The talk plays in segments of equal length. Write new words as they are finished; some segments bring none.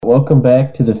Welcome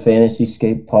back to the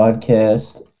Fantasyscape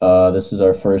podcast. This is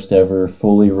our first ever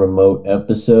fully remote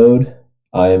episode.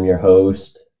 I am your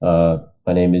host. My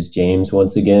name is James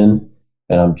once again,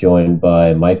 and I'm joined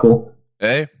by Michael,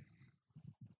 Hey.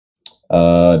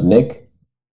 Nick,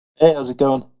 Hey, how's it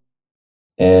going?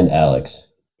 and Alex.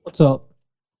 What's up?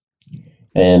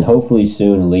 And hopefully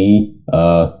soon Lee.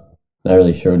 Not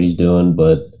really sure what he's doing,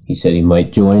 but he said he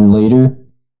might join later.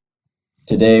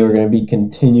 Today we're going to be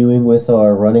continuing with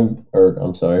our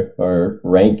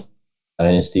rank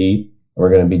dynasty. We're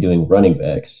going to be doing running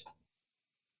backs.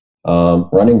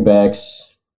 Running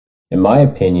backs, in my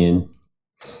opinion,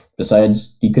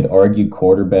 besides you could argue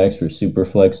quarterbacks for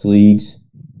superflex leagues,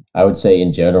 I would say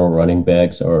in general running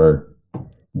backs are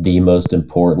the most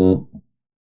important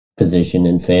position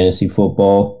in fantasy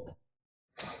football.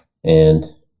 And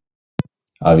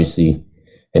obviously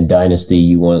in dynasty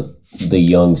you want the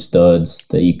young studs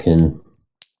that you can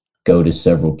go to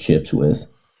several chips with.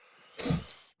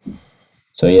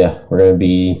 So yeah, we're going to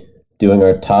be doing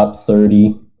our top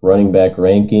 30 running back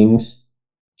rankings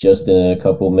just in a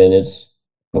couple minutes.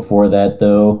 Before that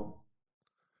though,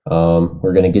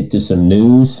 we're going to get to some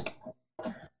news.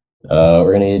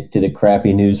 We're going to get to the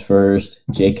crappy news first.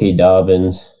 J.K.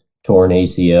 Dobbins, torn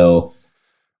ACL,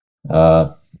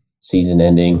 season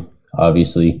ending,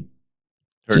 obviously.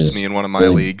 Hurts me in one of my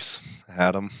leagues. I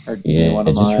had him. Yeah,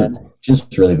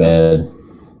 just really bad.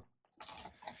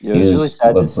 Yeah, it was really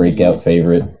sad to see. Breakout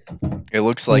favorite. It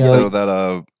looks like, though,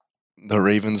 that the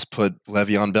Ravens put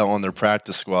Le'Veon Bell on their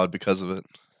practice squad because of it.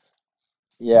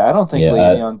 Yeah, I don't think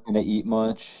Le'Veon's going to eat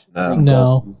much.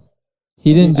 No.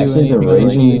 He didn't do anything with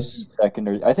the Chiefs.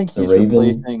 Secondary. I think he's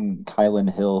replacing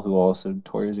Kylan Hill, who also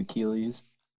tore his Achilles.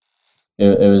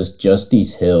 It was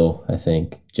Justice Hill, I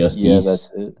think. Yeah,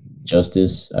 that's it.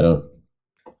 Justice, I don't.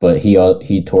 But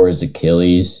he tore his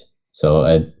Achilles, so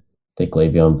I think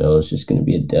Le'Veon Bell is just going to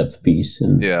be a depth piece,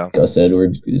 and Gus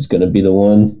Edwards is going to be the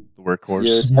one. The workhorse.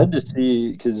 Yeah, it's sad to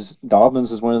see because Dobbins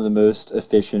was one of the most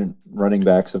efficient running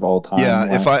backs of all time. Yeah,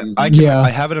 I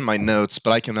have it in my notes,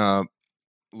 but I can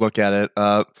look at it.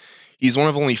 He's one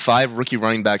of only 5 rookie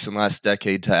running backs in the last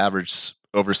decade to average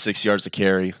over 6 yards a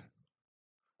carry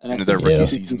in their rookie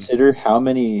season. Consider how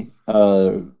many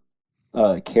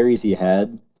carries he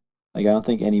had. Like, I don't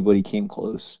think anybody came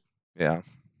close. Yeah.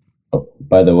 Oh,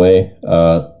 by the way,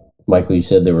 Michael, you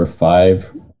said there were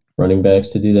 5 running backs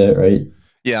to do that, right?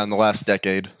 Yeah, in the last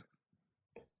decade.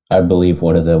 I believe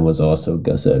one of them was also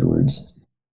Gus Edwards.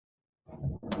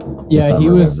 Yeah, he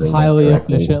was highly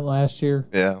efficient last year.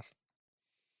 Yeah.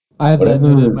 I have that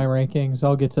noted in my rankings.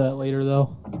 I'll get to that later,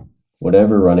 though.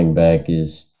 Whatever running back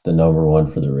is the number one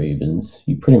for the Ravens,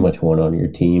 you pretty much want on your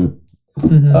team.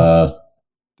 Mm-hmm.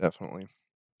 Definitely.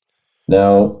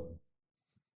 Now,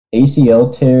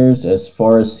 ACL tears, as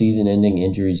far as season-ending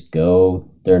injuries go,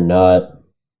 they're not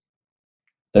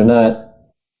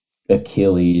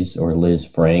Achilles or Liz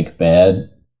Frank bad.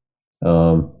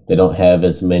 They don't have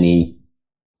as many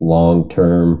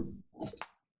long-term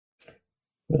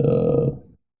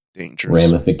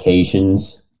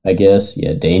ramifications, I guess.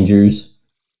 Yeah, dangers,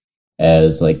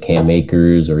 as like Cam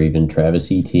Akers or even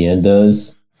Travis Etienne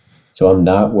does. So I'm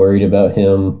not worried about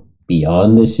him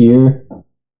beyond this year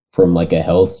from like a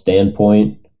health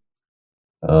standpoint.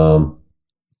 But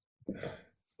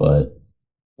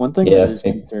one thing that is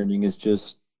concerning is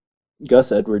just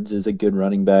Gus Edwards is a good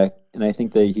running back, and I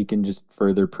think that he can just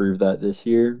further prove that this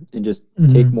year and just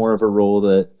take more of a role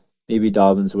that maybe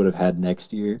Dobbins would have had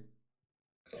next year.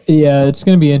 Yeah, it's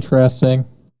going to be interesting.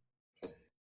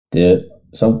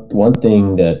 One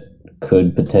thing that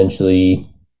could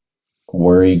potentially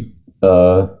worry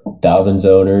Dobbins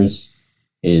owners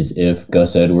is if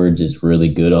Gus Edwards is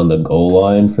really good on the goal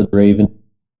line for the Ravens,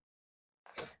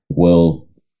 will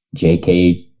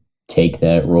J.K. take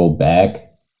that role back?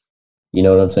 You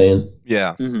know what I'm saying?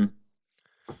 Yeah. Mm-hmm.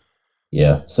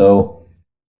 Yeah, so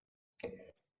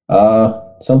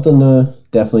something to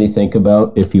definitely think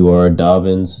about if you are a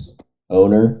Dobbins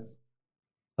owner.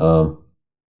 It's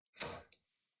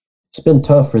been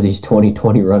tough for these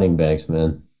 2020 running backs,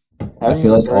 man. I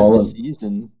feel like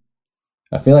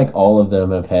all of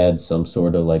them have had some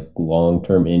sort of like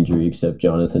long-term injury except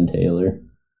Jonathan Taylor.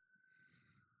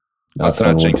 Let's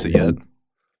not jinx it yet.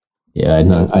 Yeah,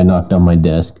 I knocked on my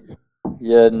desk.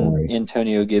 Yeah, and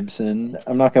Antonio Gibson.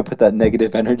 I'm not going to put that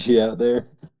negative energy out there.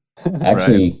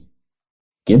 Actually,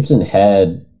 Gibson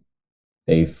had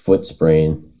a foot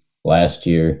sprain last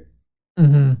year,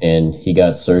 and he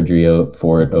got surgery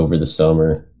for it over the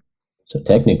summer. So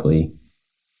technically,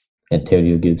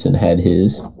 Antonio Gibson had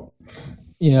his.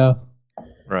 Yeah.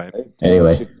 Right. Too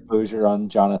much exposure on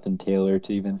Jonathan Taylor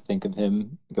to even think of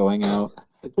him going out.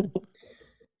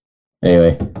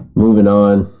 Anyway, moving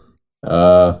on.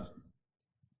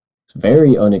 It's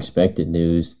very unexpected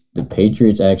news. The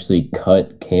Patriots actually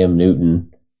cut Cam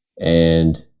Newton,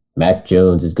 and Mac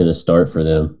Jones is going to start for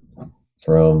them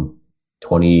from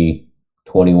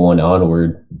 2021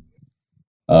 onward.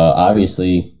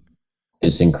 Obviously,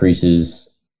 this increases.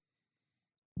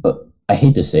 But I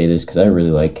hate to say this because I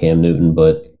really like Cam Newton,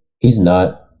 but he's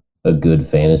not a good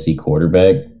fantasy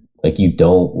quarterback. Like, you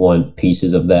don't want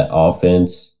pieces of that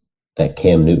offense that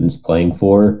Cam Newton's playing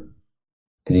for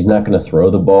because he's not going to throw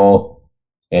the ball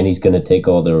and he's going to take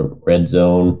all the red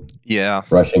zone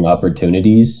rushing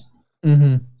opportunities.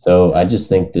 Mm-hmm. So I just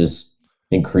think this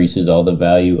increases all the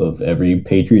value of every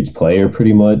Patriots player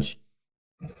pretty much.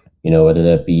 You know, whether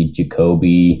that be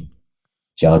Jacoby,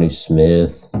 Jonnu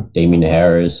Smith, Damian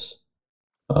Harris,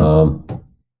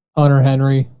 Hunter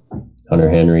Henry.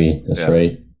 That's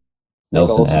right.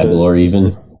 Nelson also, Aguilar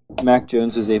even. Mac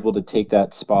Jones is able to take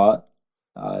that spot.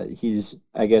 He's,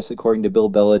 I guess, according to Bill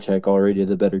Belichick, already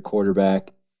the better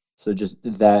quarterback. So just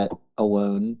that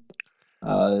alone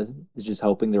is just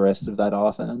helping the rest of that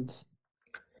offense.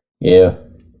 Yeah.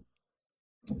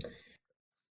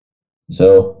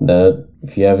 So that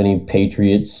if you have any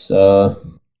Patriots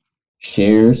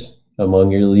shares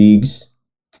among your leagues,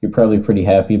 you're probably pretty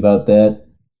happy about that,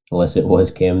 unless it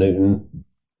was Cam Newton.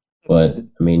 But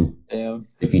I mean,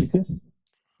 if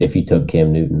you took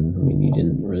Cam Newton, I mean, you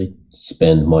didn't really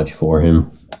spend much for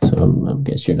him, so I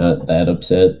guess you're not that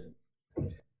upset.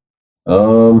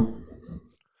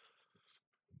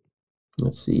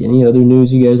 Let's see. Any other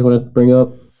news you guys want to bring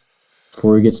up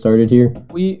before we get started here?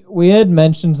 We had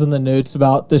mentions in the notes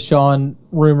about Deshaun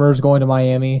rumors going to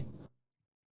Miami.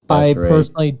 I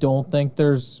personally don't think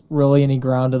there's really any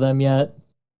ground to them yet.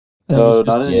 No,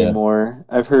 not anymore.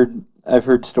 I've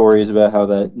heard stories about how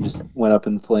that just went up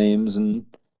in flames and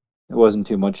it wasn't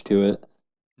too much to it.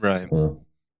 Right.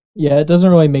 Yeah, it doesn't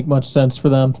really make much sense for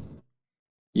them.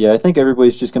 Yeah, I think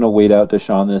everybody's just going to wait out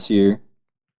Deshaun this year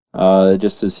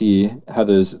just to see how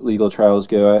those legal trials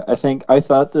go. I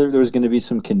thought that there was going to be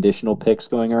some conditional picks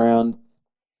going around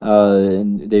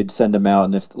and they'd send them out,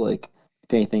 and if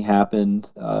anything happened,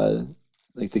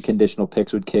 like the conditional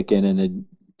picks would kick in and they'd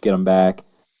get them back.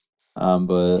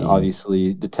 But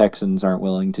obviously the Texans aren't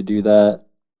willing to do that.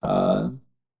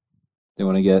 They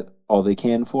want to get all they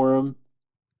can for him.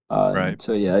 Right.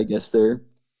 So yeah, I guess they're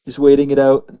just waiting it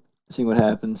out, seeing what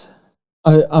happens.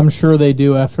 I'm sure they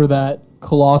do after that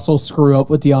colossal screw up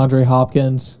with DeAndre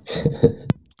Hopkins.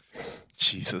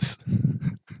 Jesus.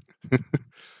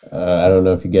 I don't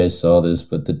know if you guys saw this,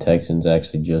 but the Texans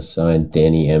actually just signed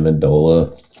Danny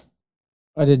Amendola.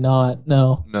 I did not.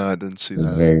 No. No, I didn't see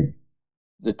that.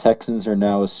 The Texans are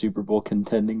now a Super Bowl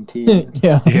contending team.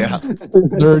 Yeah.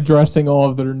 They're addressing all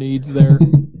of their needs there.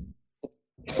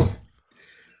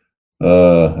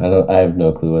 I have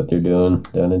no clue what they're doing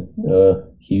down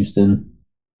in Houston.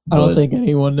 I don't think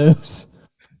anyone knows.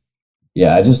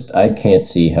 Yeah, I can't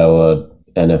see how a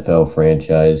NFL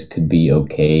franchise could be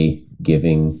okay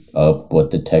giving up what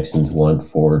the Texans want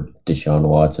for Deshaun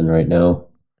Watson right now.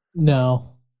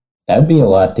 No. That'd be a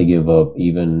lot to give up,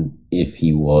 even if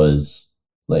he was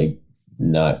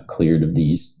not cleared of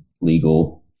these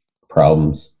legal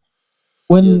problems.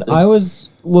 When I was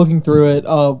looking through it,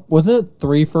 wasn't it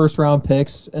 3 first-round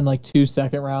picks and 2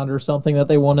 second-round or something that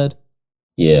they wanted?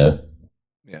 Yeah.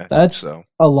 Yeah, that's a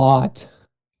lot.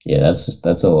 Yeah,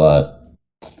 that's a lot.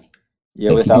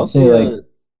 Yeah, without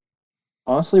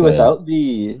honestly, without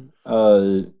the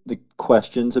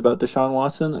questions about Deshaun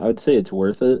Watson, I would say it's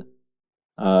worth it.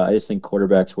 I just think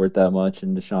quarterback's worth that much,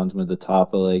 and Deshaun's one of the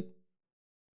top of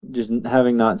just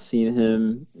having not seen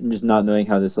him and just not knowing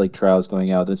how this trial is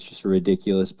going out. That's just a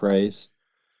ridiculous price.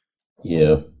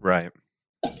 Yeah. Right.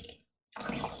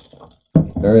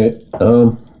 All right.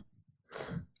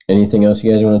 Anything else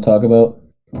you guys want to talk about?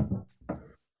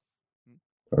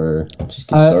 Or just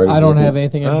get started? I don't have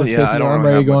anything in particular. I don't I'm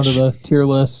ready to go into the tier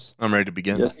list. I'm ready to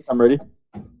begin. Yeah, I'm ready.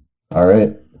 All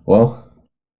right. Well,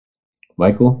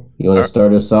 Michael, you want to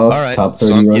start us off? All right. Top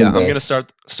 30 running back. I'm going to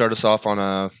start us off on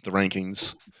the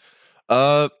rankings.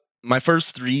 My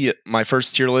first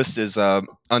tier list is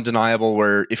undeniable,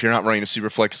 where if you're not running a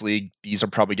Superflex league, these are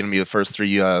probably going to be the first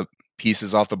 3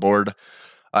 pieces off the board.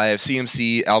 I have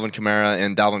CMC, Alvin Kamara,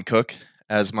 and Dalvin Cook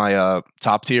as my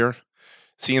top tier.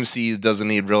 CMC doesn't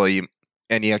need really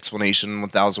any explanation.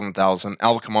 1,000. Alvin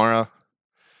Kamara,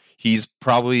 he's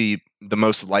probably the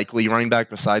most likely running back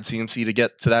besides CMC to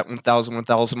get to that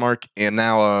 1,000 mark. And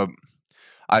now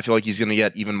I feel like he's going to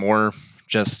get even more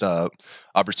just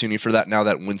opportunity for that now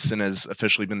that Winston has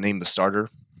officially been named the starter.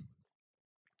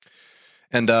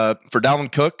 And for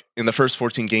Dalvin Cook, in the first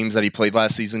 14 games that he played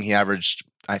last season, he averaged,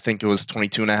 I think it was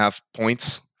 22.5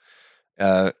 points.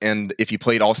 And if he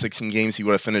played all 16 games, he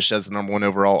would have finished as the number 1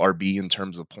 overall RB in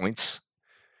terms of points.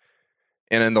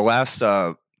 And in the last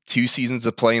 2 seasons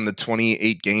of play, in the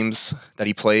 28 games that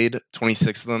he played,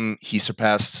 26 of them, he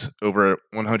surpassed over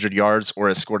 100 yards or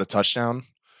has scored a touchdown.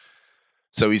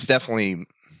 So he's definitely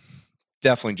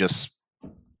just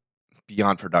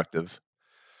beyond productive.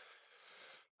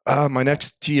 My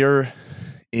next tier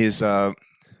is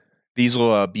these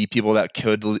will be people that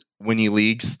could win you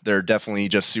leagues. They're definitely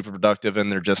just super productive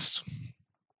and they're just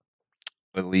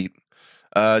elite.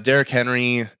 Derrick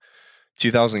Henry,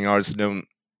 2,000 yards.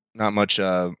 Not much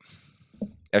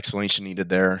explanation needed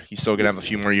there. He's still gonna have a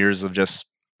few more years of just,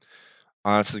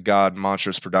 honest to God,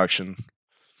 monstrous production.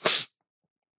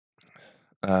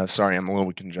 Sorry, I'm a little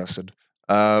bit congested.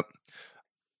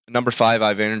 Number 5,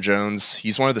 Ivan Jones.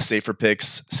 He's one of the safer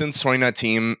picks since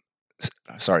 2019.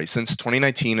 Since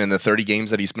 2019, in the 30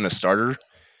 games that he's been a starter,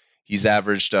 he's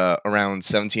averaged around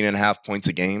 17.5 points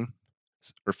a game,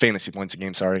 or fantasy points a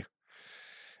game. Sorry,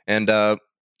 and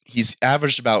he's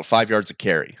averaged about 5 yards a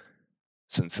carry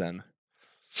since then.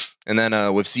 And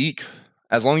then with Zeke,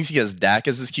 as long as he has Dak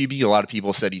as his QB, a lot of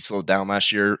people said he slowed down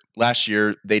last year. Last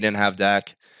year they didn't have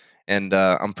Dak, and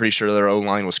I'm pretty sure their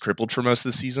O-line was crippled for most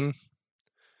of the season.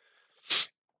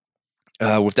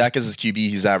 With Dak as his QB,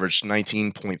 he's averaged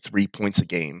 19.3 points a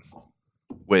game,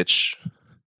 which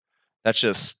that's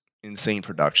just insane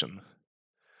production.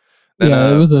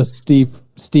 Then, it was a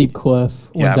steep cliff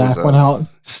when Dak went out.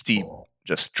 Steep,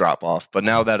 just drop off. But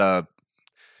now that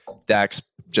Dak's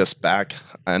just back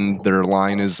and their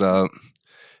line is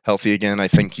healthy again, I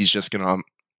think he's just gonna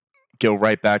go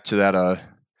right back to that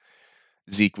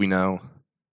Zeke we know.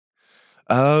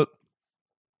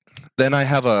 Then I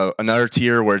have another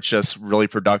tier where it's just really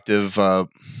productive.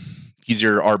 He's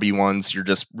your RB1s. You're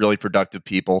just really productive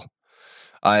people.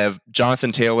 I have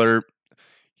Jonathan Taylor.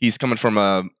 He's coming from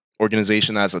a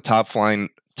organization that has a top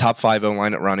 5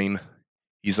 O-line at running.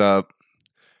 He's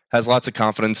has lots of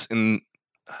confidence in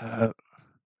the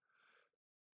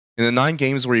 9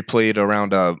 games where he played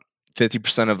around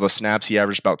 50% of the snaps. He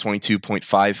averaged about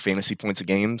 22.5 fantasy points a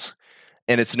game.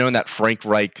 And it's known that Frank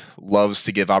Reich loves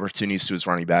to give opportunities to his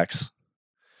running backs.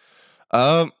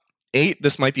 8,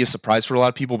 this might be a surprise for a lot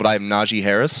of people, but I have Najee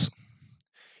Harris.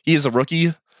 He is a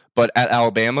rookie, but at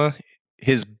Alabama,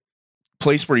 his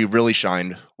place where he really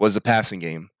shined was the passing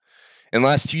game. In the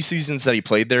last 2 seasons that he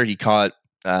played there, he caught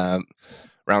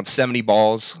around 70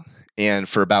 balls and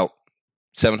for about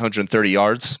 730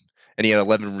 yards, and he had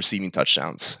 11 receiving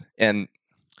touchdowns. And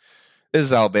this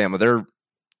is Alabama.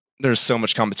 There's so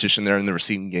much competition there in the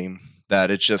receiving game that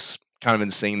it's just kind of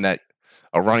insane that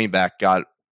a running back got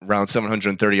around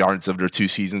 730 yards over 2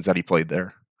 seasons that he played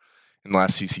there. In the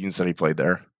last 2 seasons that he played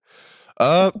there.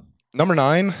 Number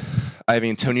 9, I have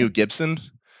Antonio Gibson.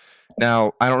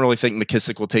 Now, I don't really think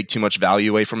McKissick will take too much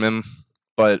value away from him,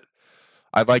 but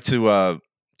I'd like to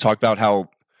talk about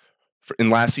how in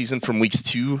last season from weeks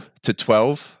 2 to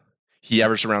 12, he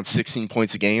averaged around 16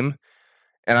 points a game.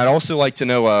 And I'd also like to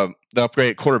know the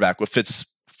upgrade at quarterback with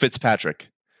Fitzpatrick.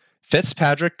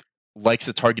 Fitzpatrick likes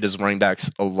to target his running backs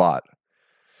a lot.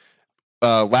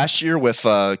 Last year with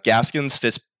Gaskins,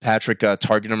 Fitzpatrick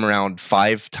targeted him around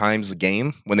 5 times a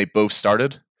game when they both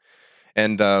started.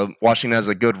 And Washington has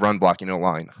a good run blocking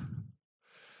line.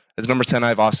 As number 10, I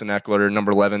have Austin Eckler.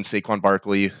 Number 11, Saquon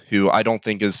Barkley, who I don't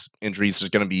think his injuries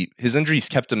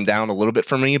kept him down a little bit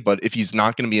for me, but if he's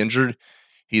not going to be injured,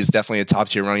 he's definitely a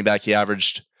top-tier running back. He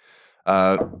averaged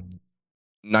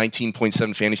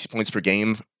 19.7 fantasy points per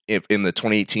game in the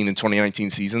 2018 and 2019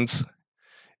 seasons.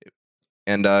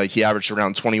 And he averaged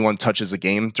around 21 touches a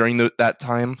game during that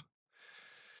time.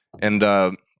 And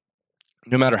no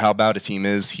matter how bad a team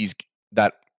is,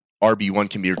 that RB1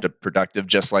 can be productive,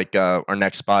 just like our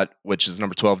next spot, which is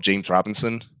number 12, James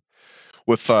Robinson.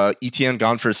 With ETN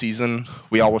gone for a season,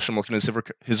 we all wish him looking at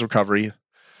his recovery,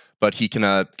 but he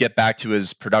can get back to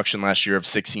his production last year of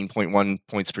 16.1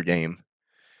 points per game.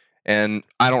 And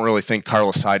I don't really think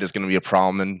Carlos Hyde is going to be a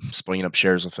problem in splitting up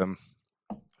shares with him.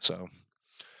 So,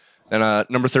 then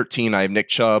number 13, I have Nick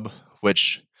Chubb,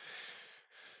 which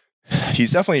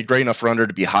he's definitely a great enough runner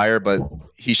to be higher, but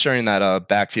he's sharing that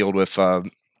backfield with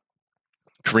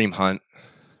Kareem Hunt.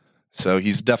 So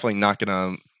he's definitely not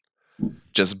going to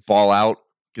just ball out,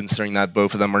 considering that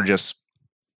both of them are just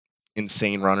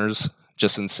insane runners,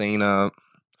 just insane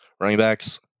running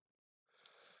backs.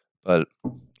 But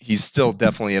he's still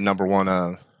definitely a number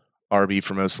 1 RB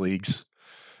for most leagues.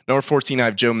 Number 14, I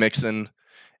have Joe Mixon.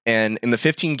 And in the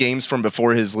 15 games from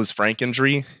before his Liz Frank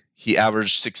injury, he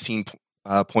averaged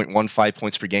 0.15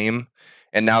 points per game.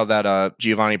 And now that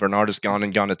Giovanni Bernard is gone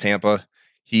to Tampa,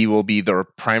 he will be their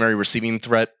primary receiving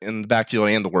threat in the backfield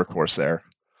and the workhorse there.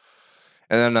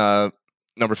 And then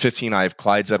number 15, I have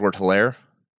Clyde Edward-Helaire.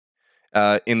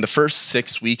 In the first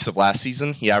 6 weeks of last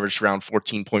season, he averaged around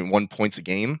 14.1 points a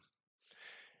game.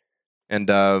 And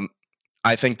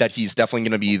I think that he's definitely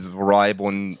going to be the reliable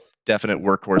and definite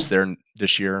workhorse there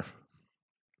this year.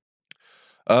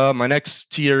 My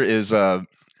next tier is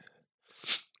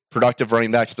productive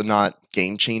running backs, but not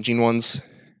game-changing ones.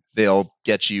 They'll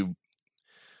get you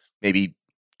maybe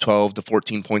 12 to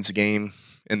 14 points a game,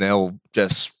 and they'll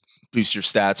just boost your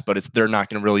stats, but they're not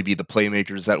going to really be the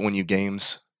playmakers that win you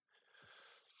games.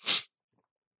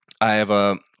 I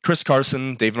have Chris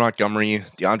Carson, David Montgomery,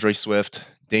 DeAndre Swift,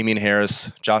 Damian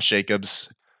Harris, Josh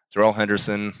Jacobs, Darrell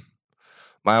Henderson,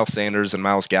 Miles Sanders, and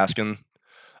Myles Gaskin.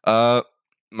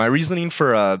 My reasoning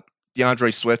for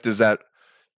DeAndre Swift is that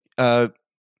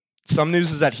some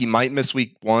news is that he might miss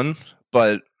week 1,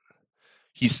 but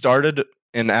he started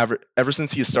ever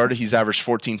since he started, he's averaged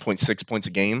 14.6 points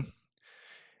a game.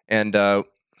 And now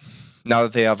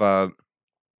that they have the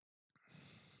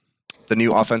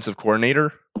new offensive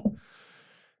coordinator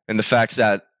and the fact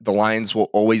that the Lions will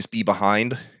always be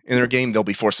behind in their game, they'll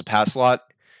be forced to pass a lot.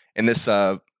 And this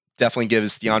definitely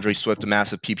gives DeAndre Swift a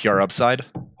massive PPR upside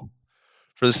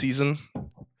for the season.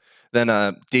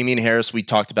 Then Damian Harris, we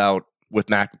talked about with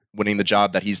Mac winning the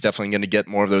job, that he's definitely going to get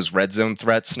more of those red zone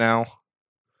threats now,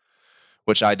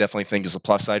 which I definitely think is a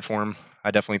plus side for him.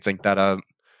 I definitely think that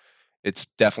it's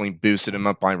definitely boosted him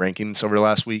up my rankings over the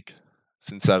last week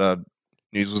since that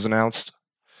news was announced.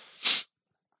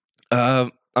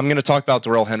 I'm going to talk about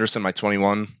Darrell Henderson, my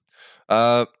 21.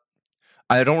 I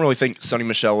don't really think Sonny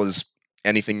Michel is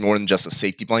anything more than just a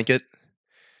safety blanket.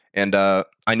 And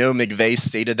I know McVay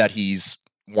stated that he's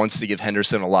wants to give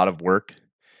Henderson a lot of work.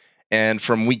 And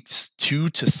from weeks 2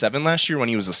 to 7 last year, when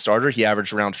he was a starter, he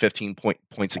averaged around 15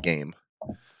 points a game.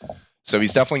 So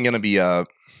he's definitely going to be a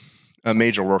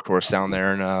major workhorse down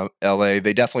there in LA.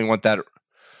 They definitely want that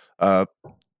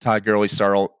Todd Gurley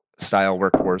style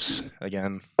workhorse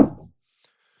again.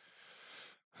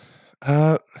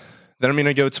 Then I'm going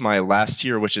to go to my last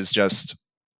tier, which is just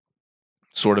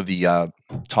sort of the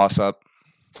toss-up,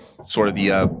 sort of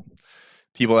the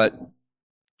people that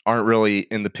aren't really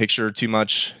in the picture too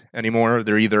much anymore.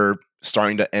 They're either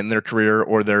starting to end their career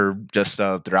or they're just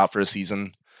they're out for a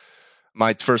season.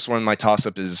 My first one, my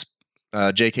toss-up is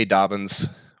J.K. Dobbins,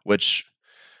 which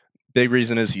big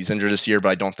reason is he's injured this year, but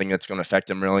I don't think that's going to affect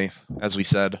him really, as we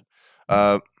said.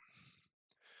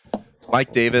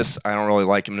 Mike Davis, I don't really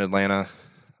like him in Atlanta.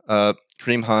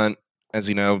 Kareem Hunt, as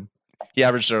you know, he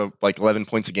averaged like 11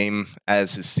 points a game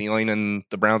as his ceiling in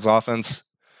the Browns offense,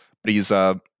 but he's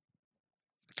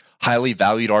highly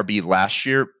valued RB last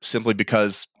year simply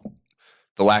because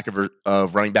the lack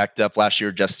of running back depth last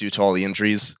year just due to all the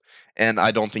injuries. And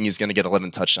I don't think he's going to get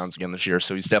 11 touchdowns again this year,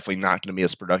 so he's definitely not going to be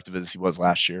as productive as he was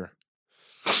last year.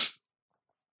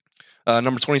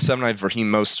 Number 27, I have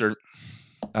Raheem Mostert.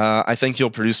 I think he'll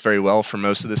produce very well for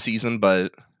most of the season,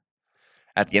 but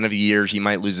at the end of the year, he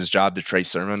might lose his job to Trey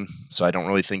Sermon, so I don't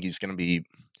really think he's going to be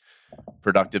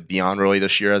productive beyond really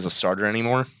this year as a starter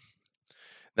anymore.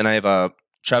 Then I have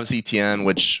Travis Etienne,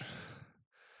 which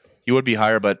he would be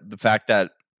higher, but the fact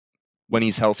that when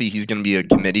he's healthy, he's going to be a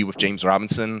committee with James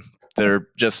Robinson. They're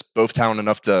just both talented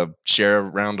enough to share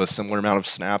around a similar amount of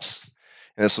snaps,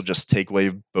 and this will just take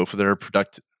away both of their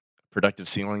productive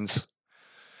ceilings.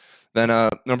 Then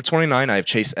number 29, I have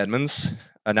Chase Edmonds.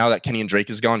 Now that Kenyon Drake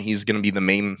is gone, he's going to be the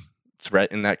main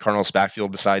threat in that Cardinals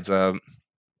backfield besides Kyler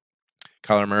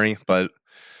Murray. But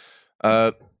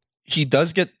he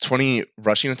does get 20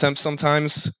 rushing attempts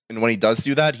sometimes, and when he does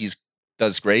do that, he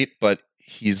does great. But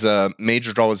his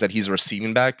major draw is that he's a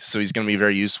receiving back, so he's going to be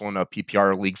very useful in a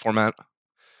PPR league format.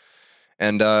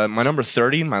 And my number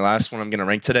 30, my last one I'm going to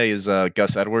rank today, is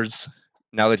Gus Edwards.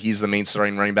 Now that he's the main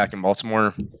starting running back in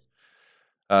Baltimore,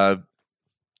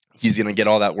 he's going to get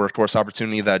all that workhorse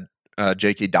opportunity that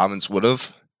J.K. Dobbins would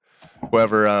have.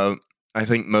 However, I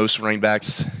think most running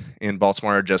backs in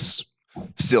Baltimore are just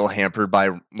still hampered by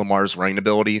Lamar's running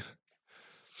ability.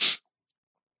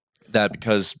 That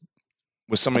because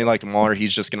with somebody like Lamar,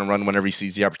 he's just going to run whenever he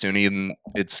sees the opportunity, and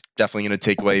it's definitely going to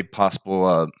take away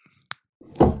possible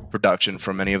production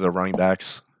from any of the running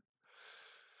backs.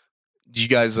 Do you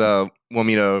guys want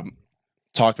me to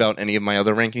talk about any of my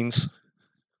other rankings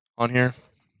on here?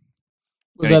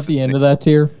 Was that the end of that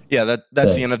tier? Yeah,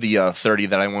 that's the end of the 30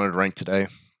 that I wanted to rank today.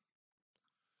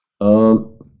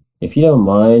 If you don't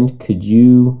mind, can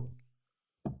you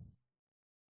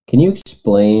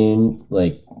explain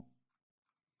like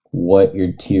what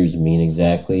your tiers mean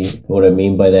exactly. What I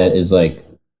mean by that is like,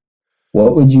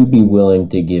 what would you be willing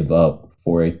to give up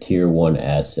for a tier 1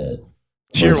 asset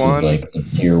Tier versus 1, like a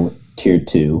tier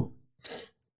 2?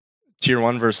 Tier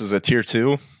 1 versus a tier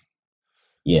 2?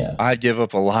 Yeah. I'd give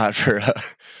up a lot for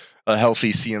a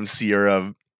healthy CMC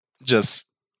or just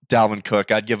Dalvin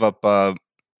Cook. I'd give up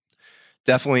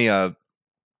definitely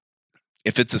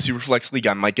if it's a super flex league,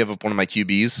 I might give up one of my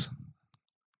QBs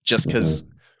just because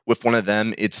with one of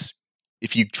them, it's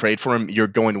if you trade for him, you're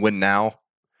going to win now.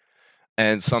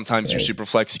 And sometimes your super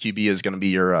flex QB is going to be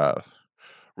your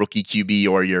rookie QB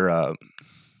or your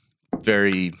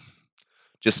very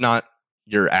just not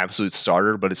your absolute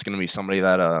starter, but it's going to be somebody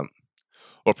that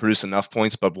will produce enough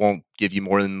points but won't give you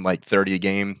more than like 30 a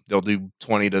game. They'll do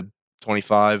 20 to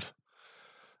 25.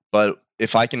 But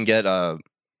if I can get a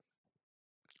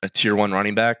tier 1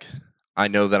 running back, I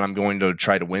know that I'm going to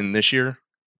try to win this year.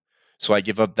 So I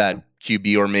give up that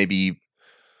QB or maybe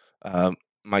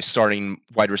my starting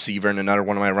wide receiver and another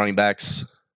one of my running backs.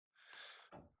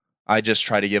 I just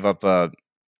try to give up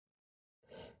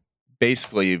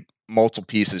basically multiple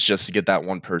pieces just to get that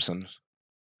one person.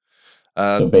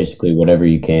 So basically whatever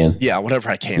you can. Yeah, whatever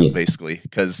I can, basically.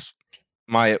 Because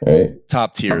my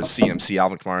top tier is CMC,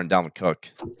 Alvin Kamara, and Dalvin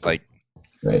Cook. Like,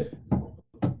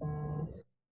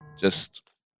 just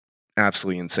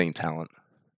absolutely insane talent.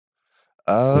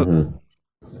 My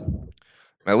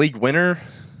league winner,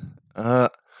 I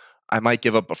might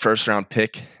give up a first round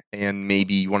pick and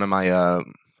maybe one of my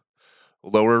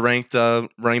lower ranked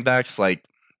running backs. Like,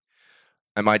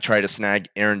 I might try to snag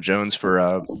Aaron Jones for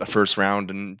a first round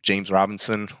and James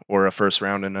Robinson, or a first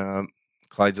round and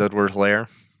Clyde Edwards-Helaire.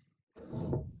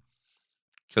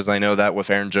 Because I know that with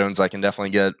Aaron Jones, I can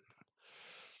definitely get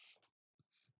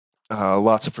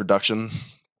lots of production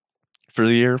for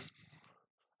the year.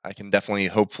 I can definitely,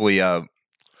 hopefully,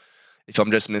 if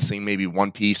I'm just missing maybe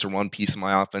one piece of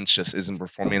my offense just isn't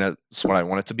performing as what I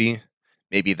want it to be,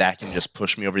 maybe that can just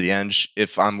push me over the edge.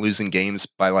 If I'm losing games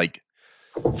by like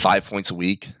 5 points a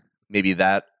week, maybe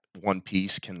that one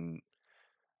piece can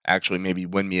actually maybe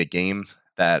win me a game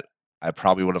that I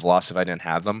probably would have lost if I didn't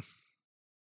have them.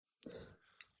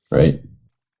 Right.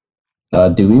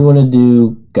 Do we want to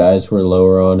do guys we're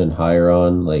lower on and higher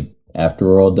on, like after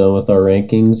we're all done with our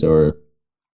rankings, or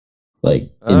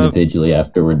like individually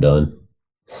after we're done?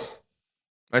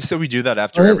 I say we do that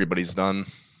after everybody's done.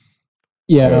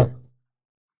 Yeah. Right.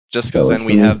 Just because then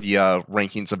we have the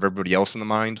rankings of everybody else in the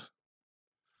mind.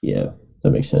 Yeah,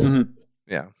 that makes sense. Mm-hmm.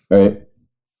 Yeah. All right.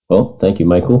 Well, thank you,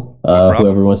 Michael.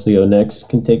 Whoever wants to go next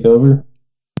can take over.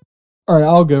 All right,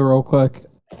 I'll go real quick.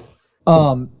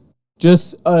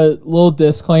 Just a little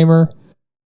disclaimer.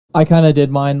 I kind of did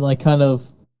mine like kind of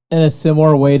in a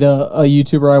similar way to a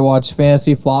YouTuber I watch,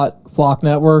 Fantasy Flock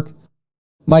Network.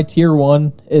 My tier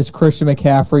 1 is Christian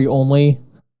McCaffrey only,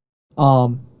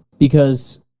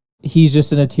 because he's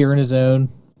just in a tier in his own.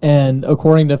 And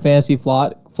according to Fantasy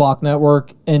Flock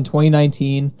Network, in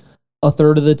 2019, a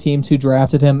third of the teams who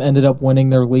drafted him ended up winning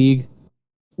their league,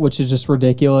 which is just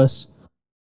ridiculous.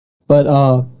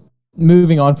 But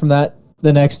moving on from that,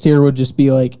 the next tier would just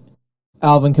be like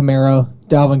Alvin Kamara,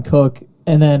 Dalvin Cook,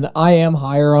 and then I am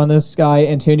higher on this guy,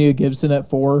 Antonio Gibson at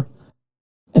 4,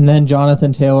 and then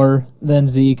Jonathan Taylor, then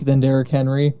Zeke, then Derrick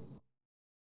Henry.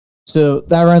 So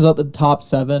that rounds out the top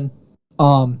 7.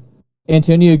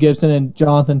 Antonio Gibson and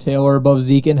Jonathan Taylor above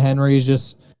Zeke and Henry is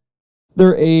just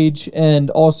their age,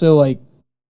 and also like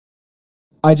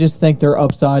I just think their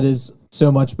upside is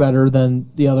so much better than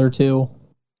the other two.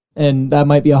 And that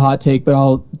might be a hot take, but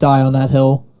I'll die on that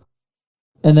hill.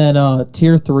 And then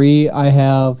tier 3, I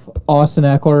have Austin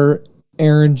Eckler,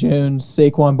 Aaron Jones,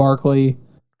 Saquon Barkley,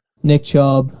 Nick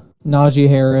Chubb, Najee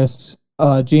Harris,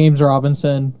 James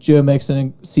Robinson, Joe Mixon,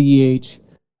 and CEH.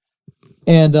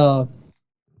 And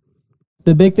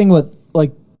the big thing with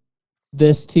like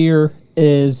this tier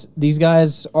is these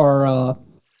guys are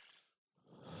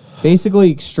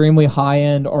basically extremely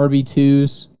high-end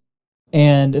RB2s,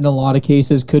 and in a lot of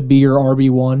cases could be your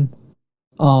RB1.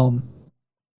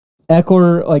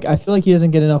 Eckler, like I feel like he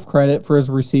doesn't get enough credit for his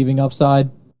receiving upside.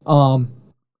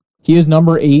 He was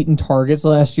number 8 in targets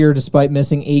last year despite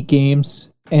missing 8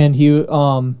 games, and he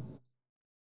I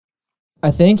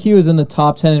think he was in the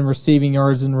top 10 in receiving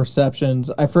yards and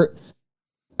receptions.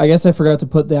 I guess I forgot to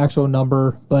put the actual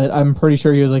number, but I'm pretty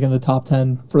sure he was like in the top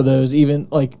 10 for those, even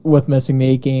like with missing the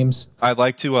 8 games. I'd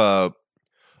like to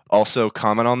also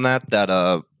comment on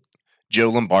that Joe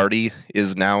Lombardi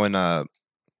is now in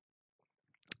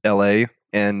LA,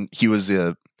 and he was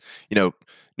the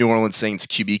New Orleans Saints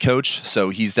QB coach,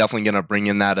 so he's definitely going to bring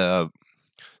in that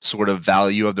sort of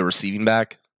value of the receiving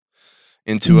back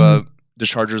into the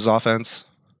Chargers offense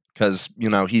because,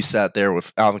 he sat there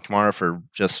with Alvin Kamara for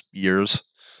just years.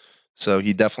 So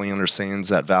he definitely understands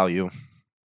that value.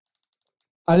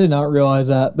 I did not realize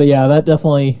that. But yeah, that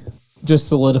definitely just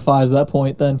solidifies that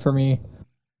point then for me.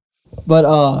 But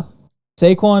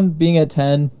Saquon being at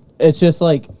 10, it's just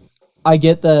like I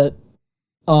get that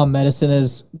medicine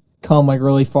has come like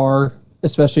really far,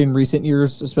 especially in recent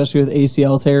years, especially with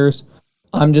ACL tears.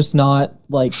 I'm just not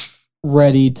like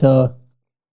ready to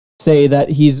say that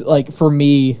he's like, for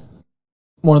me,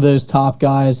 one of those top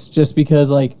guys, just because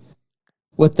like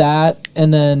with that,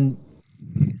 and then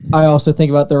I also think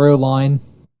about their O-line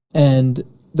and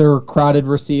their crowded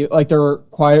receiving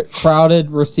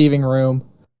room.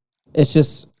 It's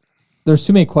just there's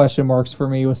too many question marks for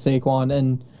me with Saquon,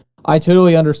 and I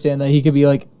totally understand that he could be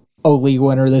like a league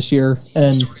winner this year,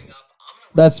 and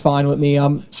that's fine with me.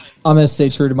 I'm gonna stay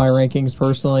true to my rankings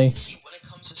personally.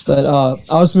 But I'll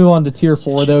just move on to tier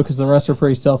 4 though, because the rest are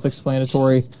pretty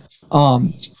self-explanatory.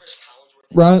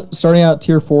 Starting out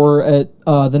tier 4 at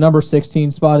the number 16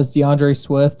 spot is DeAndre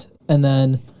Swift, and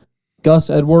then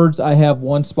Gus Edwards I have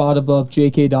one spot above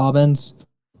J.K. Dobbins,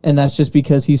 and that's just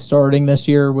because he's starting this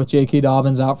year with J.K.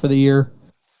 Dobbins out for the year.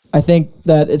 I think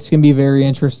that it's going to be very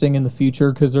interesting in the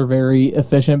future because they're very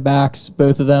efficient backs,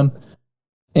 both of them,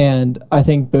 and I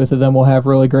think both of them will have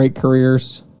really great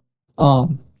careers.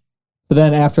 But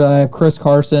then after that, I have Chris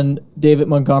Carson, David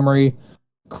Montgomery,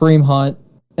 Kareem Hunt,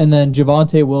 and then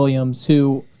Javonte Williams,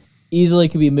 who easily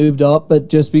could be moved up, but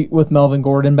just with Melvin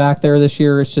Gordon back there this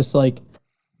year, it's just like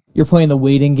you're playing the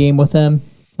waiting game with him.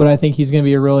 But I think he's going to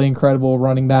be a really incredible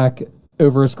running back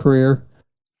over his career.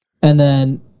 And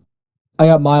then I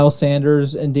got Miles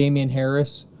Sanders and Damian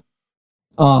Harris.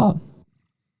 I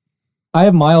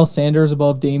have Miles Sanders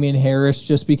above Damian Harris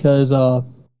just because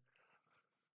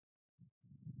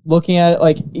looking at it,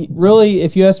 like, really,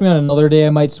 if you ask me on another day,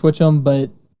 I might switch them, but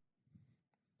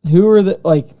who are the,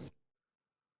 like,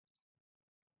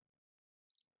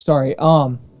 sorry,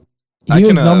 he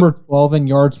was number 12 in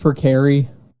yards per carry.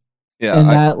 Yeah. And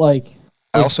that, like,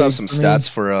 I also have some stats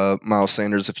for Miles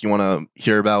Sanders if you want to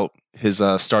hear about his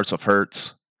starts with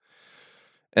Hurts.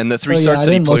 And the three starts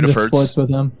that he played with Hurts. With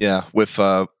him. Yeah, with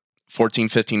week 14,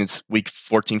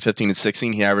 15, and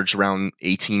 16, he averaged around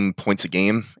 18 points a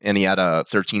game, and he had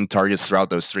 13 targets throughout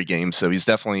those 3 games. So he's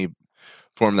definitely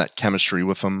formed that chemistry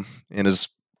with him and has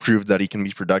proved that he can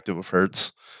be productive with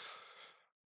Hurts.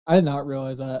 I did not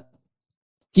realize that.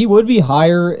 He would be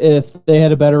higher if they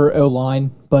had a better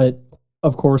O-line, but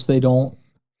of course they don't.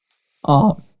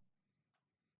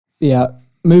 Yeah,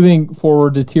 moving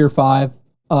forward to tier 5,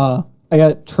 I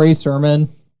got Trey Sermon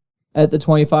at the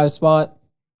 25 spot.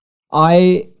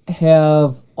 I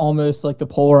have almost like the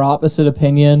polar opposite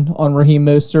opinion on Raheem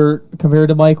Mostert compared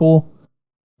to Michael.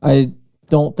 I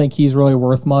don't think he's really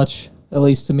worth much, at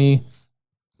least to me.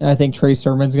 And I think Trey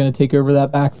Sermon's going to take over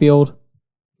that backfield.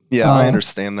 Yeah, I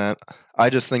understand that. I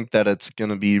just think that it's going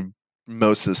to be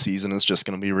most of the season is just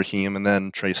going to be Raheem, and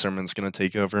then Trey Sermon's going to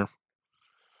take over.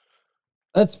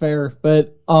 That's fair,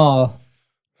 but I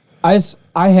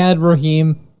had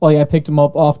Raheem, like I picked him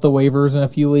up off the waivers in a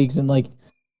few leagues, and like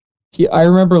I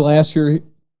remember last year,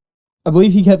 I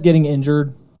believe he kept getting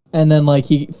injured, and then like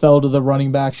he fell to the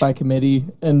running back by committee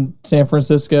in San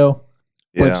Francisco,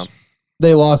 which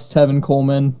they lost Tevin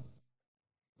Coleman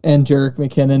and Jerick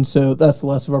McKinnon, so that's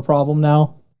less of a problem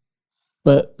now.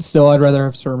 But still, I'd rather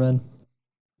have Sermon.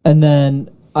 And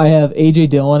then I have A.J.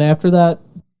 Dillon after that.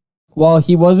 While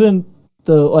he wasn't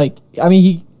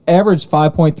he averaged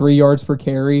 5.3 yards per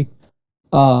carry.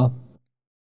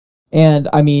 And,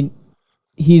 I mean,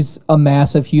 he's a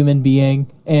massive human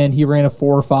being, and he ran a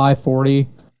 4.5 40.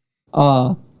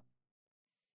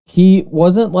 He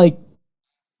wasn't, like,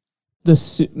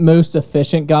 the most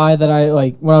efficient guy that I,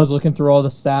 like, when I was looking through all the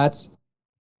stats,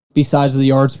 besides the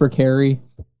yards per carry.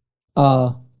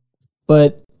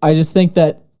 But I just think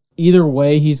that either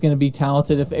way, he's going to be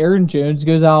talented. If Aaron Jones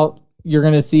goes out, you're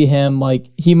going to see him, like,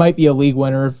 he might be a league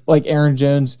winner if, like, Aaron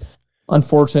Jones,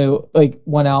 unfortunately, like,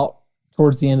 went out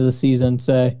towards the end of the season,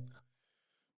 say.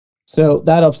 So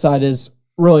that upside is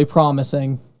really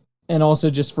promising, and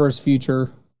also just for his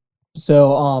future.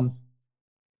 So,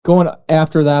 going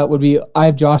after that would be, I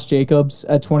have Josh Jacobs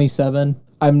at 27.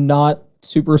 I'm not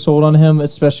super sold on him,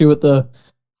 especially with the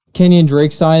Kenyon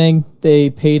Drake signing.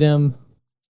 They paid him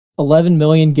 $11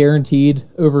 million guaranteed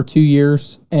over 2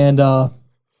 years, and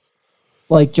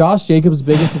like Josh Jacobs'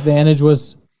 biggest advantage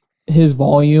was his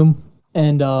volume.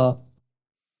 And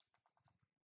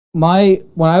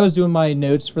when I was doing my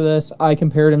notes for this, I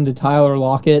compared him to Tyler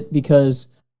Lockett because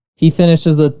he finished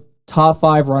as the top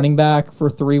 5 running back for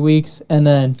 3 weeks, and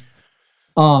then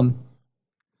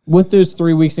with those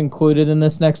 3 weeks included in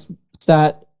this next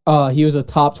stat, he was a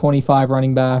top 25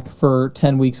 running back for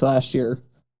 10 weeks last year.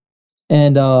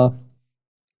 And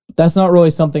that's not really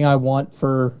something I want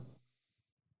for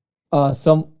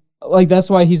that's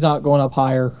why he's not going up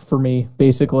higher for me,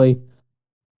 basically.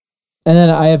 And then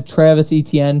I have Travis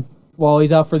Etienne. While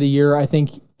he's out for the year, I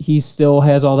think he still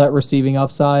has all that receiving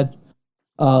upside.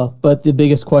 But the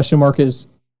biggest question mark is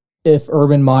if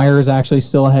Urban Meyer is actually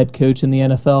still a head coach in the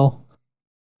NFL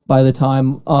by the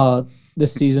time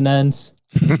this season ends.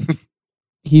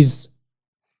 He's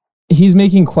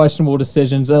making questionable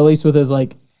decisions, at least with his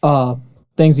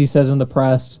things he says in the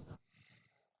press.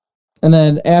 And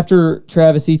then after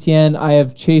Travis Etienne, I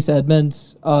have Chase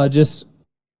Edmonds. Just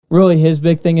really his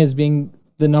big thing is being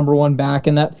the number one back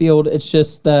in that field. It's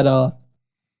just that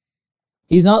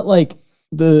he's not like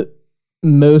the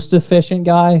most efficient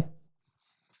guy,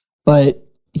 but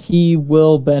he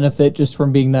will benefit just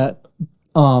from being that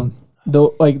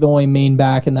the only main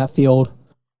back in that field.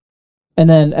 And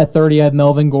then at 30, I have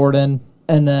Melvin Gordon,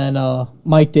 and then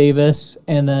Mike Davis,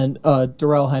 and then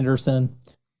Darrell Henderson.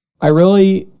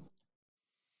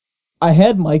 I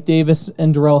had Mike Davis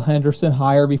and Darrell Henderson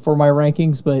higher before my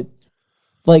rankings, but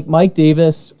like Mike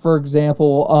Davis, for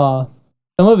example,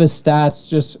 some of his stats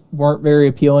just weren't very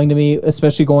appealing to me,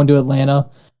 especially going to Atlanta.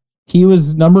 He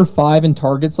was number 5 in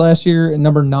targets last year and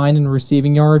number 9 in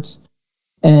receiving yards.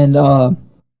 And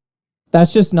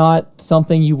that's just not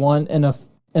something you want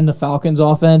in the Falcons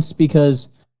offense, because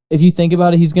if you think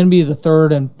about it, he's going to be the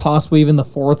third and possibly even the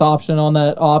fourth option on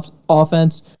that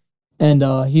offense. And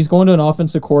he's going to an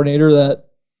offensive coordinator that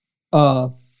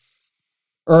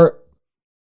or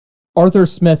Arthur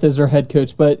Smith is their head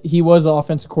coach, but he was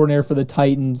offensive coordinator for the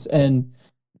Titans, and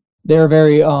they're a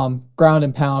very ground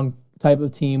and pound type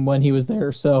of team when he was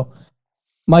there. So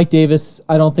Mike Davis,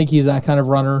 I don't think he's that kind of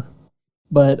runner,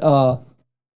 but I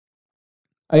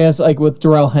guess like with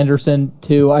Darrell Henderson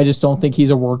too, I just don't think he's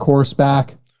a workhorse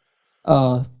back.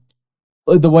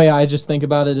 The way I just think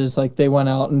about it is like they went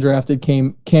out and drafted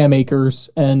Cam Akers,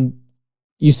 and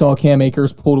you saw Cam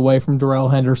Akers pulled away from Darrell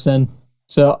Henderson.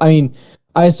 So, I mean,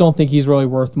 I just don't think he's really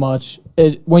worth much.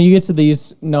 When you get to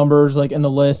these numbers, like in the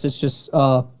list, it's just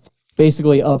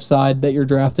basically upside that you're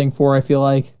drafting for, I feel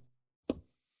like.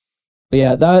 But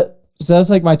yeah, that's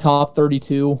like my top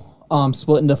 32,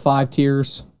 split into 5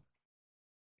 tiers.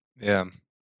 Yeah.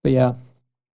 But yeah.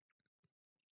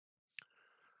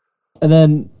 And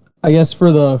then I guess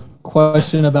for the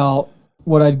question about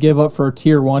what I'd give up for a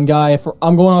tier 1 guy,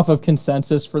 I'm going off of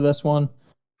consensus for this one.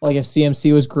 Like if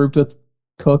CMC was grouped with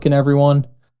Cook and everyone,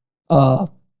 I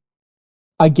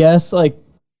guess like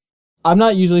I'm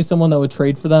not usually someone that would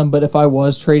trade for them, but if I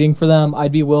was trading for them,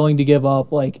 I'd be willing to give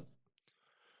up like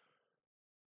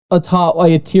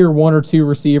a tier 1 or 2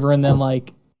 receiver, and then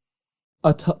like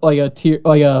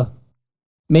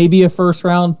maybe a first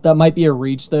round. That might be a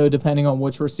reach though, depending on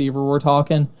which receiver we're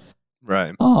talking.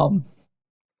 Right.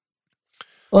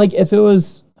 Like if it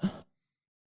was, I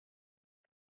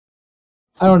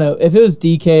don't know, if it was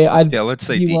DK, I'd let's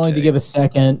say be DK. willing to give a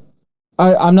second.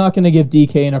 I'm not going to give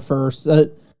DK in a first.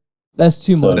 That's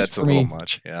too much. That's for a little me.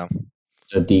 much. Yeah.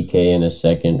 So DK in a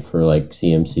second for like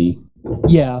CMC.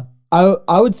 Yeah,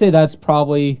 I would say that's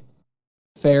probably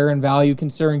fair in value,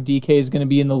 considering DK is going to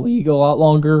be in the league a lot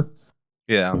longer.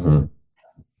 Yeah.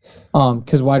 Mm-hmm.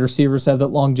 Because wide receivers have that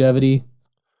longevity.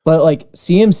 But like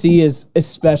CMC is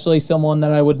especially someone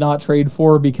that I would not trade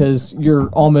for, because you're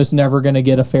almost never going to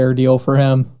get a fair deal for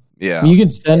him. Yeah. You can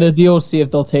send a deal, see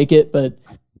if they'll take it, but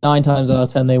 9 times out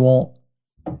of 10 they won't.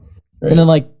 Right. And then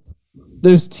like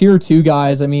those tier 2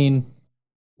 guys, I mean,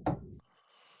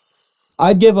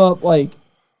 I'd give up like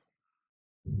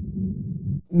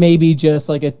maybe just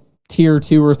like a tier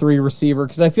 2 or 3 receiver,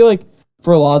 because I feel like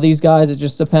for a lot of these guys, it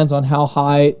just depends on how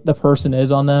high the person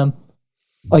is on them.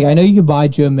 Like, I know you could buy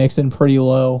Joe Mixon pretty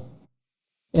low,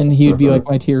 and he would be like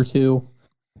my tier 2.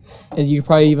 And you could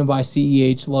probably even buy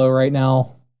CEH low right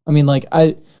now. I mean, like,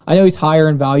 I know he's higher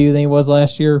in value than he was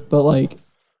last year, but like,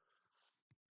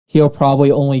 he'll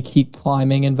probably only keep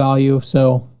climbing in value.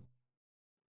 So,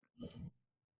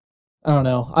 I don't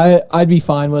know. I'd be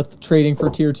fine with trading for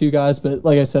tier 2 guys, but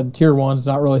like I said, tier 1 is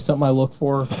not really something I look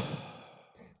for.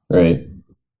 Right.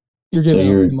 You're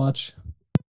giving up too much.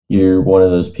 You're one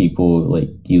of those people, like,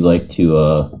 you like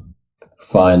to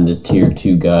find the tier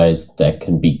 2 guys that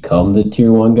can become the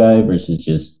tier 1 guy versus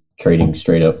just trading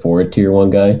straight up for a tier 1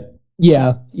 guy.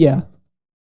 Yeah.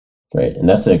 Right. And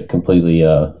that's a completely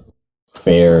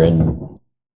fair and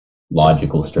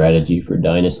logical strategy for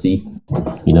Dynasty.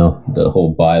 You know, the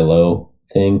whole buy low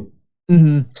thing.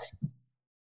 Mm-hmm.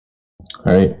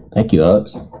 All right. Thank you,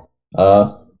 Alex.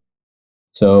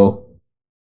 So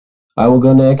I will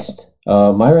go next.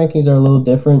 My rankings are a little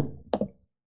different.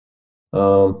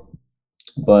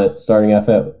 But starting off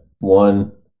at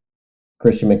 1,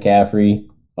 Christian McCaffrey.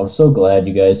 I'm so glad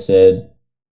you guys said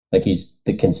like he's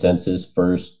the consensus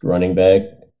first running back.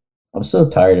 I'm so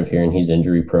tired of hearing he's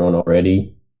injury prone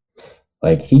already.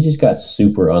 Like he just got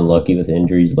super unlucky with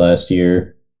injuries last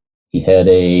year. He had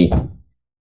this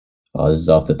is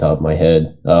off the top of my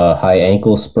head, high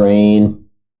ankle sprain,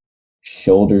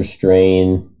 shoulder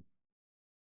strain,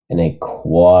 and a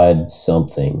quad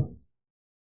something.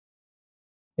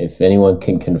 If anyone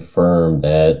can confirm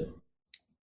that's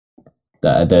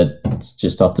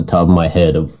just off the top of my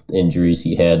head of injuries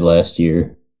he had last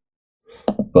year.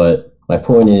 But my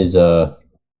point is,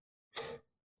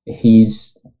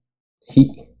 he's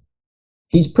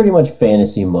pretty much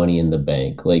fantasy money in the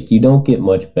bank. Like you don't get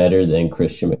much better than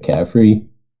Christian McCaffrey.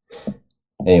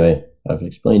 Anyway, I've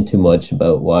explained too much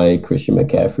about why Christian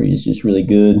McCaffrey is just really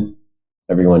good.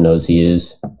 Everyone knows he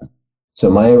is. So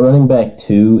my running back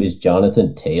 2 is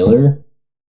Jonathan Taylor.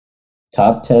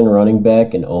 Top 10 running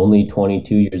back and only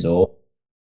 22 years old.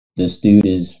 This dude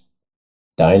is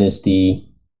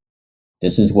dynasty.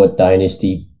 This is what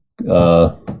dynasty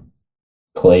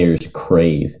players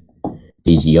crave.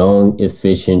 These young,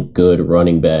 efficient, good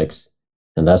running backs.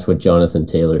 And that's what Jonathan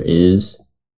Taylor is.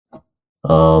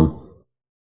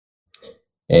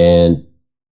 And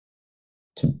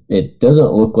it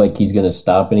doesn't look like he's going to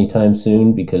stop anytime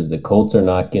soon because the Colts are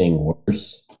not getting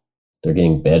worse. They're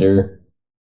getting better.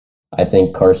 I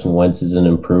think Carson Wentz is an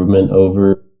improvement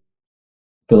over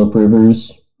Phillip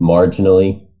Rivers,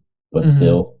 marginally, but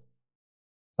still.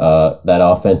 That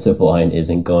offensive line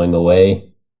isn't going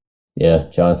away. Yeah,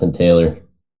 Jonathan Taylor,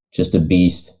 just a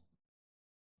beast.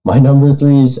 My number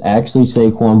 3 is actually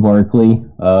Saquon Barkley.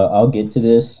 I'll get to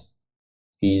this.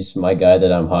 He's my guy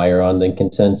that I'm higher on than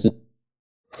consensus.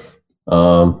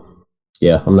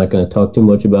 Yeah, I'm not going to talk too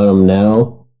much about him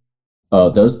now.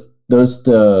 Those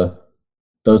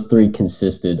 3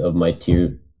 consisted of my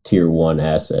tier 1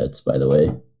 assets, by the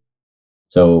way.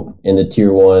 So in the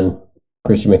tier 1,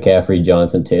 Christian McCaffrey,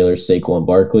 Jonathan Taylor, Saquon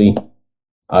Barkley.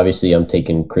 Obviously, I'm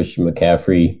taking Christian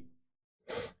McCaffrey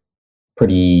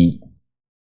pretty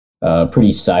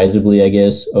sizably, I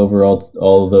guess, over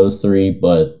all of those 3,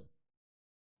 but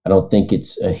I don't think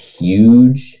it's a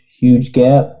huge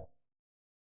gap,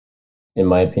 in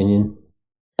my opinion.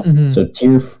 So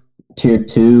tier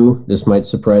 2, this might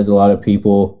surprise a lot of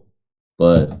people,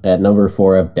 but at number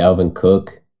 4, I have Dalvin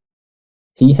Cook.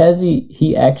 He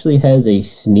actually has a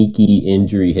sneaky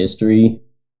injury history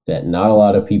that not a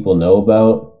lot of people know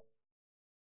about.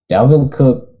 Dalvin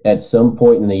Cook, at some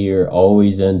point in the year,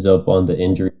 always ends up on the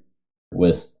injury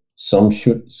with some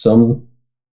sort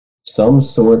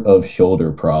of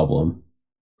shoulder problem.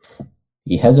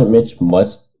 He hasn't missed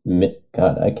much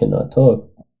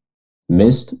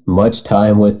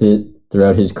time with it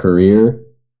throughout his career,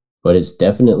 but it's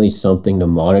definitely something to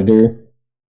monitor.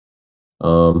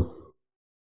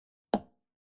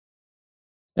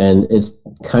 And it's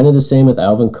kind of the same with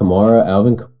Alvin Kamara.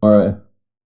 Alvin Kamara,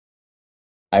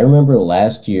 I remember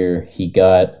last year he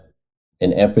got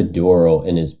an epidural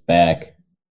in his back,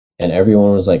 and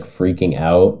everyone was like freaking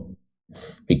out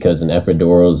because an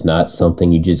epidural is not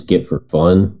something you just get for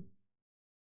fun.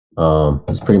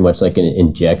 It's pretty much like an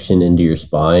injection into your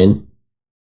spine,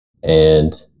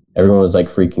 and everyone was like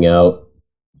freaking out.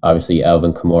 Obviously,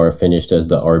 Alvin Kamara finished as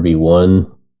the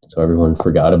RB1, so everyone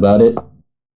forgot about it.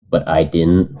 But I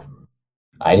didn't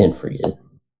forget.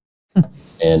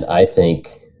 And I think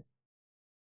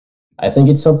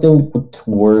it's something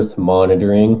worth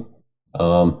monitoring.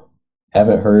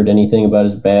 Haven't heard anything about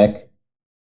his back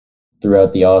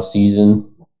throughout the off season,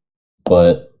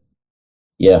 but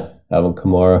yeah, Alvin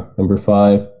Kamara, number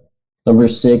 5. Number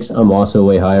 6, I'm also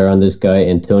way higher on this guy,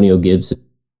 Antonio Gibson.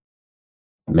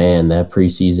 Man, that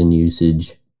preseason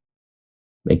usage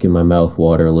making my mouth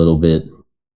water a little bit.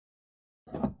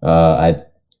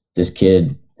 This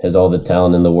kid has all the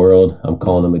talent in the world. I'm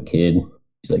calling him a kid.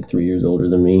 He's like 3 years older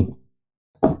than me.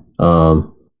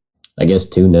 I guess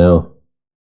 2 now.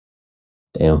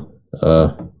 Damn.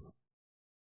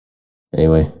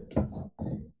 Anyway.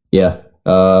 Yeah.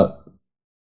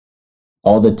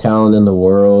 All the talent in the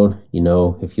world,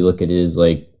 if you look at his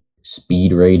like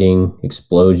speed rating,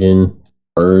 explosion,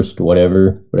 burst,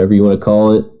 whatever you want to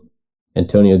call it,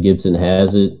 Antonio Gibson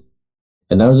has it.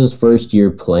 And that was his first year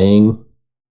playing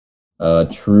a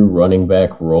true running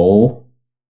back role,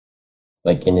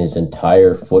 like in his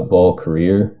entire football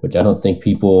career, which I don't think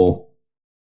people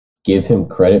give him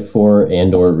credit for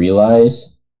and or realize.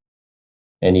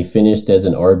 And he finished as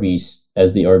the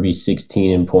RB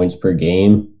 16 in points per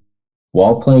game.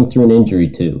 while playing through an injury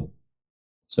too.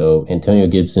 So Antonio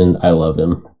Gibson, I love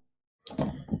him.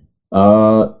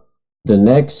 The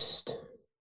next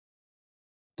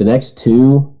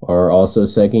two are also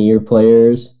second-year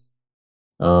players.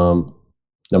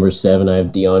 Number 7, I have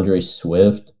DeAndre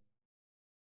Swift.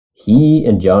 He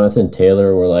and Jonathan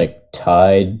Taylor were like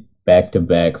tied back to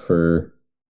back for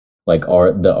like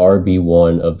the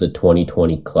RB1 of the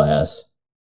 2020 class.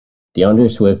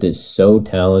 DeAndre Swift is so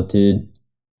talented.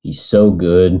 He's so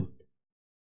good.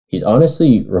 He's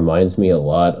honestly reminds me a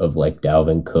lot of like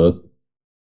Dalvin Cook.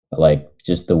 Like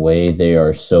just the way they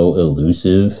are so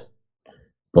elusive.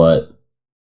 But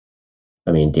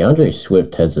I mean, DeAndre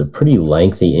Swift has a pretty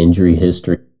lengthy injury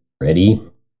history already,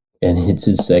 and it's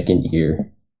his second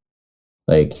year.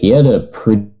 Like, he had a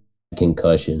pretty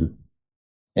concussion,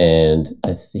 and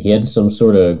he had some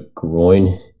sort of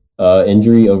groin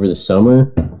injury over the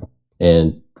summer,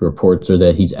 and reports are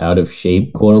that he's out of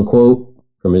shape, quote unquote,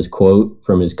 from his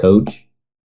coach,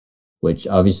 which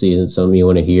obviously isn't something you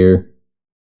want to hear.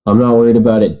 I'm not worried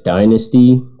about it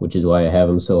dynasty, which is why I have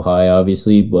him so high,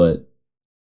 obviously, but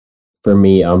for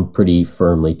me, I'm pretty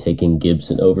firmly taking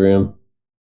Gibson over him.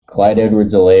 Clyde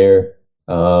Edwards-Helaire,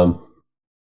 I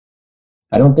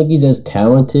don't think he's as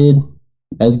talented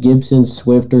as Gibson,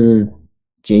 Swift, or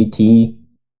JT,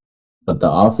 but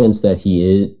the offense that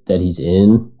he's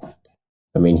in,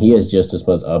 I mean, he has just as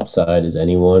much upside as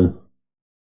anyone.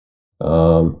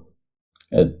 The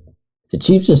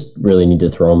Chiefs just really need to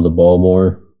throw him the ball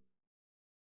more.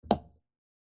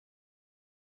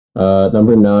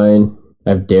 Number 9, I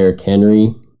have Derrick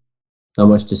Henry. Not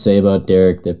much to say about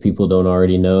Derrick that people don't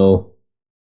already know.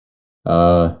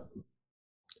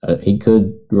 He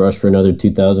could rush for another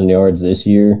 2,000 yards this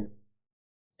year.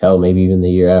 Hell, maybe even the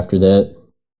year after that.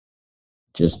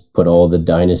 Just put all the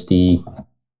dynasty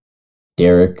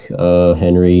Derrick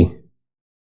Henry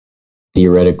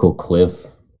theoretical cliff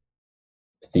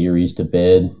theories to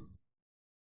bed.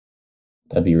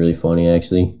 That'd be really funny,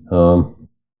 actually.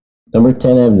 Number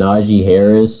 10, I have Najee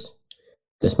Harris.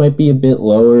 This might be a bit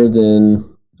lower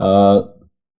than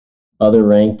other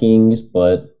rankings,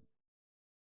 but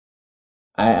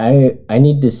I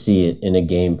need to see it in a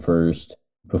game first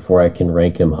before I can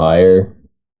rank him higher.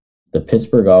 The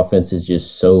Pittsburgh offense is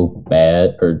just so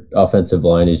bad, or offensive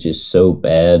line is just so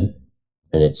bad,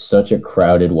 and it's such a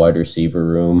crowded wide receiver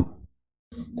room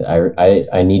that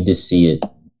I need to see it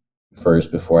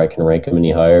first before I can rank him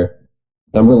any higher.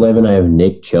 Number 11, I have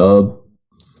Nick Chubb.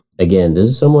 Again, this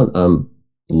is someone I'm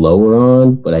lower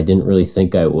on, but I didn't really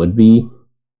think I would be.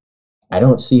 I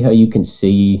don't see how you can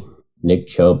see Nick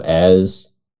Chubb as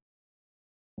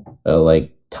a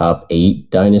like top 8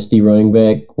 dynasty running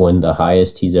back when the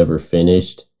highest he's ever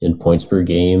finished in points per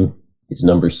game is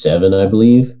number 7, I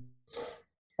believe.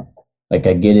 Like,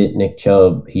 I get it, Nick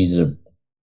Chubb, he's a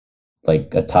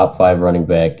top 5 running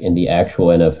back in the actual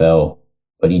NFL,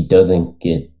 but he doesn't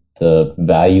get the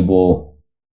valuable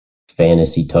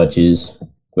fantasy touches,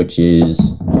 which is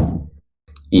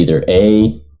either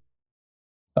A,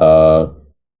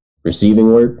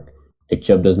 receiving work. Nick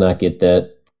Chubb does not get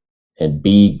that. And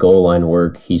B, goal line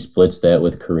work. He splits that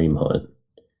with Kareem Hunt.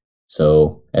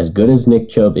 So, as good as Nick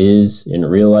Chubb is in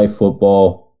real life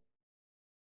football,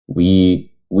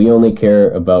 we only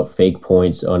care about fake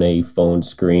points on a phone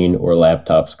screen or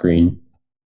laptop screen.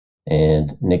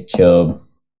 And Nick Chubb,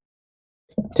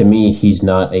 to me, he's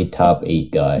not a top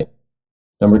 8 guy.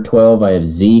 Number 12, I have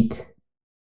Zeke.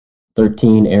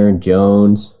 13, Aaron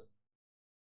Jones.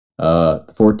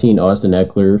 14, Austin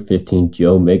Eckler. 15,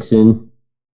 Joe Mixon.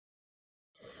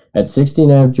 At 16,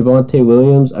 I have Javonte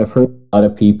Williams. I've heard a lot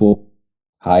of people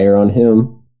higher on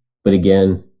him. But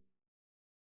again,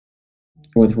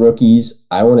 with rookies,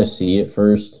 I want to see it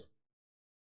first.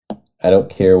 I don't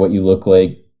care what you look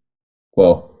like.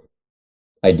 Well,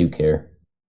 I do care.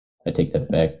 I take that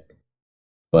back.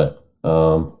 But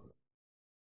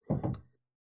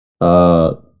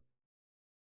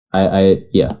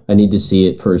I need to see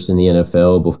it first in the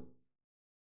NFL before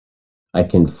I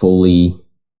can fully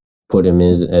put him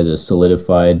as a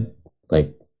solidified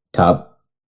like top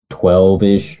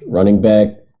 12-ish running back.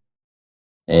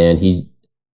 And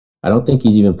I don't think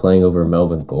he's even playing over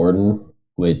Melvin Gordon,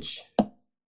 which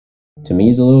to me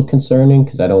is a little concerning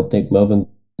because I don't think Melvin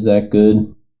is that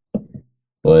good.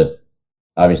 But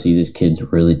obviously this kid's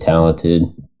really talented.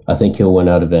 I think he'll win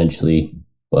out eventually,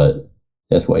 but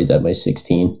that's why he's at my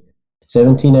 16.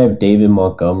 17, I have David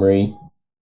Montgomery.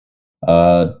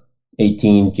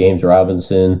 18, James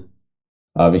Robinson.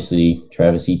 Obviously,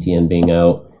 Travis Etienne being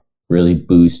out really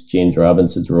boosts James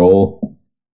Robinson's role.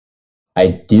 I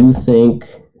do think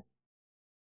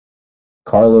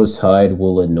Carlos Hyde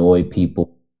will annoy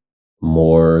people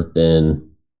more than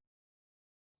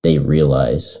they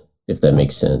realize, if that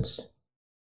makes sense.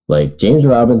 Like, James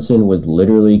Robinson was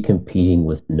literally competing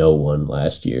with no one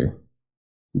last year.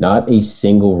 Not a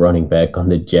single running back on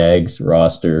the Jags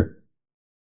roster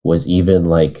was even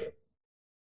like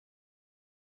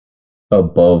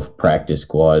above practice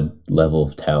squad level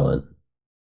of talent.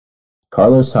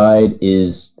 Carlos Hyde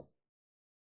is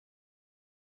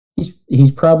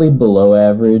he's probably below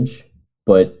average,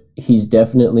 but he's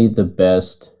definitely the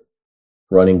best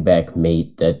running back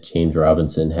mate that James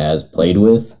Robinson has played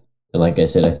with. And like I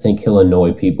said, I think he'll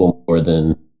annoy people more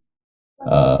than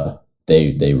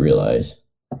they realize.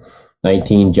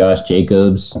 19, Josh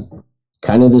Jacobs.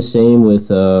 Kind of the same with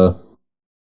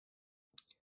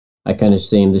I kind of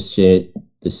same the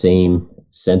same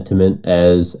sentiment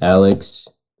as Alex.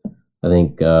 I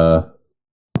think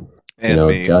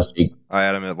me. Josh Jacobs, I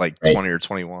had him at like 20 or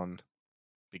 21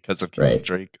 because of Drake.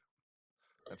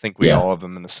 I think we all have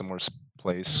him in a similar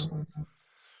place.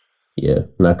 Yeah, I'm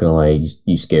not gonna lie,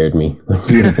 you scared me when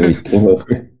the boys came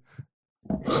over.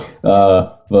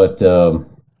 But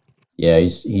yeah,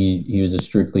 he was a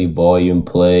strictly volume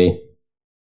play.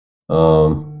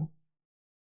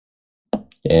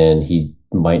 And he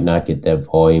might not get that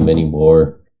volume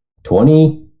anymore.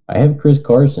 20, I have Chris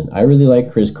Carson. I really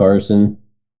like Chris Carson.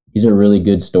 He's a really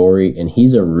good story, and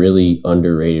he's a really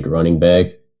underrated running back.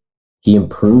 He's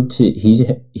improved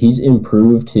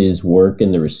his work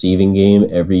in the receiving game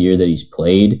every year that he's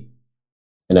played.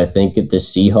 And I think if the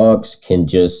Seahawks can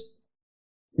just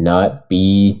not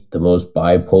be the most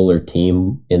bipolar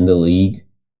team in the league,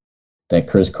 that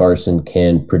Chris Carson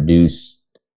can produce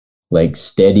like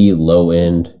steady low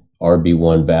end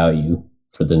RB1 value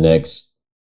for the next,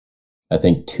 I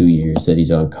think, 2 years that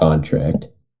he's on contract.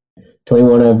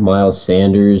 21, I have Miles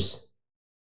Sanders.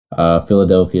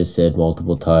 Philadelphia said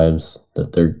multiple times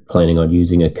that they're planning on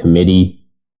using a committee,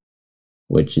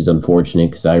 which is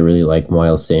unfortunate because I really like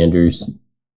Miles Sanders.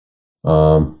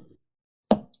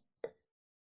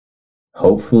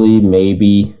 Hopefully,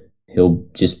 maybe he'll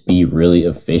just be really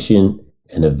efficient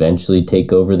and eventually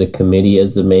take over the committee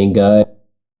as the main guy.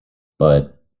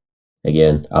 But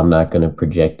again, I'm not going to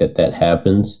project that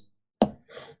happens.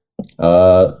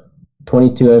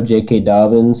 22, I have J.K.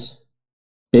 Dobbins.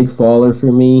 Big faller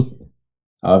for me.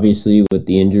 Obviously, with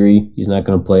the injury, he's not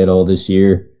going to play at all this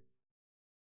year.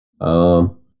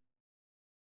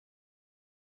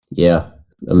 Yeah,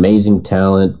 amazing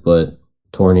talent, but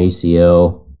torn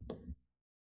ACL.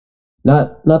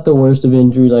 Not the worst of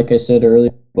injury, like I said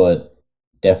earlier, but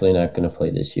definitely not going to play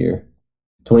this year.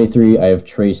 23, I have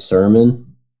Trey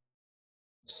Sermon.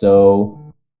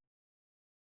 So,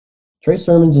 Trey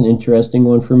Sermon's an interesting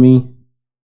one for me.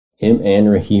 Him and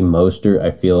Raheem Mostert,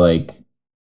 I feel like,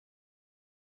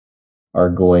 are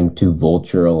going to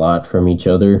vulture a lot from each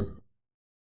other.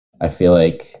 I feel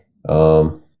like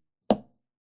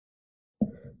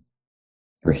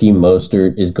Raheem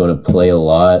Mostert is going to play a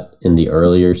lot in the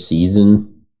earlier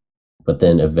season, but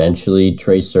then eventually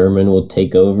Trey Sermon will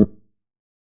take over.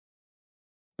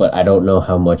 But I don't know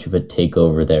how much of a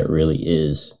takeover that really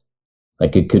is.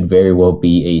 Like, it could very well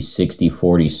be a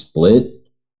 60-40 split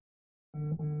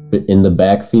in the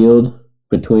backfield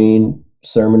between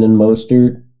Sermon and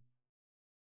Mostert.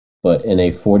 But in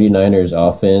a 49ers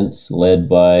offense led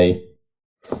by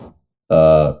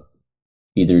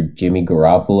either Jimmy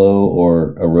Garoppolo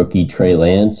or a rookie Trey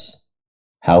Lance,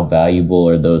 how valuable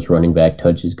are those running back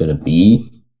touches going to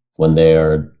be when they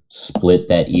are split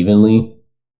that evenly?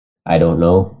 I don't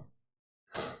know.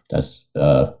 That's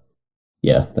my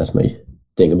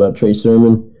thing about Trey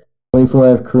Sermon. 24, I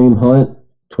have Kareem Hunt.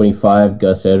 25,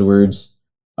 Gus Edwards.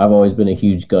 I've always been a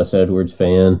huge Gus Edwards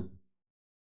fan.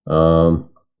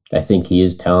 I think he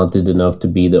is talented enough to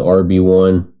be the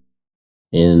RB1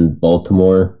 in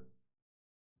Baltimore.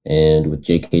 And with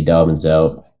J.K. Dobbins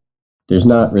out, there's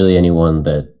not really anyone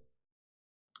that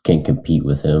can compete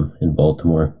with him in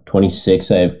Baltimore.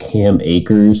 26, I have Cam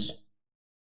Akers.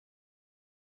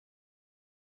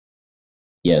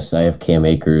 Yes, I have Cam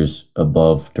Akers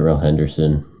above Darrell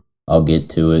Henderson. I'll get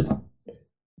to it.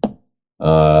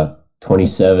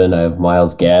 27, I have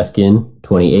Myles Gaskin.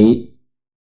 28,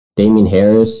 Damian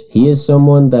Harris. He is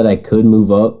someone that I could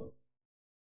move up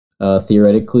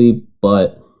theoretically,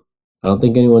 but I don't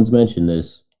think anyone's mentioned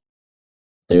this.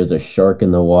 There's a shark in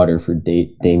the water for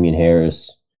Damian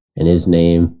Harris, and his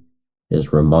name is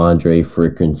Ramondre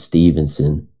frickin'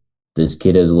 Stevenson. This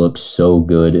kid has looked so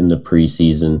good in the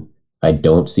preseason. I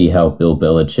don't see how Bill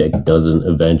Belichick doesn't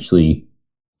eventually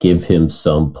give him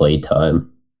some playtime.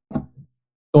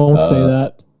 Don't say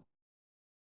that.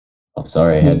 I'm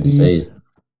sorry, I had to say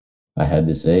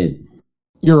it.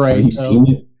 You're right. Have you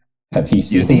seen it? Have you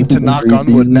seen You need to him in knock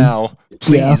on wood preseason? now.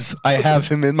 Please. I have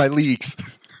him in my leagues.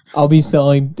 I'll be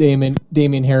selling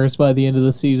Damian Harris by the end of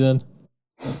the season.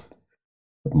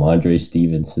 Ramondre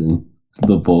Stevenson,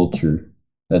 the Vulture.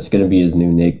 That's going to be his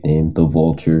new nickname, the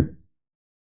Vulture.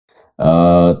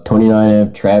 29, I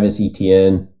have Travis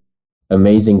Etienne.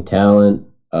 Amazing talent,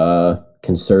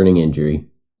 concerning injury.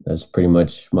 That's pretty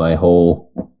much my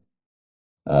whole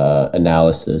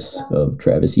analysis of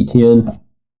Travis Etienne.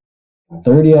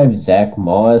 30, I have Zach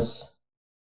Moss.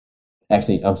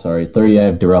 Actually, I'm sorry. 30, I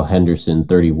have Darrell Henderson.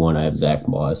 31, I have Zach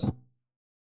Moss.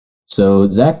 So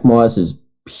Zach Moss is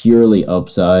purely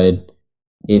upside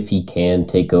if he can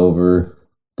take over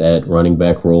that running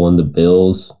back role in the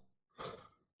Bills.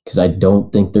 Because I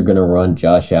don't think they're going to run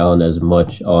Josh Allen as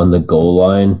much on the goal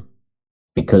line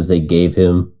because they gave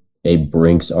him a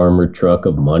Brinks armored truck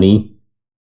of money.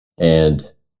 And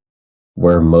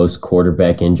where most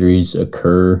quarterback injuries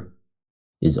occur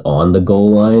is on the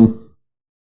goal line.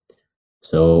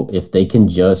 So if they can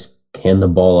just hand the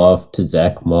ball off to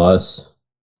Zach Moss,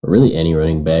 or really any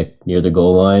running back near the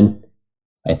goal line,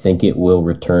 I think it will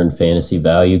return fantasy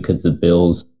value because the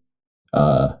Bills'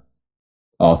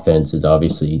 offense is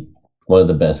obviously one of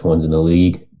the best ones in the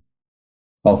league.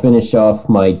 I'll finish off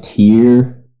my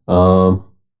tier. So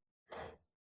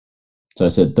I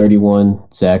said 31,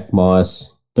 Zach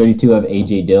Moss. 32, I have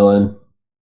A.J. Dillon.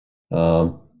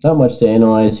 Not much to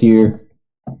analyze here.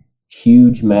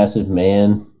 Huge, massive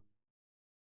man.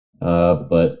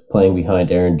 But playing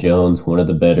behind Aaron Jones, one of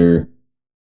the better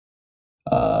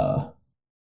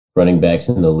running backs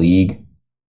in the league.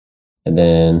 And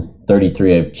then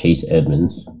 33, I have Chase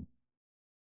Edmonds.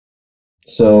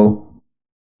 So,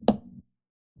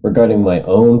 regarding my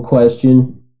own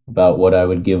question about what I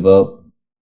would give up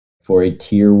for a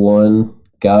tier 1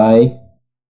 guy,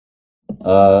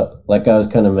 like I was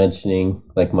kind of mentioning,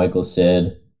 like Michael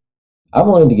said, I'm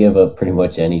willing to give up pretty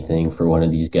much anything for one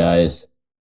of these guys.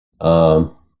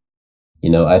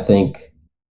 I think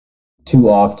too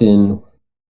often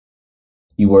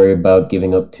you worry about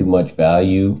giving up too much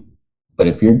value. But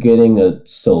if you're getting a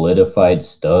solidified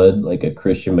stud like a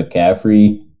Christian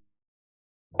McCaffrey,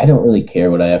 I don't really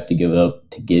care what I have to give up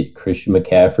to get Christian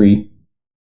McCaffrey.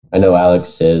 I know Alex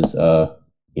says,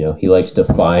 he likes to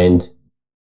find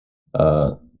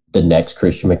the next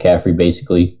Christian McCaffrey,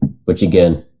 basically, which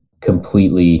again,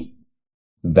 completely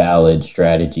valid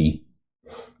strategy.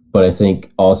 But I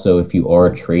think also if you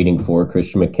are trading for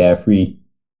Christian McCaffrey,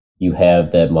 you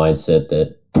have that mindset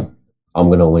that I'm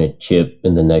going to win a chip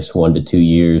in the next 1 to 2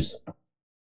 years.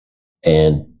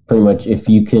 And pretty much if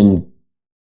you can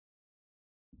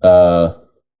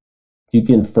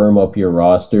firm up your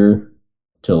roster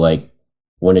to like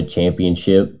win a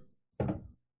championship,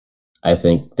 I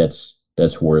think that's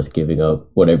worth giving up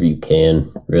whatever you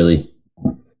can, really.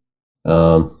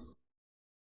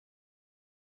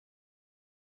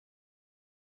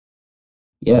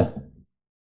 Yeah.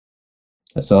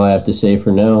 That's all I have to say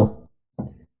for now.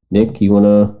 Nick, you want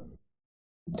to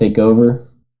take over?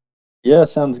 Yeah,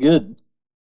 sounds good.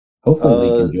 Hopefully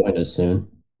Lee can join us soon.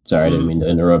 Sorry, I didn't mean to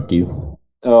interrupt you.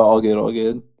 Oh, all good, all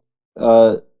good.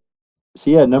 So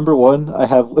yeah, number 1, I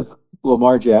have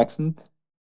Lamar Jackson.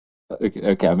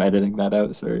 Okay, I'm editing that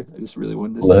out. Sorry, I just really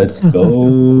wanted to say. Let's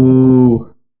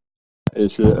go.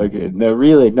 It's really okay. No,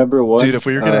 really, number 1. Dude, if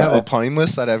we were gonna have a pine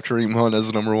list, I'd have Kareem Hunt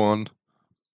as number 1.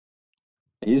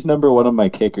 He's number 1 on my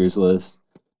kickers list.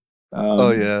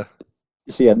 Oh yeah.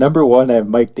 So yeah, number 1, I have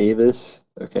Mike Davis.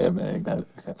 Okay, I'm adding that.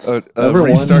 Okay.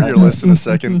 Restart your list in a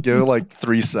second. Give it like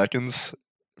 3 seconds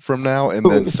from now, and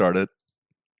then start it.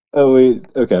 Oh wait,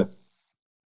 okay.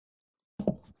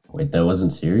 Wait, that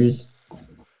wasn't serious?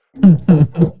 All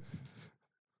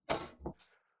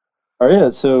right, yeah,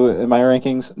 so in my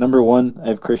rankings, number 1, I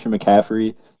have Christian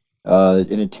McCaffrey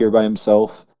in a tier by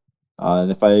himself.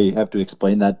 And if I have to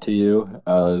explain that to you,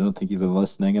 I don't think you've been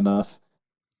listening enough.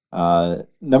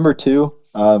 Number 2,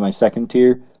 my second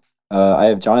tier, I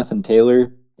have Jonathan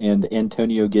Taylor and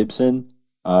Antonio Gibson.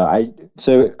 I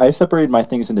separated my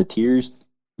things into tiers,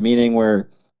 meaning where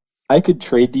I could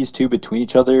trade these two between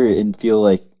each other and feel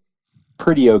like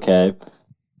pretty okay.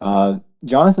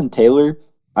 Jonathan Taylor,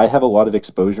 I have a lot of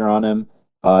exposure on him,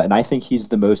 and I think he's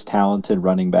the most talented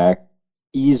running back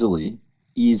easily,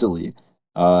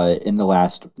 in the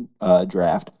last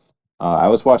draft. I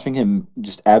was watching him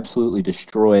just absolutely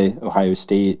destroy Ohio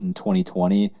State in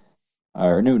 2020,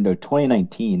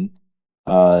 2019,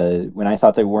 when I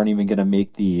thought they weren't even going to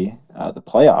make the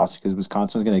playoffs because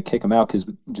Wisconsin was going to kick them out because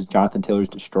just Jonathan Taylor's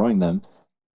destroying them.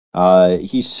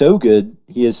 He's so good.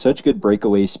 He has such good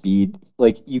breakaway speed.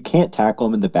 Like, you can't tackle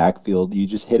him in the backfield. You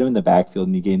just hit him in the backfield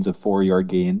and he gains a 4-yard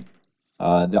gain.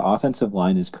 The offensive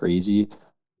line is crazy,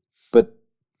 but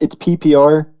it's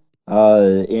PPR,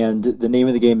 and the name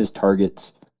of the game is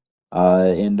targets.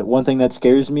 And one thing that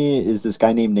scares me is this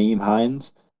guy named Naeem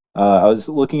Hines. I was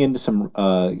looking into some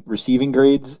receiving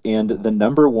grades, and the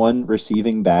number one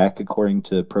receiving back, according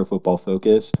to Pro Football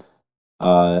Focus,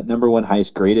 number one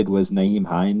highest graded was Naeem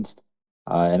Hines.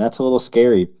 And that's a little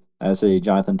scary as a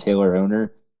Jonathan Taylor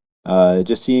owner.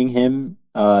 Just seeing him,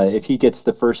 if he gets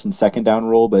the first and second down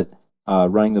role, but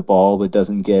running the ball, but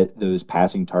doesn't get those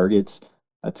passing targets,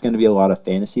 that's going to be a lot of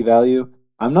fantasy value.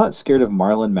 I'm not scared of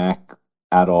Marlon Mack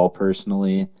at all,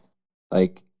 personally.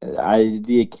 Like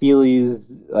the Achilles,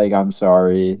 like I'm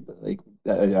sorry, like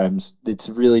I'm. It's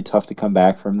really tough to come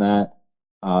back from that.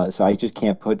 So I just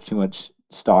can't put too much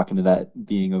stock into that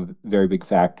being a very big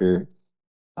factor.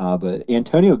 But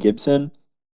Antonio Gibson,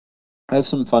 I have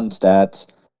some fun stats.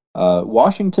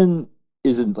 Washington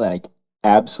isn't like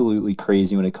absolutely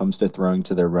crazy when it comes to throwing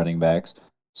to their running backs.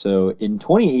 So in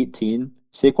 2018,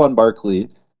 Saquon Barkley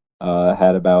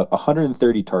had about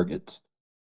 130 targets,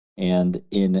 and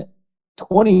in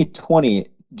 2020,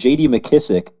 J.D.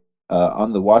 McKissick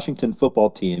on the Washington football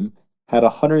team had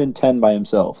 110 by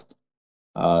himself.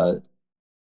 Uh,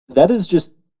 that is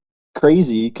just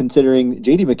crazy considering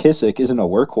J.D. McKissick isn't a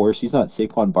workhorse. He's not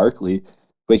Saquon Barkley,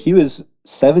 but he was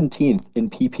 17th in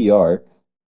PPR,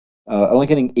 only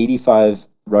getting 85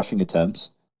 rushing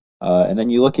attempts. And then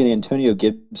you look at Antonio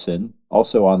Gibson,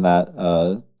 also on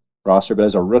that roster, but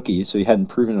as a rookie, so he hadn't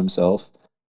proven himself.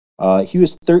 He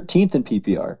was 13th in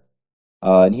PPR,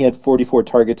 and he had 44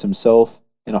 targets himself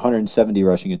and 170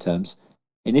 rushing attempts.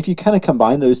 And if you kind of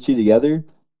combine those two together,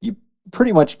 you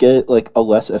pretty much get like a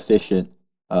less efficient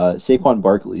Saquon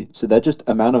Barkley. So that just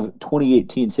amount of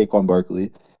 2018 Saquon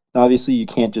Barkley. Now, obviously, you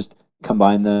can't just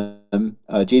combine them.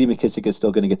 J.D. McKissick is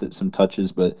still going to get some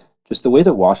touches, but just the way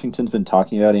that Washington's been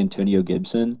talking about Antonio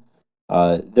Gibson,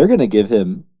 they're going to give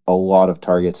him a lot of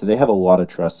targets, and they have a lot of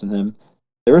trust in him.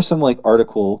 There was some like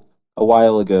article a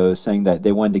while ago saying that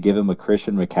they wanted to give him a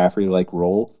Christian McCaffrey like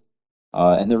role.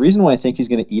 And the reason why I think he's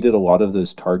going to eat at a lot of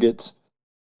those targets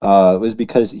was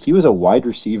because he was a wide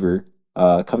receiver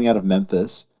coming out of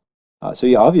Memphis. So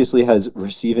he obviously has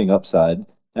receiving upside.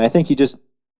 And I think he just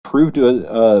proved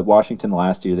to Washington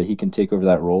last year that he can take over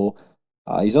that role.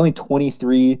 He's only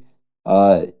 23.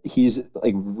 He's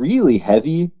like really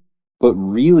heavy, but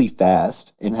really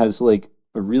fast, and has like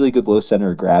a really good low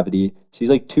center of gravity. So he's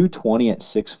like 220 at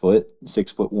 6 foot,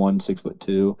 6'1",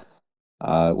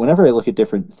 6'2". Whenever I look at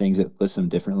different things, it lists them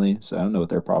differently. So I don't know what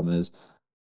their problem is.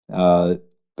 But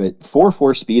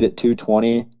 4.4 speed at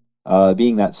 220,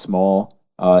 being that small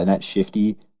and that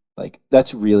shifty, like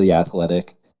that's really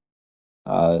athletic.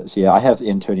 So yeah, I have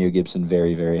Antonio Gibson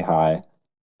very, very high.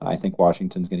 I think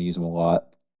Washington's going to use him a lot.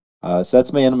 So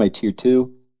that's my end of my tier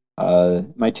two.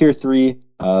 My tier three,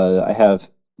 I have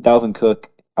Dalvin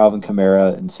Cook, Alvin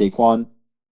Kamara, and Saquon.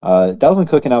 Dalvin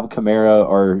Cook and Alvin Kamara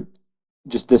are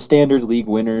just the standard league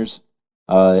winners.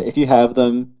 If you have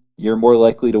them, you're more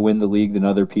likely to win the league than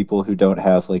other people who don't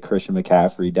have like Christian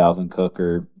McCaffrey, Dalvin Cook,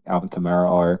 or Alvin Kamara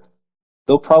are.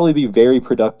 They'll probably be very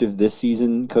productive this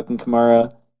season, Cook and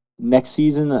Kamara. Next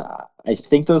season, I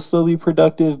think they'll still be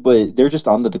productive, but they're just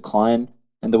on the decline.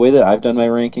 And the way that I've done my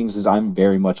rankings is I'm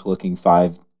very much looking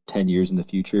 5, 10 years in the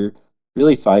future.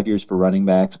 Really 5 years for running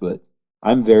backs, but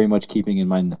I'm very much keeping in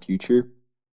mind the future.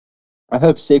 I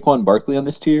have Saquon Barkley on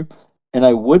this tier, and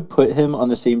I would put him on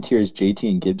the same tier as JT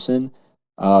and Gibson.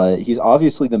 He's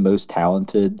obviously the most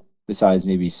talented, besides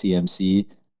maybe CMC,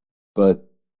 but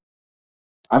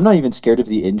I'm not even scared of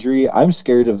the injury. I'm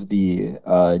scared of the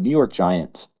New York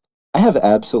Giants. I have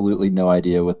absolutely no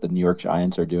idea what the New York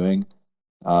Giants are doing.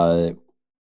 Uh,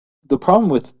 the problem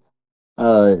with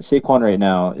Saquon right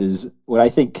now is what I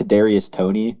think Kadarius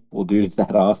Toney will do to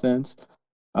that offense.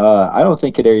 I don't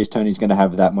think Kadarius Toney's going to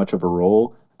have that much of a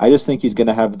role. I just think he's going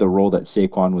to have the role that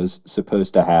Saquon was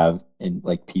supposed to have in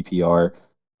like PPR.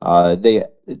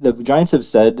 The Giants have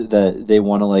said that they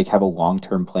want to like have a long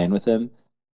term plan with him.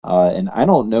 And I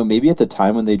don't know, maybe at the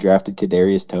time when they drafted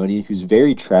Kadarius Toney, who's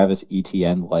very Travis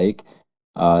Etienne like,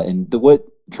 and what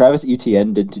Travis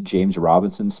Etienne did to James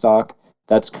Robinson stock,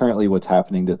 that's currently what's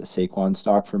happening to the Saquon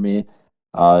stock for me.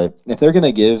 If they're going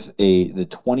to give the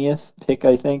 20th pick,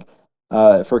 I think,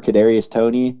 for Kadarius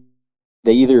Toney,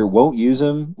 they either won't use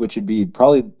him, which would be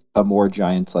probably a more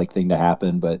Giants like thing to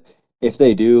happen. But if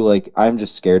they do, like I'm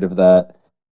just scared of that.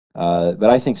 But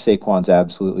I think Saquon's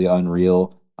absolutely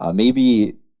unreal.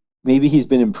 Maybe he's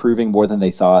been improving more than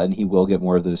they thought, and he will get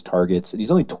more of those targets. And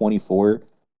he's only 24.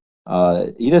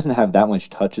 He doesn't have that much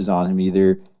touches on him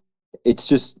either. It's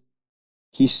just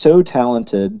he's so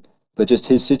talented. but just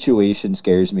his situation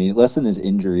scares me less than his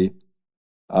injury.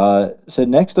 So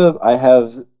next up, I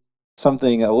have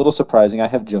something a little surprising. I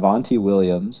have Javonte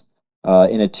Williams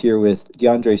in a tier with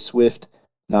DeAndre Swift,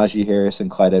 Najee Harris,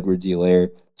 and Clyde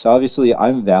Edwards-Helaire. So obviously,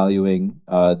 I'm valuing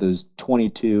those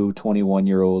 22,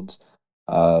 21-year-olds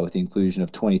with the inclusion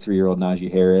of 23-year-old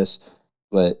Najee Harris.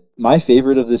 But my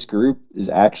favorite of this group is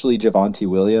actually Javonte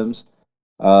Williams.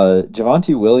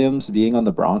 Javonte Williams being on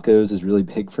the Broncos is really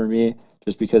big for me,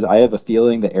 just because I have a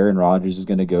feeling that Aaron Rodgers is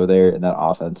going to go there and that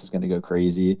offense is going to go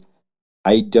crazy.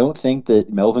 I don't think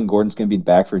that Melvin Gordon's going to be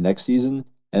back for next season.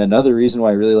 And another reason why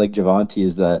I really like Javonte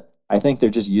is that I think they're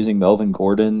just using Melvin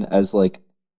Gordon as like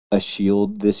a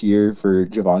shield this year for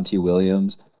Javonte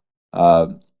Williams.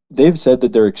 Uh, they've said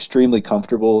that they're extremely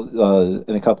comfortable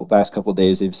in a past couple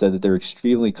days. They've said that they're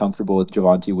extremely comfortable with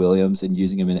Javonte Williams and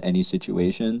using him in any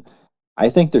situation. I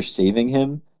think they're saving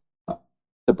him.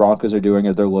 The Broncos are doing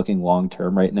it. They're looking long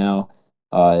term right now.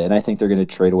 And I think they're going to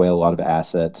trade away a lot of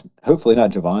assets. Hopefully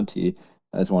not Javonte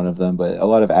as one of them, but a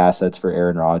lot of assets for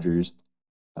Aaron Rodgers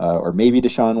or maybe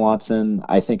Deshaun Watson.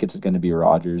 I think it's going to be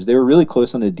Rodgers. They were really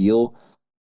close on a deal.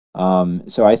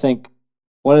 So I think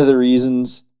one of the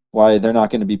reasons why they're not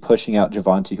going to be pushing out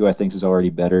Javonte, who I think is already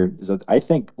better, is that I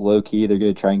think low key they're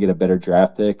going to try and get a better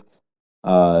draft pick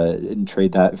and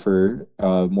trade that for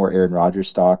more Aaron Rodgers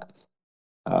stock.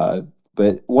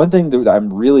 But one thing that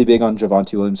I'm really big on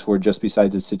Javonte Williams for, just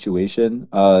besides his situation,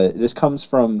 this comes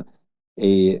from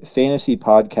a fantasy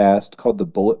podcast called the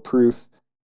Bulletproof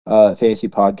Fantasy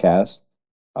Podcast.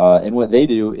 And what they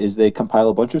do is they compile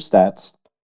a bunch of stats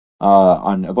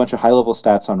on a bunch of high level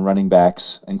stats on running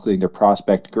backs, including their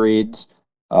prospect grades,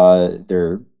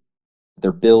 their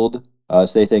build. So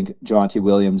they think Javonte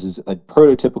Williams is a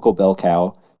prototypical bell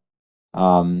cow.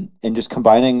 And just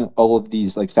combining all of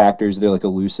these like factors, their like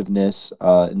elusiveness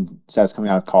and stats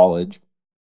coming out of college,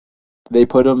 they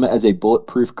put him as a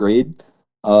bulletproof grade.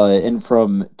 And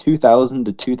from 2000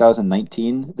 to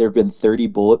 2019, there have been 30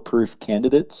 bulletproof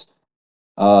candidates,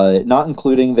 not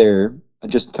including their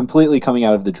just completely coming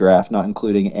out of the draft, not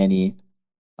including any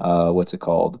what's it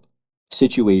called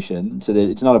situation. So that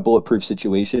it's not a bulletproof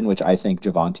situation, which I think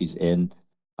Javante's in.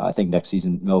 I think next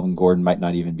season Melvin Gordon might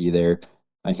not even be there,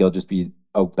 and he'll just be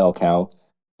a bell cow.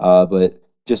 But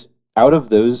just out of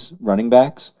those running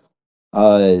backs,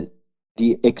 uh,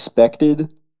 the expected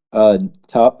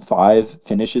top five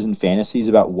finishes in fantasy is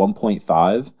about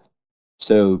 1.5.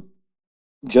 So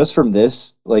just from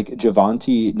this, like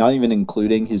Javonte, not even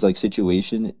including his like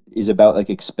situation, is about like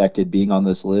expected being on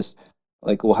this list.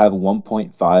 Like we'll have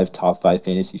 1.5 top five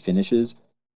fantasy finishes,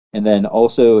 and then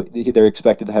also they're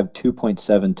expected to have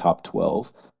 2.7 top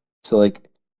 12. So like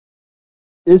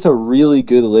it's a really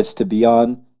good list to be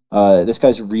on. This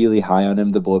guy's really high on him,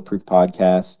 the Bulletproof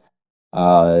Podcast.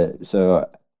 So,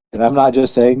 and I'm not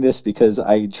just saying this because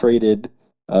I traded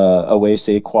away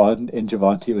Saquon and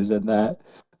Javonte was in that.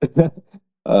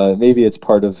 Maybe it's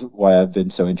part of why I've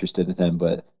been so interested in him,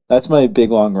 but that's my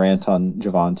big long rant on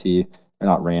Javonte, or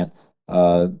not rant.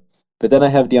 But then I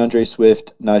have DeAndre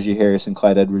Swift, Najee Harris, and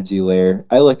Clyde Edwards-Helaire.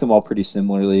 I like them all pretty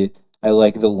similarly. I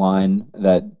like the line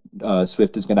that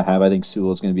Swift is going to have. I think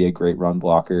Sewell is going to be a great run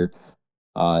blocker.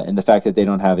 And the fact that they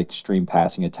don't have extreme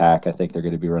passing attack, I think they're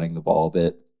going to be running the ball a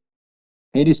bit.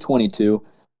 And he's 22,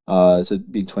 so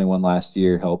being 21 last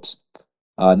year helps.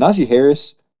 Najee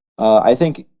Harris, I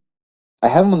think I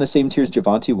have him on the same tier as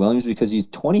Javonte Williams because he's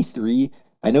 23.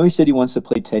 I know he said he wants to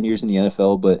play 10 years in the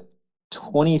NFL, but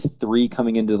 23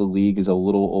 coming into the league is a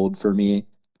little old for me.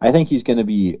 I think he's going to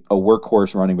be a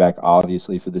workhorse running back,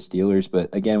 obviously, for the Steelers.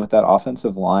 But again, with that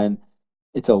offensive line,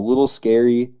 it's a little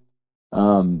scary.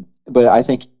 But I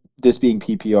think this being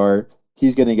PPR,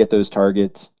 he's going to get those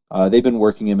targets. They've been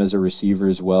working him as a receiver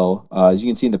as well. As you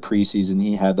can see in the preseason,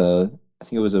 he had I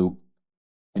think it was an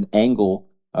angle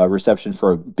reception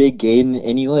for a big gain,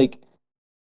 and he like,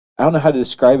 I don't know how to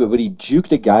describe it, but he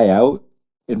juked a guy out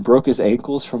and broke his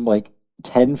ankles from like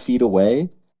 10 feet away.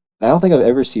 I don't think I've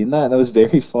ever seen that. That was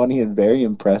very funny and very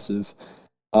impressive.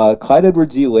 Clyde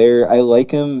Edwards-Helaire, I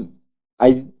like him.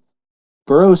 I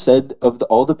Burrow said of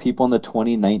all the people on the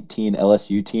 2019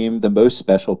 LSU team, the most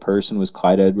special person was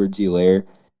Clyde Edwards-Helaire.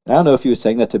 And I don't know if he was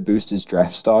saying that to boost his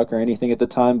draft stock or anything at the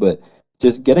time, but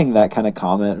just getting that kind of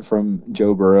comment from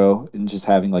Joe Burrow and just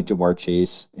having like Jamar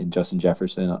Chase and Justin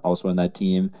Jefferson also on that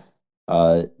team,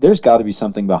 there's got to be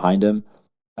something behind him.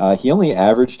 He only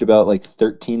averaged about like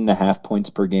 13 and a half points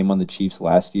per game on the Chiefs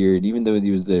last year, and even though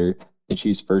he was the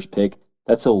Chiefs' first pick,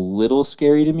 that's a little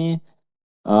scary to me.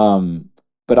 Um,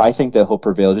 but I think that he'll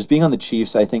prevail. Just being on the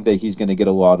Chiefs, I think that he's going to get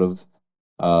a lot of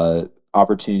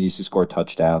opportunities to score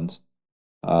touchdowns,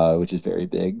 which is very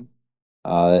big.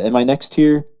 In my next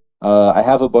tier, I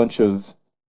have a bunch of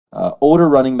older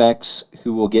running backs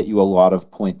who will get you a lot of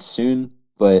points soon,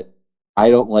 but I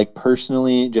don't like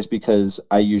personally just because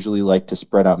I usually like to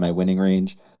spread out my winning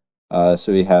range.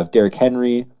 So we have Derrick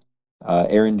Henry,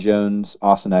 Aaron Jones,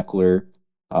 Austin Eckler.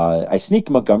 I sneaked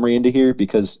Montgomery into here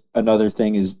because another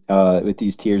thing is with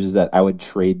these tiers is that I would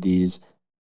trade these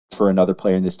for another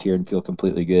player in this tier and feel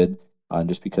completely good.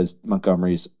 Just because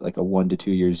Montgomery's like a 1 to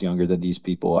 2 years younger than these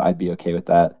people, I'd be okay with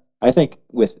that. I think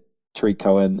with Tariq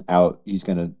Cohen out, he's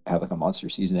gonna have like a monster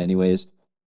season anyways.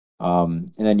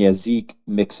 And then yeah, Zeke,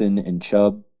 Mixon, and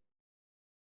Chubb.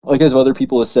 Like as other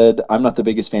people have said, I'm not the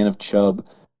biggest fan of Chubb.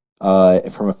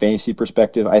 From a fantasy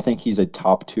perspective, I think he's a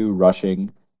top 2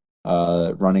 rushing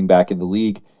running back in the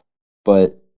league.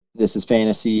 But this is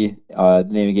fantasy. The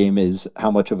name of the game is how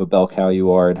much of a bell cow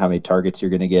you are and how many targets you're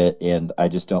going to get. And I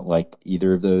just don't like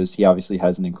either of those. He obviously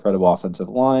has an incredible offensive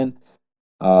line.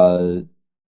 Uh,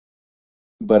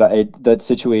 but that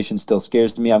situation still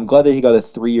scares me. I'm glad that he got a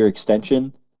 3-year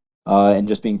extension and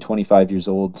just being 25 years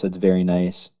old. So it's very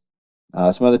nice.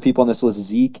 Some other people on this list,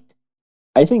 Zeke.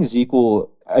 I think Zeke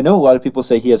will. I know a lot of people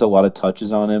say he has a lot of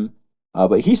touches on him,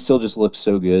 but he still just looks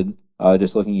so good.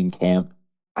 Just looking in camp,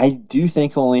 I do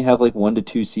think he'll only have like 1 to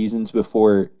 2 seasons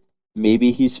before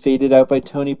maybe he's faded out by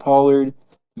Tony Pollard.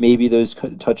 Maybe those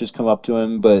touches come up to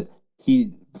him, but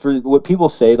he for what people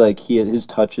say like his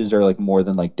touches are like more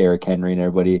than like Derrick Henry and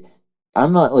everybody.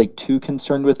 I'm not like too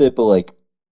concerned with it, but like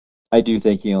I do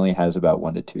think he only has about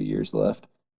 1 to 2 years left.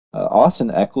 Austin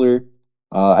Eckler,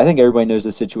 I think everybody knows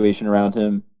the situation around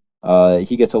him.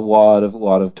 He gets a lot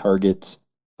of targets,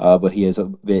 but he is a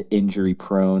bit injury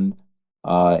prone,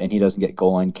 and he doesn't get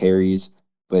goal line carries.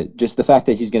 But just the fact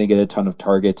that he's going to get a ton of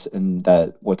targets and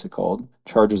that what's it called?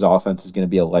 Chargers offense is going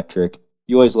to be electric.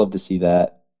 You always love to see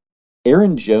that.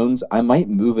 Aaron Jones, I might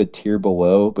move a tier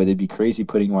below, but it'd be crazy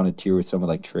putting him on a tier with someone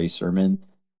like Trey Sermon.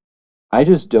 I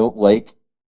just don't like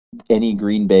any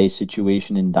Green Bay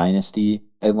situation in Dynasty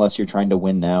unless you're trying to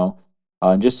win now.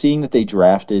 Just seeing that they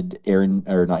drafted Aaron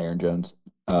or not Aaron Jones,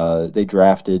 they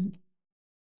drafted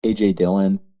AJ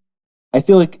Dillon. I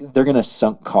feel like they're gonna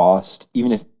sunk cost,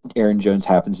 even if Aaron Jones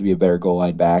happens to be a better goal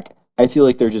line back. I feel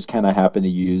like they're just kind of happen to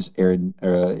use Aaron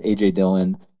or AJ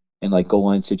Dillon in like goal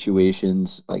line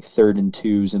situations, like 3rd and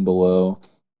 2s and below.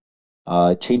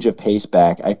 Change of pace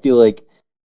back. I feel like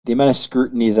the amount of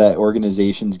scrutiny that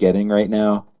organization's getting right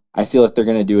now, I feel like they're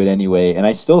going to do it anyway. And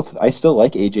I still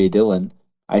like AJ Dillon.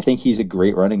 I think he's a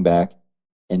great running back.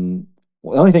 And the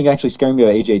only thing actually scaring me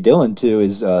about AJ Dillon too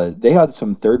is they had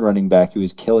some third running back who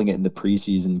was killing it in the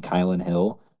preseason, Kylan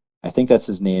Hill. I think that's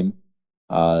his name.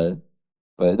 Uh,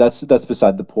 but that's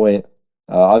beside the point.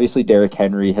 Obviously, Derrick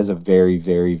Henry has a very,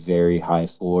 very, very high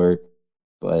floor,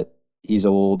 but he's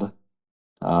old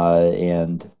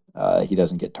and he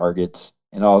doesn't get targets.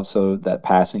 And also, that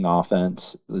passing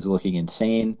offense was looking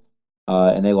insane.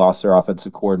 And they lost their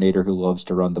offensive coordinator who loves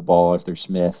to run the ball after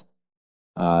Smith.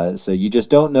 So you just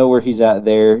don't know where he's at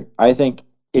there. I think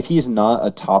if he's not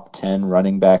a top 10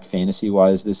 running back fantasy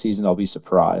wise this season, I'll be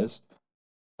surprised.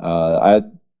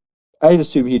 I'd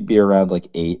assume he'd be around like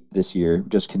 8 this year,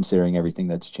 just considering everything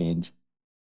that's changed.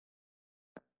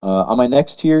 On my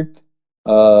next tier,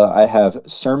 I have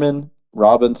Sermon,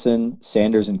 Robinson,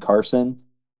 Sanders, and Carson.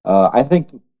 I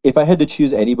think if I had to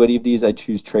choose anybody of these, I'd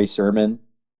choose Trey Sermon.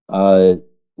 Uh,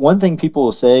 One thing people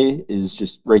will say is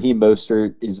just Raheem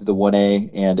Mostert is the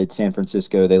 1A, and it's San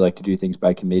Francisco. They like to do things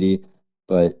by committee.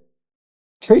 But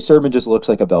Trey Sermon just looks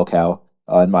like a bell cow,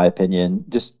 in my opinion.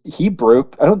 Just he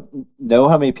broke. I don't know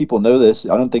how many people know this.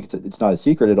 I don't think it's not a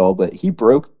secret at all. But he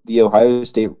broke the Ohio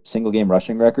State single game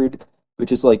rushing record,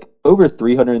 which is like over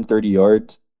 330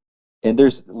 yards. And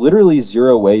there's literally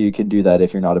zero way you can do that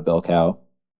if you're not a bell cow.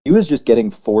 He was just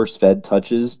getting force fed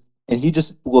touches, and he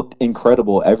just looked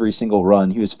incredible every single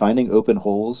run. He was finding open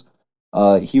holes.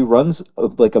 He runs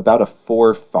like about a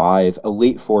 4.5, a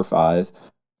late 4.5,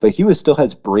 but he was still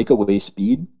has breakaway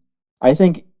speed. I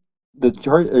think the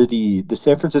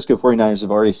San Francisco 49ers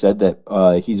have already said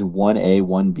that he's 1A,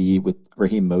 1B with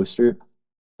Raheem Mostert.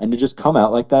 And to just come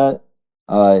out like that,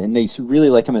 and they really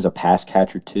like him as a pass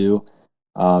catcher too.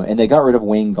 And they got rid of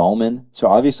Wayne Gallman, so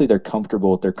obviously they're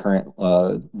comfortable with their current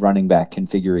running back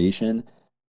configuration.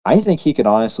 I think he could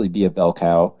honestly be a bell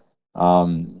cow.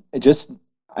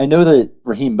 I know that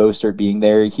Raheem Mostert being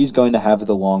there, he's going to have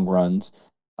the long runs.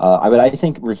 But I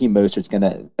think Raheem Mostert's going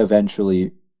to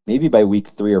eventually, maybe by week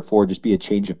 3 or 4, just be a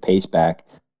change of pace back,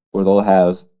 where they'll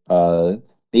have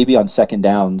maybe on second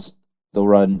downs they'll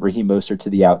run Raheem Mostert to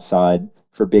the outside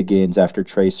for big gains after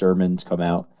Trey Sermons come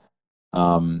out.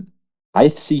 Um, I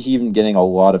see him getting a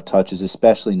lot of touches,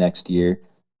 especially next year.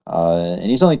 And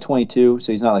he's only 22,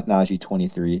 so he's not like Najee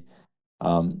 23.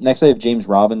 Next, I have James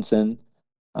Robinson.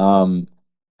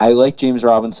 I like James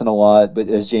Robinson a lot, but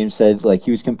as James said, like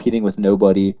he was competing with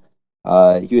nobody.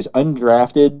 He was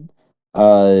undrafted,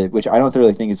 which I don't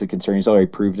really think is a concern. He's already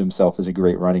proved himself as a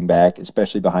great running back,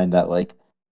 especially behind that like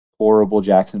horrible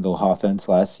Jacksonville offense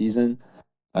last season.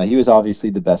 He was obviously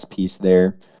the best piece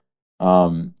there.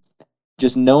 Um,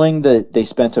 just knowing that they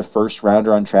spent a first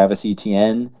rounder on Travis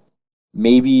Etienne,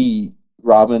 maybe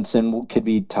Robinson could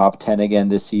be top 10 again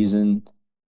this season,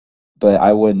 but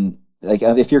I wouldn't like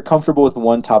if you're comfortable with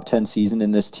one top 10 season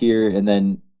in this tier and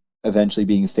then eventually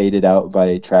being faded out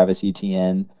by Travis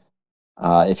Etienne.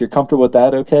 If you're comfortable with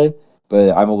that, okay,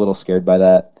 but I'm a little scared by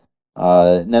that.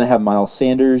 And then I have Miles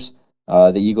Sanders.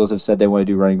 The Eagles have said they want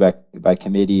to do running back by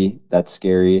committee. That's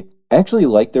scary. I actually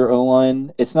like their O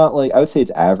line. It's not like I would say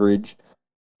it's average.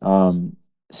 Um,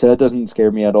 so that doesn't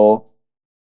scare me at all.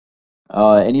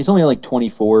 And he's only like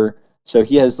 24, so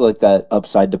he has like that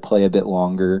upside to play a bit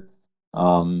longer.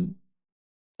 Um,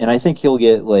 and I think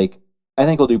I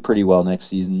think he'll do pretty well next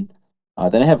season.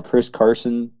 Then I have Chris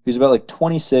Carson, who's about like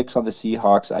 26 on the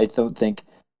Seahawks. I don't think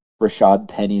Rashad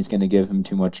Penny is going to give him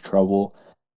too much trouble.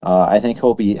 I think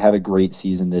he'll have a great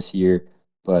season this year,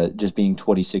 but just being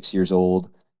 26 years old,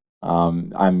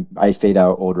 I fade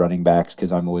out old running backs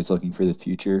because I'm always looking for the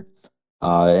future.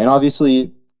 And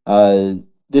obviously,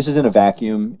 this isn't a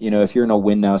vacuum. You know, if you're in a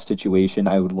win now situation,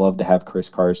 I would love to have Chris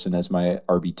Carson as my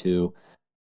RB2.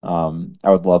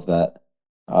 I would love that.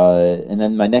 And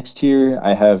then my next tier,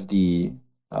 I have the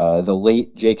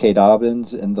late J.K.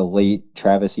 Dobbins and the late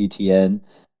Travis Etienne.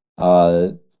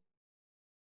 Uh,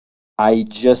 I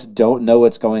just don't know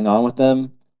what's going on with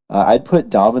them. I'd put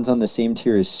Dobbins on the same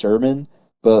tier as Sermon,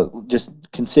 but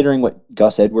just considering what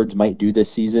Gus Edwards might do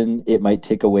this season, it might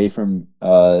take away from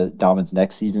Dobbins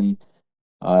next season.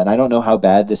 And I don't know how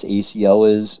bad this ACL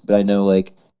is, but I know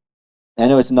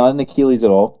it's not an Achilles at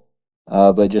all,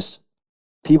 but just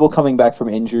people coming back from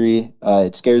injury,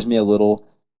 it scares me a little.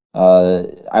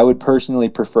 I would personally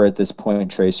prefer at this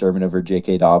point Trey Sermon over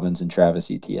J.K. Dobbins and Travis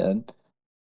Etienne.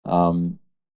 Um,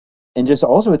 and just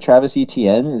also with Travis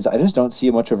Etienne is I just don't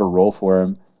see much of a role for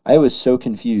him. I was so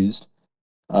confused.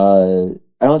 Uh,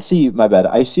 I don't see my bad.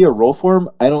 I see a role for him.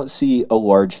 I don't see a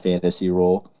large fantasy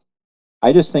role.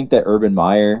 I just think that Urban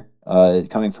Meyer,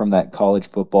 coming from that college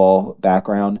football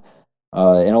background,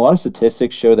 and a lot of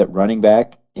statistics show that running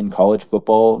back in college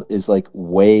football is like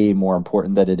way more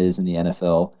important than it is in the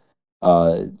NFL.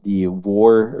 The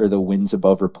WAR or the wins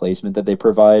above replacement that they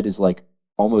provide is like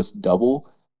almost double.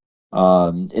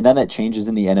 And then that changes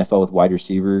in the NFL with wide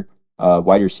receiver.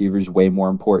 Wide receiver is way more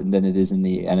important than it is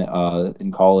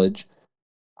in college.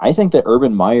 I think that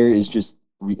Urban Meyer is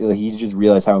he's just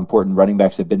realized how important running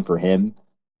backs have been for him.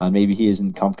 Maybe he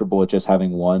isn't comfortable with just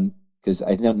having one because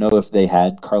I don't know if they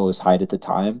had Carlos Hyde at the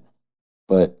time,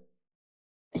 but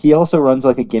he also runs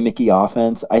like a gimmicky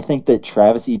offense. I think that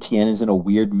Travis Etienne is in a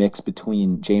weird mix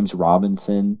between James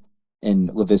Robinson and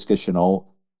Laviska Shenault.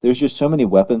 There's just so many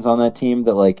weapons on that team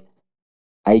that like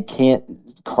I can't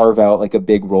carve out like a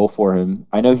big role for him.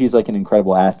 I know he's like an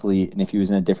incredible athlete, and if he was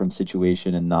in a different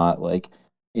situation and not like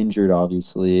injured,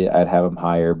 obviously I'd have him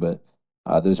higher. But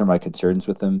those are my concerns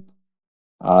with him.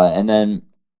 And then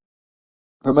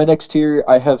for my next tier,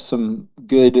 I have some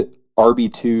good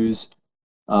RB2s.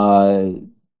 Uh,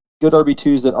 Good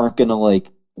RB2s that aren't gonna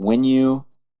like win you,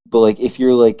 but like if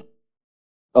you're like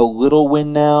a little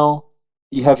win now,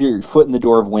 you have your foot in the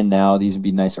door of win now. These would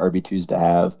be nice RB2s to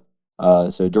have.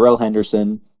 So Darrell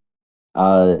Henderson,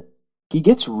 uh, he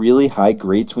gets really high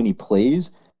grades when he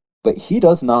plays, but he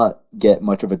does not get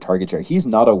much of a target share. He's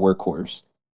not a workhorse.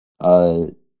 Uh,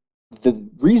 the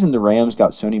reason the Rams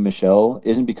got Sony Michel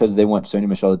isn't because they want Sony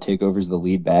Michel to take over as the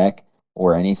lead back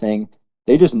or anything.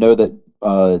 They just know that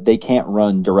they can't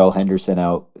run Darrell Henderson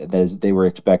out as they were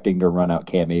expecting to run out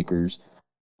Cam Akers.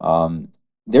 Um,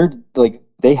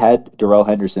 they had Darrell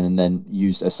Henderson and then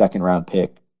used a second round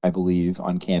pick, I believe,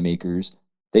 on Cam Akers.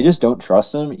 They just don't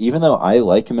trust him, even though I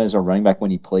like him as a running back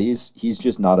when he plays. He's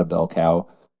just not a bell cow.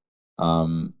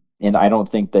 And I don't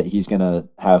think that he's going to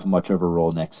have much of a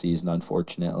role next season,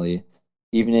 unfortunately.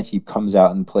 Even if he comes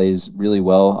out and plays really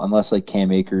well, unless like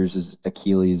Cam Akers'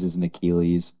 Achilles is an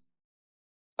Achilles,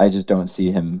 I just don't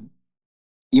see him.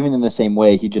 Even in the same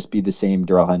way, he'd just be the same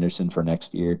Darrell Henderson for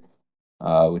next year,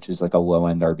 which is like a low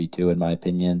end RB2 in my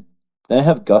opinion. Then I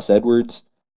have Gus Edwards,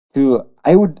 who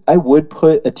I would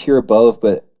put a tier above,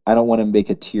 but I don't want to make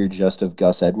a tier just of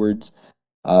Gus Edwards.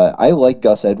 I like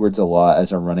Gus Edwards a lot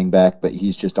as a running back, but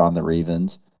he's just on the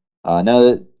Ravens. Now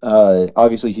that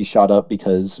obviously he shot up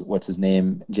because what's his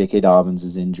name, J.K.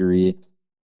 Dobbins' injury.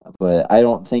 but I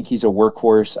don't think he's a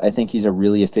workhorse. I think he's a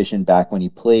really efficient back when he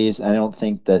plays. And I don't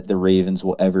think that the Ravens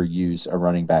will ever use a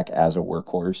running back as a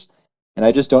workhorse. And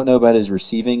I just don't know about his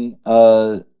receiving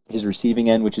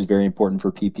end, which is very important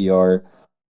for PPR.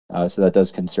 So that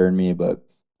does concern me. But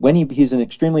when he's an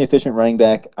extremely efficient running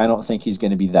back, I don't think he's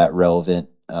going to be that relevant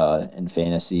in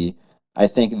fantasy. I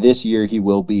think this year he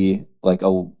will be like a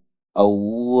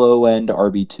low end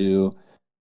RB2,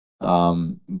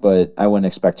 but I wouldn't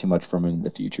expect too much from him in the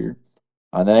future.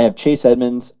 Then I have Chase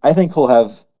Edmonds. I think he'll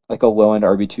have like a low end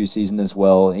RB2 season as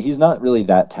well. He's not really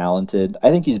that talented. I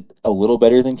think he's a little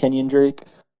better than Kenyon Drake,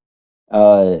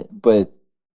 but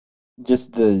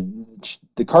just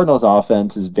the Cardinals'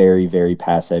 offense is very, very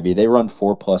pass heavy. They run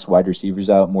 4+ wide receivers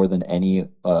out more than any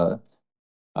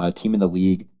team in the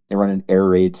league. They run an air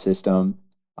raid system,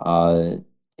 and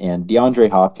DeAndre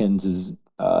Hopkins is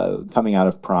coming out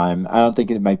of prime. I don't think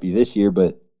it might be this year,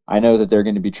 but I know that they're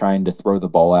going to be trying to throw the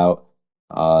ball out.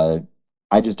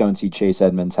 I just don't see Chase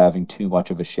Edmonds having too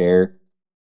much of a share.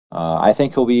 I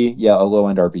think he'll be a low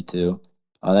end RB2.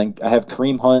 Then I have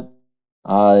Kareem Hunt.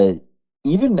 Uh,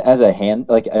 Even as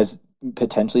as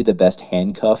potentially the best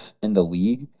handcuff in the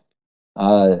league,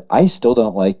 I still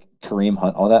don't like Kareem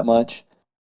Hunt all that much.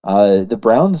 The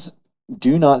Browns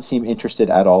do not seem interested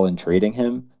at all in trading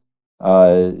him.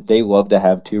 They love to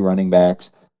have two running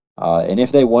backs. And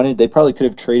if they wanted, they probably could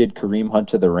have traded Kareem Hunt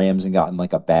to the Rams and gotten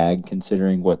like a bag,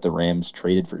 considering what the Rams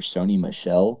traded for Sony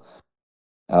Michel.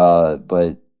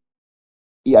 But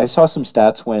yeah, I saw some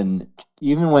stats when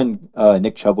even when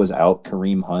Nick Chubb was out,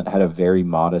 Kareem Hunt had a very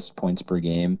modest points per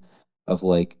game of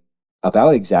like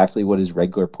about exactly what his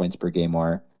regular points per game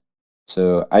are.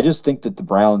 So I just think that the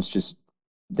Browns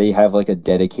they have like a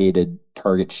dedicated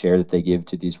target share that they give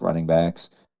to these running backs.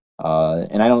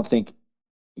 And I don't think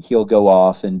he'll go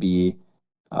off and be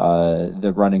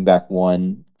the running back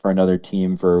one for another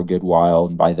team for a good while,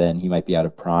 and by then he might be out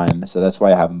of prime. So that's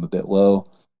why I have him a bit low.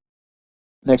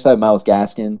 Next, I have Myles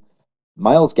Gaskin.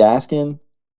 Myles Gaskin,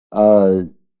 uh,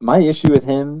 my issue with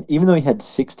him, even though he had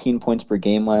 16 points per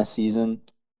game last season,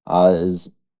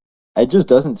 is it just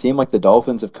doesn't seem like the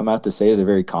Dolphins have come out to say they're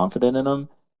very confident in him.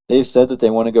 They've said that they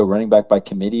want to go running back by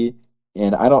committee,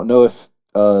 and I don't know if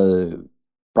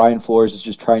Brian Flores is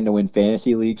just trying to win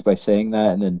fantasy leagues by saying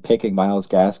that and then picking Myles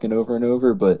Gaskin over and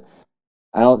over, but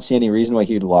I don't see any reason why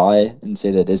he'd lie and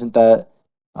say that isn't that.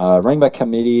 Running back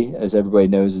committee, as everybody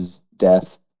knows, is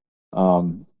death.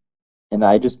 Um, and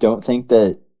I just don't think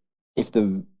that if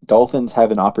the Dolphins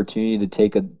have an opportunity to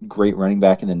take a great running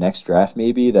back in the next draft,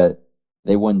 maybe that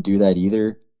they wouldn't do that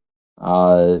either.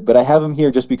 But I have him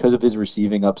here just because of his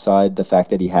receiving upside, the fact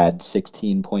that he had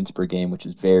 16 points per game, which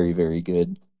is very, very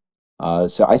good.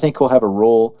 So I think he'll have a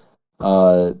role,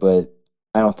 but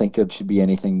I don't think it should be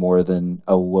anything more than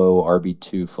a low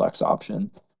RB2 flex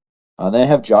option. Then I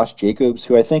have Josh Jacobs,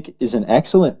 who I think is an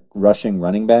excellent rushing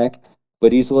running back,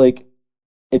 but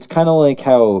it's kind of like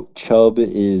how Chubb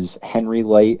is Henry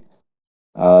Light.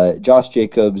 Josh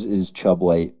Jacobs is Chubb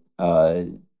Light.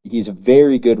 He's a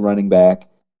very good running back,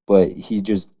 but he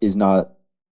just is not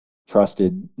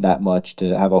trusted that much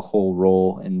to have a whole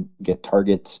role and get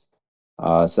targets.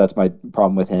 So that's my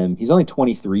problem with him. He's only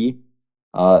 23.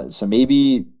 So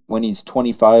maybe when he's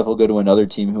 25, he'll go to another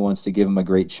team who wants to give him a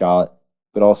great shot.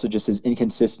 But also just his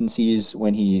inconsistencies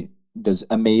when he does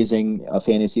amazing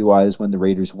fantasy wise when the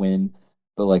Raiders win,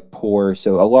 but like poor.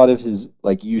 So a lot of his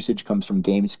like usage comes from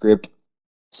game script.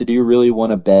 So do you really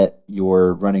want to bet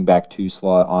your running back two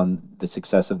slot on the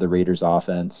success of the Raiders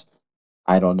offense?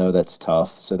 I don't know. That's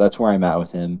tough. So that's where I'm at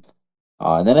with him.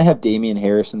 And then I have Damian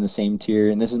Harris in the same tier,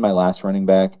 and this is my last running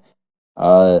back.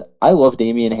 I love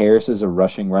Damian Harris as a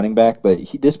rushing running back, but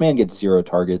this man gets 0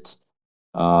 targets.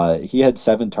 He had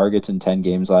 7 targets in 10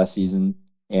 games last season,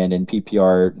 and in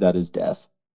PPR, that is death.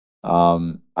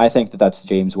 I think that that's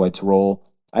James White's role.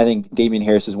 I think Damian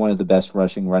Harris is one of the best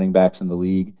rushing running backs in the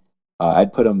league.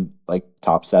 I'd put him like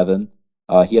top 7.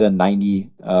 He had a 90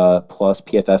 plus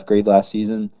PFF grade last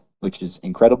season, which is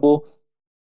incredible.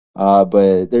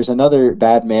 But there's another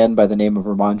bad man by the name of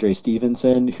Ramondre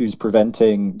Stevenson who's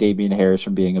preventing Damian Harris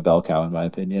from being a bell cow, in my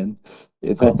opinion.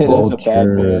 It's a bad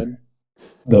man.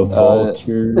 The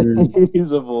vulture.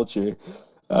 He's a vulture.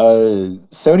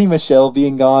 Sony Michel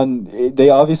being gone, they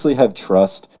obviously have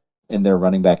trust in their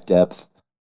running back depth.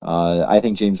 I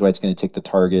think James White's going to take the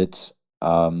targets.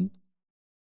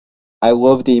 I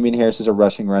love Damian Harris as a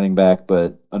rushing running back,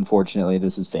 but unfortunately,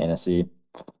 this is fantasy.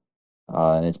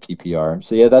 And it's PPR.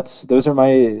 So yeah,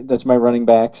 that's my running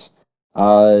backs.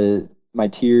 My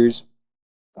tiers.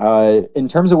 In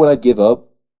terms of what I'd give up,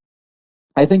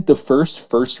 I think the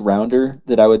first rounder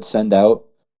that I would send out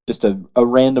just a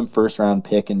random first round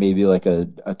pick and maybe like a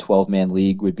 12-man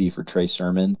league would be for Trey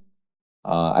Sermon.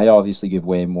 I'd obviously give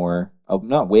way more,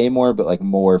 not way more, but like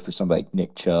more for somebody like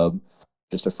Nick Chubb,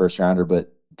 just a first rounder.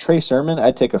 But Trey Sermon,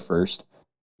 I'd take a first.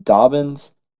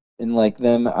 Dobbins and like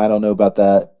them, I don't know about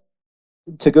that.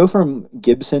 To go from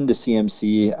Gibson to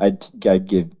CMC, I'd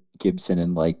give Gibson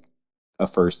in like a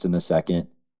first and a second.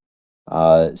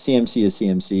 CMC is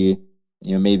CMC.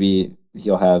 Maybe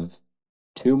he'll have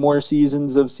 2 more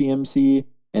seasons of CMC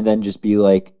and then just be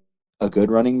like a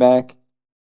good running back.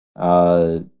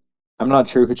 I'm not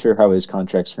sure how his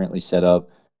contract's currently set up,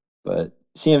 but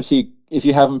CMC, if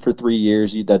you have him for 3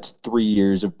 years, that's 3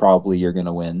 years of probably you're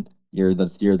gonna win. You're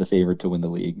the favorite to win the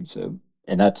league. So,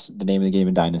 and that's the name of the game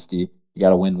in Dynasty. You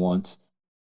got to win once.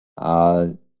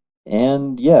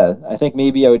 And yeah, I think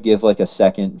maybe I would give like a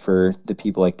second for the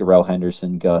people like Darrell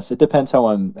Henderson, Gus. It depends how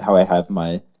I have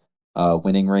my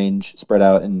winning range spread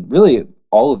out, and really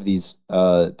all of these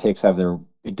picks have their.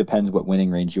 It depends what winning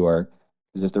range you are,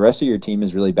 because if the rest of your team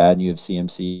is really bad and you have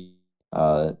CMC,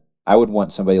 I would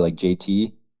want somebody like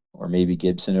JT or maybe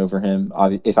Gibson over him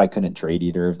if I couldn't trade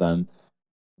either of them.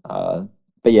 But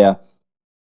yeah,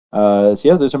 so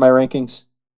yeah, those are my rankings.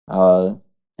 And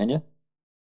yeah.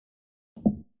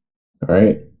 All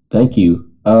right, thank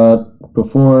you.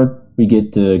 Before we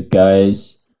get to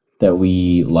guys that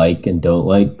we like and don't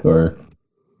like, or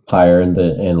higher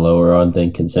and lower on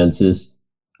than consensus,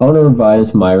 I want to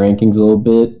revise my rankings a little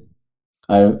bit.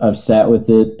 I've sat with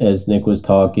it as Nick was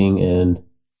talking, and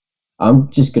I'm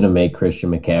just gonna make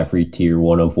Christian McCaffrey tier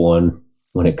 1 of 1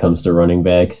 when it comes to running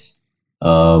backs.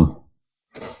 So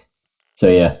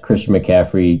yeah, Christian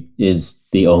McCaffrey is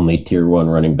the only tier 1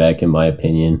 running back in my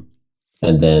opinion,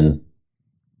 and then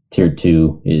tier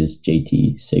 2 is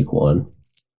JT, Saquon,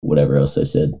 whatever else I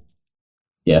said.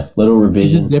 Yeah, little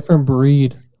revision. He's a different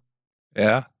breed.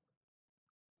 Yeah.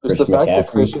 Just the fact that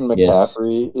Christian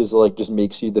McCaffrey is like just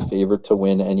makes you the favorite to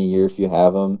win any year if you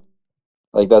have him.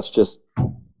 Like that is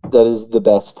the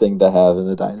best thing to have in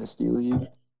a dynasty league.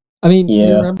 I mean,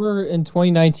 you remember in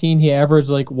 2019 he averaged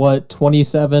like what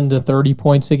 27 to 30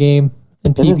 points a game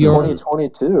in PPR. And in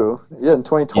 2022, yeah, in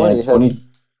 2020, yeah,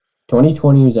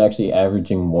 2020 was actually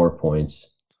averaging more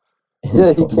points.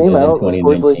 Yeah, he came out and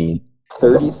scored like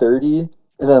 30,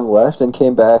 and then left and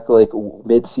came back like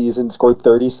mid-season, scored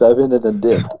 37, and then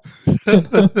dipped.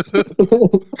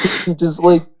 Just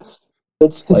like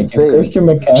it's like insane. If Christian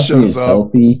McCaffrey is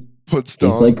healthy, puts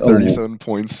down like 37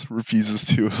 points, refuses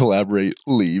to elaborate,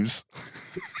 leaves.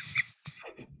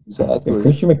 Exactly. If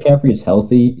Christian McCaffrey is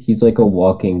healthy, he's like a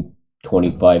walking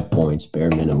 25 points bare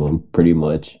minimum, pretty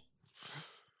much.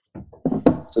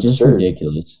 It's just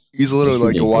ridiculous. He's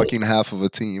literally a walking half of a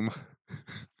team.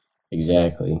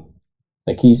 Exactly.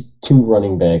 Like he's 2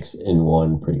 running backs in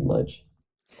 1, pretty much.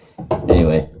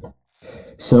 Anyway,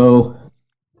 so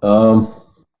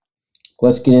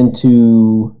let's get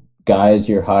into guys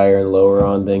you're higher and lower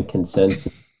on than consensus.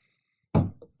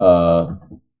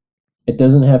 It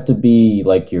doesn't have to be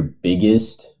like your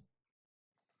biggest.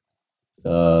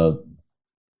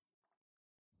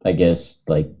 I guess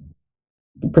like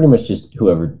pretty much just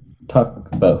whoever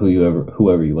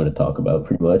you want to talk about,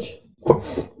 pretty much.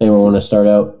 Anyone want to start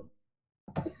out?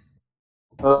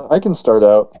 I can start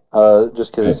out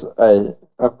just because I'm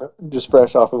just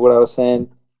fresh off of what I was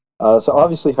saying. So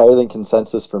obviously higher than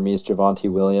consensus for me is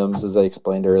Javonte Williams, as I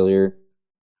explained earlier.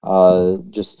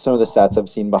 Just some of the stats I've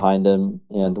seen behind him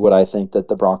and what I think that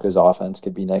the Broncos offense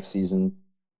could be next season.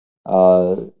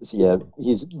 So yeah,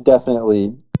 he's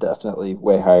definitely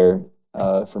way higher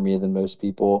for me than most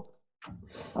people.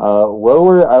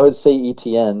 Lower, I would say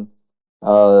ETN.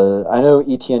 I know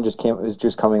ETN was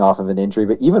just coming off of an injury,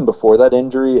 but even before that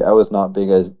injury, I was not big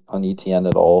on ETN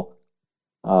at all.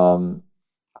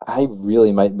 I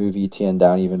really might move ETN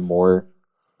down even more.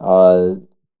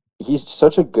 He's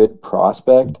such a good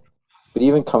prospect, but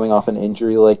even coming off an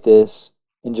injury like this,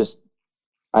 and just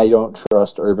I don't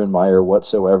trust Urban Meyer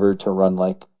whatsoever to run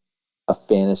like a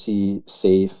fantasy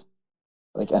safe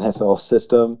like NFL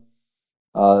system.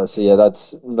 So yeah,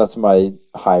 that's my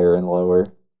higher and lower.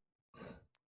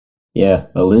 Yeah,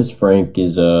 a Liz Frank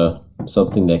is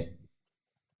something that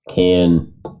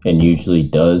can and usually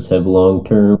does have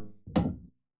long-term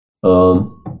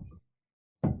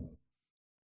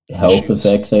health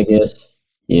effects, I guess.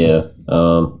 Yeah.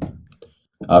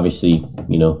 Obviously,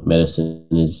 medicine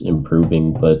is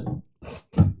improving, but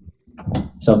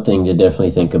something to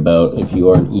definitely think about if you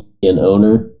are an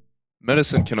owner.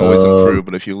 Medicine can always improve,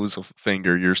 but if you lose a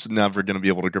finger, you're never going to be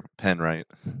able to grip a pen right.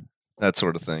 That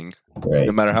sort of thing. Right.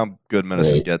 No matter how good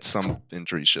medicine gets, some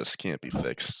injuries just can't be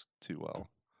fixed too well.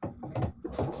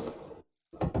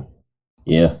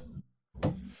 Yeah.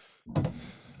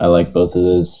 I like both of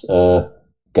those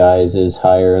guys as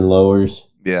higher and lowers.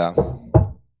 Yeah.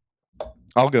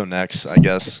 I'll go next, I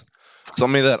guess.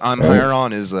 Somebody that I'm higher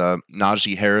on is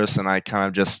Najee Harris, and I kind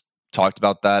of just talked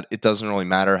about that. It doesn't really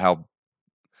matter how,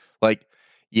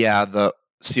 the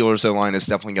Steelers O-line is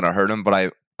definitely going to hurt him,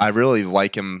 but I really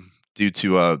like him due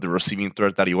to the receiving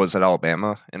threat that he was at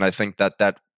Alabama, and I think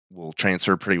that will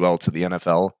transfer pretty well to the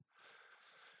NFL.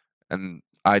 And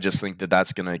I just think that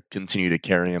that's going to continue to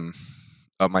carry him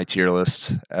up my tier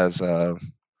list as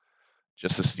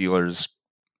just the Steelers.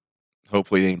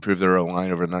 Hopefully they improve their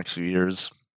O-line over the next few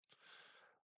years.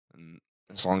 And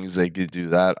as long as they do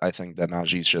that, I think that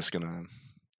Najee's just going to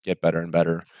get better and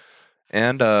better.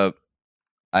 And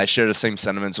I share the same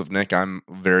sentiments with Nick. I'm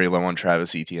very low on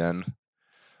Travis Etienne.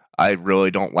 I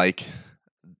really don't like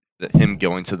him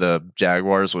going to the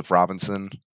Jaguars with Robinson,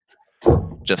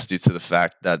 just due to the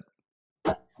fact that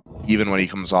even when he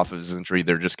comes off of his injury,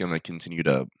 they're just going to continue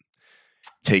to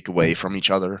take away from each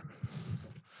other.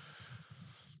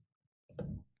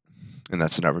 And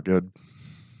that's never good.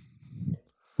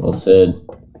 Well said.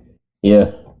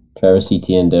 Yeah, Travis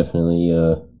Etienne definitely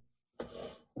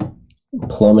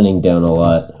plummeting down a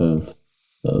lot of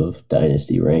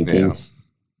dynasty rankings.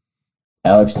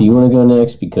 Yeah. Alex, do you want to go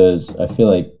next? Because I feel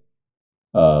like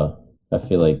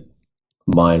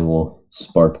mine will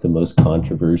spark the most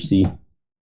controversy.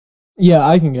 Yeah,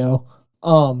 I can go.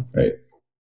 Right.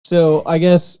 So I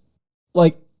guess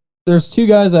there's two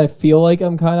guys I feel like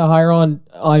I'm kind of higher on.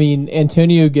 I mean,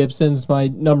 Antonio Gibson's my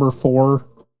number 4.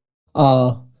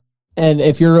 And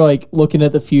if you're looking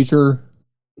at the future,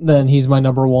 then he's my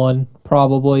number 1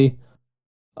 probably.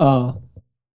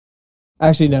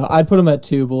 Actually no, I'd put him at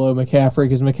 2 below McCaffrey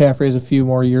because McCaffrey has a few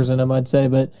more years in him, I'd say.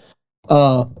 But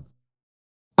I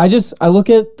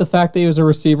look at the fact that he was a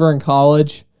receiver in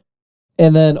college,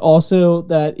 and then also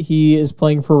that he is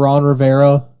playing for Ron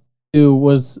Rivera, who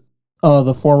was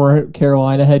the former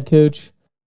Carolina head coach.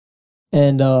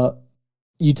 And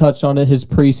you touched on it, his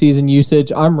preseason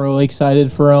usage. I'm really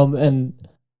excited for him, and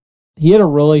he had a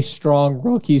really strong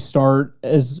rookie start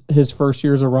as his first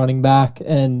year as a running back,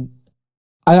 and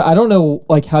I don't know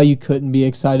how you couldn't be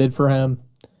excited for him.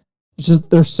 It's just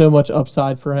there's so much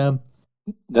upside for him.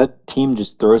 That team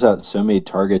just throws out so many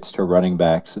targets to running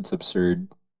backs. It's absurd.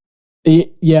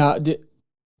 Yeah,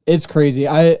 it's crazy.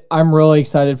 I'm really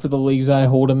excited for the leagues I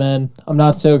hold him in. I'm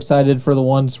not so excited for the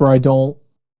ones where I don't,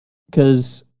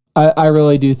 because I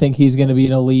really do think he's going to be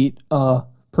an elite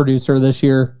producer this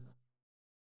year.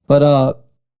 But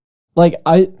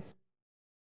the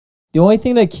only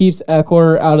thing that keeps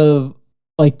Eckler out of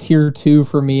tier 2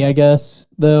 for me, I guess,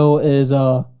 though, is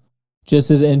just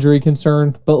his injury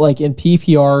concern. But in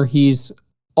PPR, he's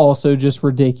also just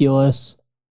ridiculous.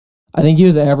 I think he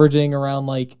was averaging around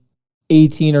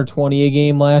 18 or 20 a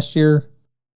game last year.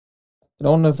 I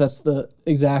don't know if that's the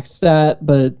exact stat,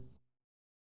 but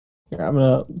here, I'm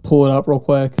going to pull it up real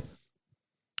quick.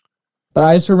 But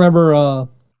I just remember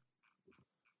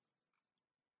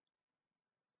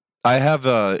I have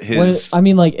his it was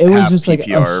just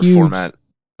PPR a huge format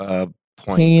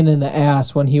point. Pain in the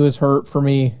ass when he was hurt for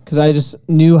me, because I just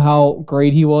knew how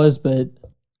great he was. But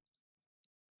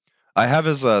I have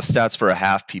his stats for a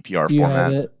half PPR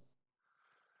format. Have it?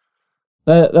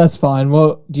 That's fine.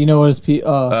 Well, do you know what his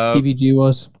PPG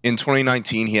was? In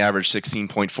 2019, he averaged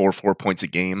 16.44 points a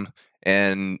game,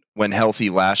 and when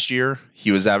healthy last year, he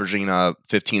was averaging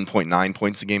 15.9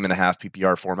 points a game in a half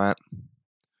PPR format.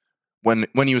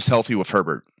 When he was healthy with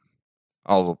Herbert,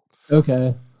 I'll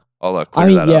clear that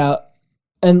up. Yeah,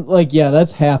 and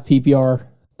that's half PPR,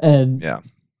 and yeah.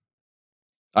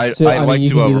 I'd like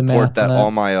to report that all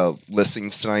my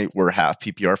listings tonight were half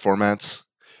PPR formats,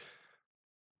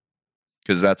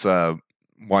 because that's why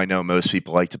I know most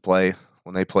people like to play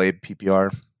when they play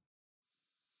PPR.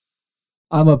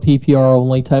 I'm a PPR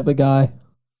only type of guy.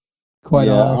 Quite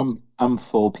honest. I'm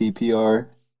full PPR.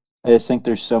 I just think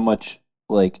there's so much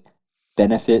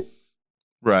benefit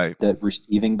that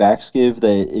receiving backs give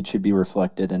that it should be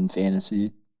reflected in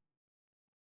fantasy.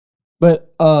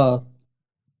 But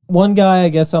one guy I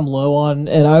guess I'm low on,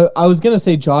 and I was gonna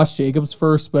say Josh Jacobs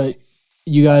first, but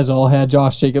you guys all had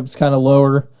Josh Jacobs kind of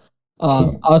lower.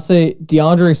 I'll say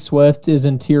DeAndre Swift is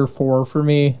in tier 4 for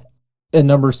me at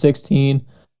number 16.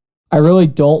 I really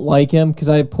don't like him because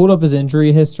I pulled up his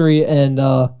injury history, and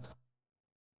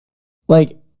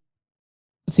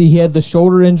he had the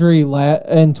shoulder injury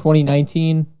in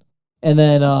 2019, and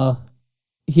then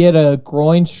he had a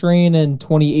groin strain in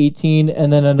 2018,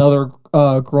 and then another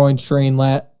groin strain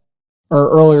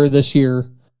earlier this year,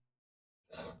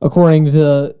 according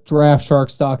to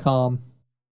DraftSharks.com.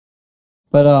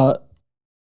 But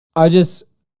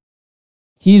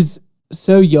he's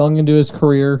so young into his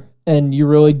career, and you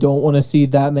really don't want to see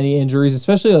that many injuries,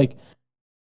 especially like,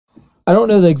 I don't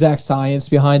know the exact science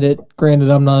behind it. Granted,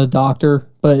 I'm not a doctor,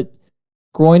 but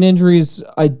groin injuries,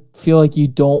 I feel like you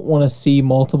don't want to see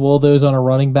multiple of those on a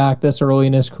running back this early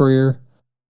in his career.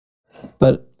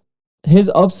 But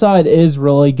his upside is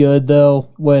really good,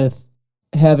 though, with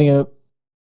having a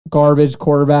garbage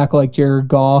quarterback like Jared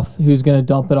Goff who's going to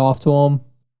dump it off to him.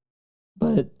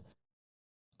 But,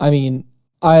 I mean,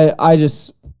 I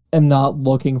just am not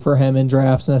looking for him in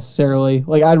drafts necessarily.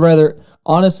 Like,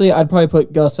 honestly, I'd probably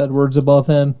put Gus Edwards above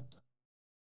him.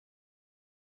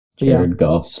 Jared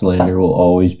Goff slander will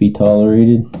always be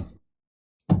tolerated.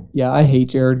 Yeah, I hate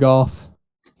Jared Goff.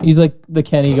 He's like the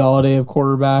Kenny Galladay of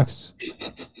quarterbacks.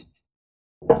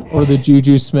 Or the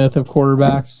Juju Smith of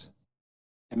quarterbacks.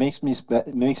 It makes me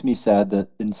sad that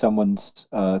in someone's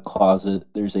closet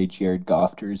there's a Jared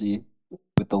Goff jersey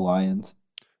with the Lions.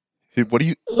 Hey, what do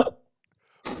you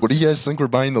guys think we're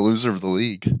buying the loser of the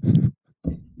league?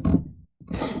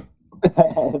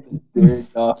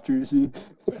 Jared Goff jersey.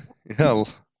 Yeah,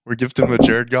 we're gifting him a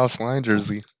Jared Goff line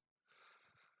jersey.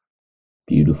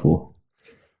 Beautiful.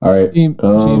 All right, James,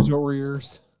 what were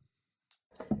yours?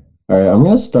 All right, I'm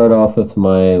going to start off with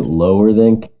my lower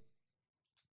than,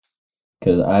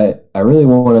 because I really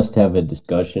want us to have a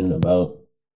discussion about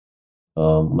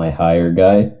my higher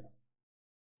guy.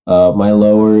 My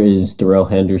lower is Darrell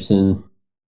Henderson.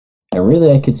 And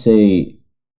really, I could say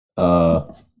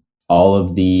all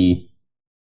of the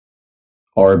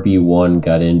RB1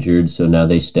 got injured, so now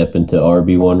they step into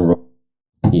RB1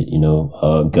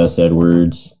 role. Gus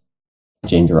Edwards,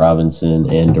 James Robinson,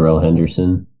 and Darrell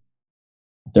Henderson.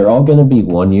 They're all going to be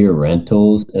 1-year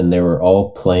rentals, and they were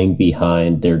all playing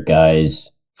behind their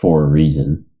guys for a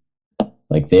reason.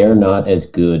 Like, they are not as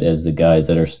good as the guys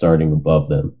that are starting above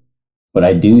them. But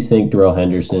I do think Darrell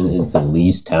Henderson is the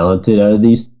least talented out of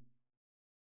these.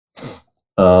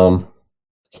 I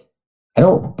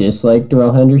don't dislike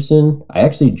Darrell Henderson. I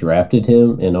actually drafted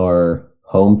him in our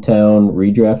hometown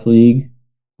redraft league.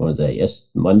 What was that?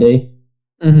 Monday?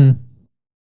 Mm-hmm.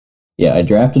 Yeah, I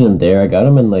drafted him there. I got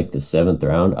him in like the 7th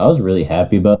round. I was really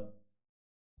happy about it.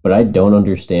 But I don't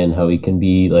understand how he can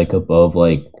be like above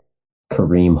like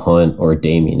Kareem Hunt or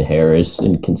Damian Harris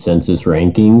in consensus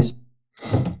rankings.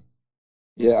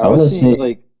 Yeah, I was seeing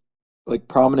like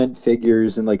prominent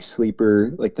figures in like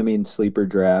sleeper, like the main sleeper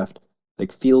draft.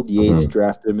 Like Field Yates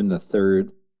drafted him in the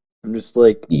 3rd. I'm just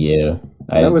like, yeah,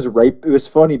 that was right. It was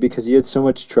funny because you had so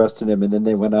much trust in him, and then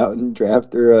they went out and got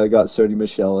Sony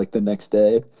Michel like the next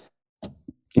day.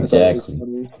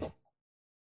 Exactly.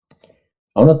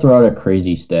 I want to throw out a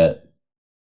crazy stat.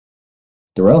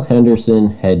 Darrell Henderson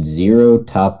had 0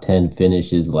 top 10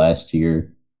 finishes last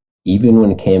year, even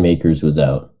when Cam Akers was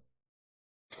out.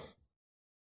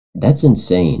 That's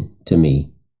insane to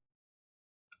me.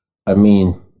 I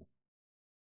mean,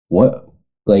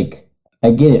 I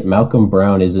get it. Malcolm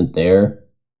Brown isn't there,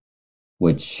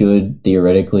 which should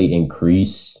theoretically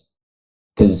increase,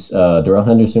 because Darrell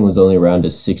Henderson was only around a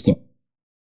 60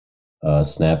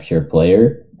 snap share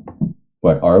player.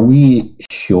 But are we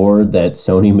sure that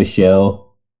Sony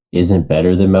Michel isn't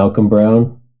better than Malcolm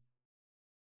Brown?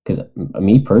 Because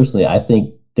me personally, I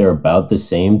think they're about the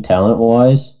same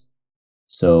talent-wise.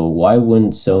 So why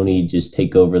wouldn't Sony just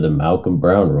take over the Malcolm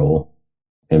Brown role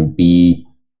and it be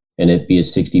a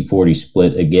 60-40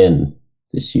 split again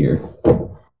this year?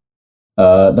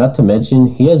 Not to mention,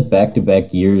 he has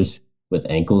back-to-back years with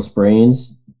ankle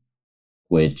sprains,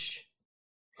 which,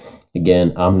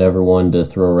 again, I'm never one to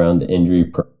throw around the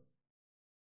injury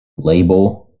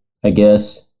label, I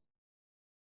guess.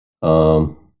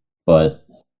 But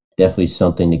definitely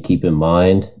something to keep in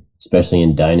mind, especially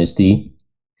in Dynasty.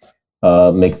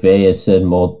 McVay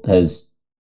has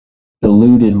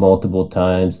alluded multiple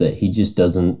times that he just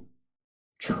doesn't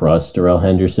trust Darrell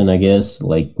Henderson, I guess.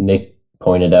 Like Nick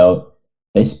pointed out,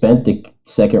 they spent the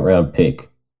 2nd round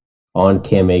pick on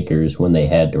Cam Akers when they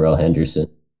had Darrell Henderson.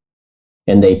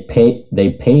 And they paid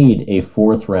a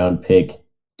 4th round pick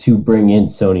to bring in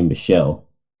Sony Michel.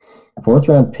 4th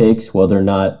round picks, well, they're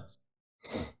not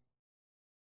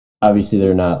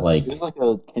like, it was like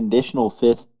a conditional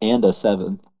 5th and a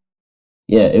 7th.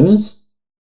 Yeah, it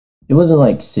wasn't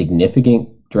like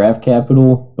significant draft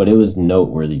capital, but it was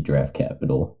noteworthy draft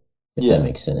capital, if that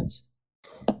makes sense.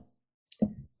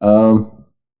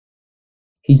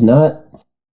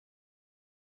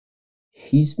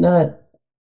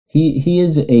 He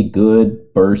is a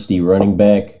good bursty running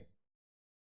back,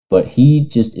 but he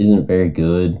just isn't very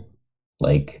good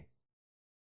like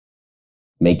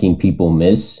making people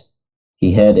miss.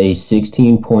 He had a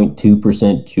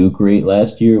 16.2% juke rate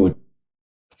last year, which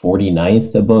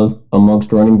 49th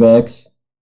amongst running backs,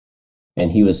 and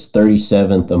he was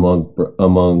 37th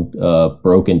among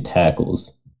broken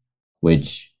tackles,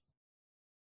 which,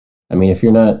 I mean, if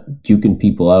you're not juking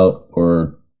people out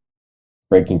or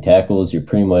breaking tackles, you're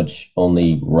pretty much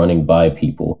only running by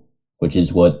people, which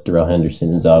is what Darrell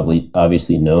Henderson is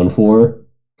obviously known for.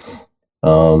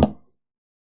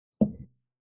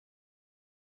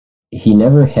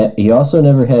 He also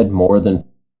never had more than.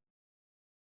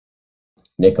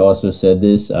 Nick also said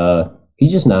this.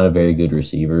 He's just not a very good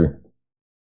receiver.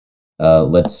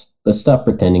 Let's stop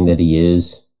pretending that he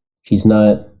is. He's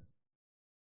not.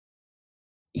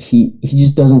 He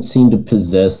just doesn't seem to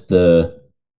possess the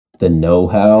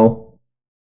know-how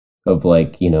of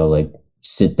like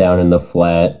sit down in the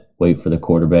flat, wait for the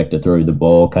quarterback to throw you the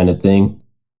ball kind of thing.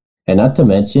 And not to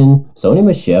mention, Sony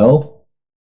Michel,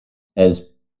 as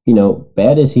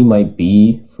bad as he might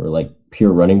be for like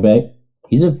pure running back,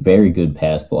 he's a very good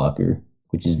pass blocker,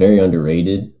 which is very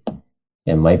underrated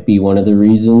and might be one of the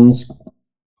reasons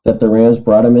that the Rams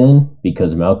brought him in,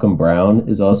 because Malcolm Brown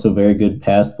is also a very good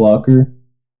pass blocker.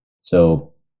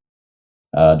 So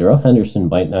Darrell Henderson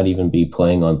might not even be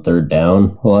playing on third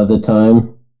down a lot of the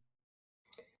time.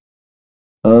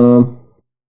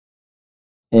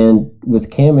 And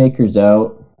with Cam Akers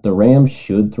out, the Rams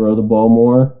should throw the ball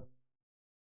more,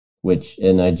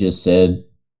 and I just said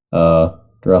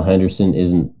Darrell Henderson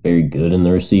isn't very good in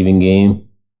the receiving game.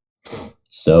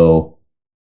 So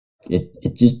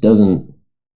it just doesn't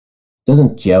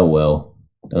gel well.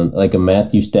 Like a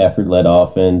Matthew Stafford-led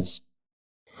offense,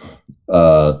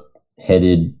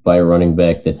 headed by a running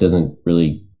back that doesn't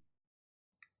really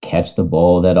catch the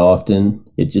ball that often.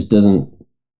 It just doesn't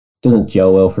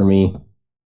gel well for me.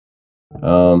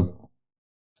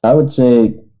 I would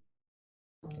say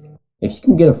if you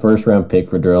can get a first-round pick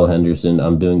for Darrell Henderson,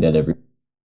 I'm doing that every.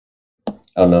 I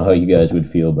don't know how you guys would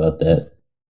feel about that.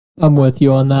 I'm with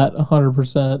you on that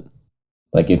 100%.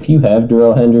 Like, if you have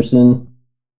Darrell Henderson,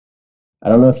 I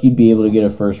don't know if you'd be able to get a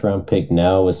first-round pick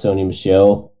now with Sony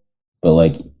Michel, but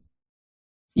like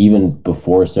even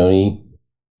before Sony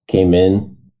came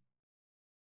in,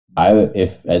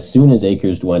 if as soon as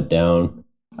Akers went down,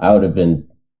 I would have been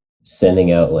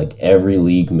sending out like every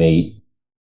league mate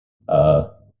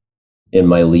in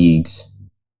my leagues,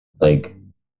 like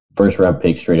first round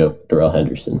pick straight up Darrell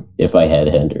Henderson if I had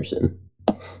Henderson.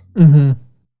 Mm-hmm.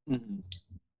 Mm-hmm.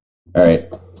 All right.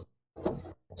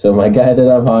 So my guy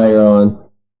that I'm higher on,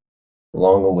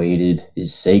 long awaited,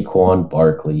 is Saquon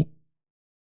Barkley.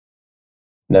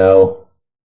 Now,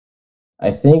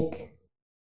 I think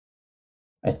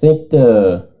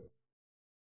the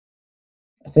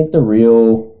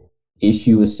real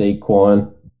issue with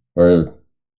Saquon, or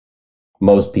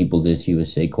most people's issue with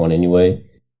Saquon anyway,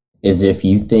 is if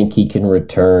you think he can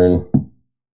return,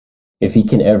 if he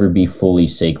can ever be fully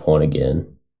Saquon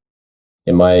again.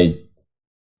 Am I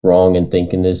wrong in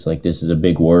thinking this? Like, this is a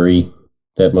big worry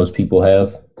that most people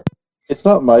have? It's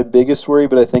not my biggest worry,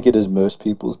 but I think it is most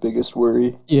people's biggest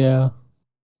worry. Yeah.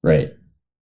 Right.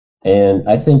 And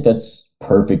I think that's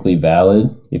perfectly valid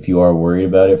if you are worried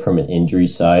about it from an injury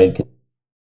side.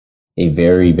 A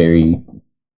very, very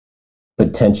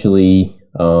potentially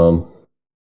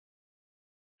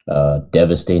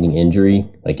devastating injury.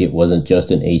 Like, it wasn't just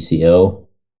an ACL.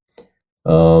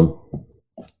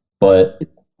 But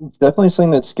it's definitely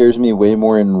something that scares me way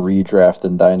more in redraft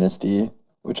than dynasty,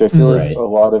 which I feel like a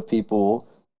lot of people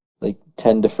like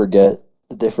tend to forget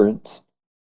the difference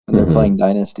when they're playing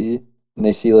dynasty, and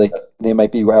they see like they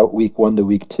might be out week 1 to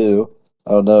week 2.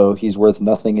 Oh no, he's worth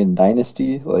nothing in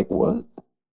dynasty. Like, what?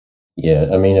 Yeah,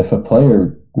 I mean, if a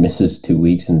player misses 2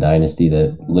 weeks in dynasty,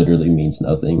 that literally means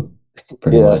nothing,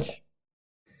 pretty much.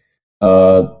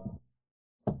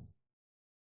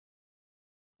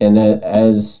 And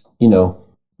as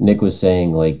Nick was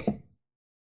saying, like,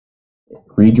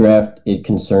 redraft, it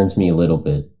concerns me a little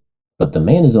bit, but the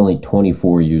man is only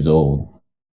 24 years old.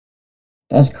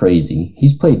 That's crazy.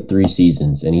 He's played 3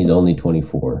 seasons and he's only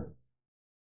 24.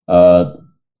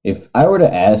 If I were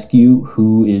to ask you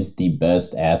who is the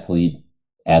best athlete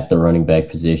at the running back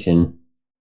position,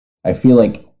 I feel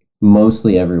like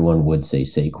mostly everyone would say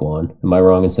Saquon. Am I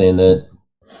wrong in saying that?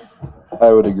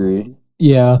 I would agree.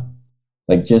 Yeah.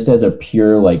 Like, just as a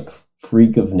pure, like,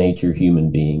 freak of nature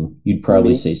human being, you'd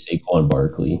probably say Saquon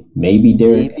Barkley. Maybe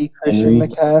Derrick Maybe Christian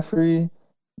McCaffrey.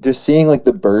 Just seeing, like,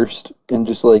 the burst and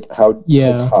just, like, how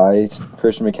high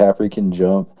Christian McCaffrey can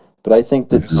jump. But I think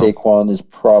that Saquon is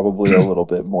probably a little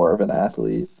bit more of an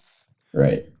athlete.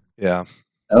 Right. Yeah.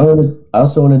 I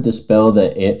also want to dispel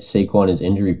that Saquon is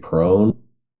injury prone.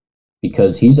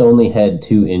 because he's only had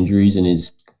 2 injuries in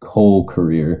his whole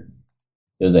career.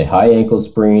 It was a high ankle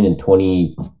sprain in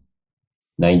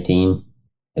 2019,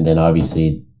 and then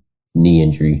obviously knee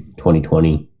injury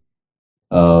 2020.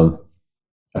 I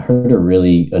heard a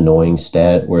really annoying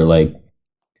stat where like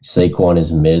Saquon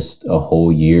has missed a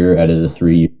whole year out of the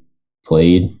 3 years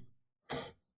played.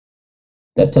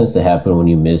 That tends to happen when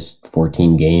you miss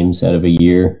 14 games out of a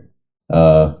year.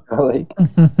 I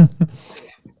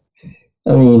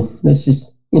mean, it's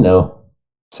just,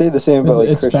 say the same about like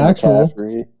It's Christian factual.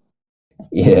 McCaffrey.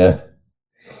 Yeah.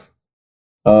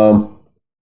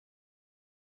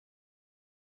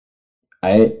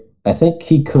 I think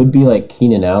he could be like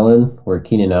Keenan Allen, where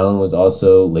Keenan Allen was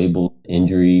also labeled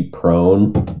injury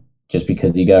prone just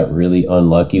because he got really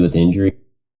unlucky with injury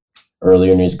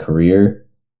earlier in his career.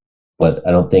 But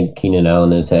I don't think Keenan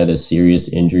Allen has had a serious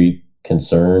injury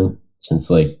concern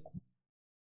since like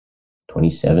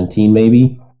 2017,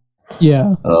 maybe.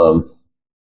 Yeah.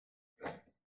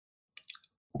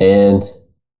 And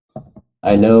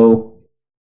I know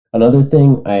another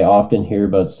thing I often hear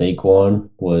about Saquon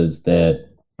was that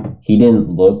he didn't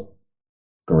look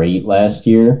great last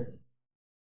year.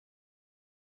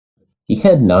 He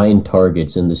had 9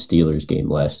 targets in the Steelers game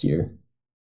last year.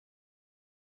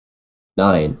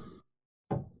 9.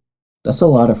 That's a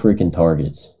lot of freaking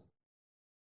targets.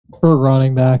 For a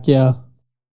running back, yeah.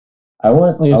 I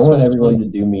want everyone to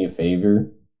do me a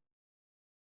favor.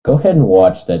 Go ahead and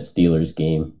watch that Steelers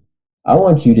game. I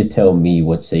want you to tell me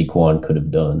what Saquon could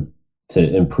have done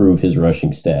to improve his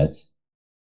rushing stats.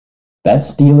 That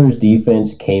Steelers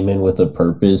defense came in with a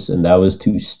purpose, and that was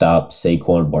to stop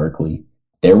Saquon Barkley.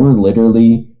 There were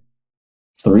literally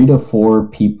 3 to 4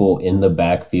 people in the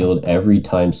backfield every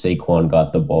time Saquon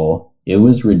got the ball. It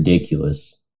was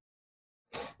ridiculous.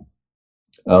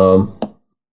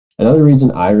 Another reason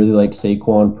I really like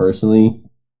Saquon personally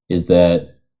is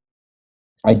that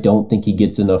I don't think he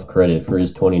gets enough credit for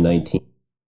his 2019.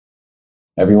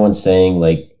 Everyone's saying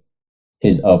like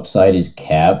his upside is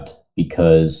capped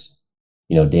because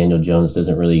Daniel Jones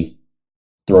doesn't really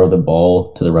throw the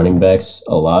ball to the running backs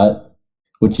a lot,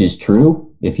 which is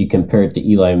true if you compare it to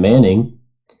Eli Manning,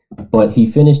 but he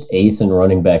finished 8th in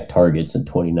running back targets in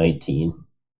 2019,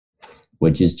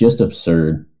 which is just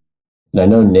absurd. And I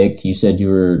know, Nick, you said you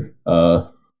were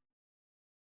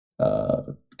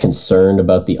concerned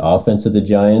about the offense of the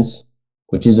Giants,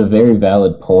 which is a very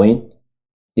valid point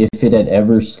if it had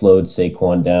ever slowed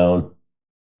Saquon down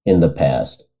in the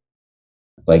past.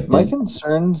 Like my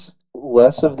concern's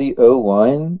less of the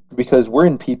O-line because we're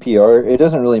in PPR. It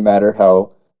doesn't really matter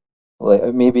how,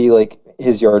 like maybe like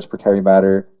his yards per carry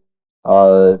matter.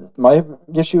 My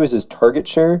issue is his target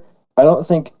share. I don't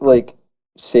think like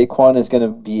Saquon is going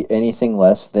to be anything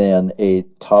less than a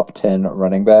top 10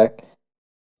 running back.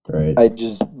 Right. I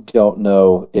just don't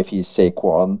know if he's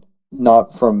Saquon,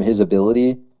 not from his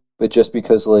ability, but just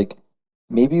because like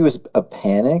maybe it was a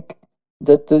panic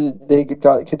that they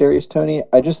got Kadarius Toney.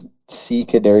 I just see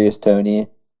Kadarius Toney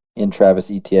and Travis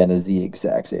Etienne as the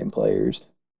exact same players.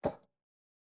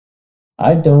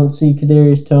 I don't see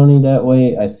Kadarius Toney that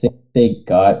way. I think they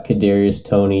got Kadarius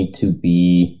Toney to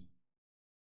be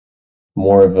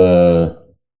more of a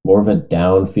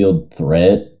downfield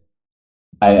threat.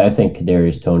 I think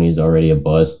Kadarius Toney is already a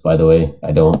bust. By the way,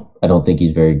 I don't think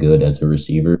he's very good as a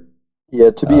receiver.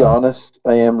 Yeah, to be honest,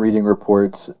 I am reading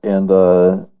reports, and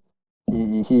they're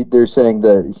saying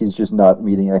that he's just not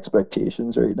meeting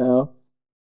expectations right now.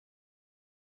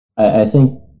 I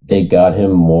think they got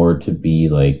him more to be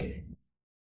like.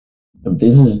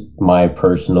 This is my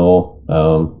personal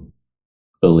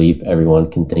belief.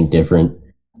 Everyone can think different.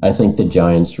 I think the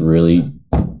Giants really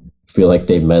feel like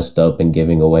they messed up in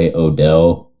giving away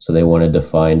Odell, so they wanted to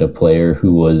find a player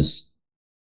who was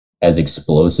as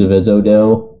explosive as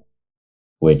Odell,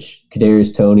 which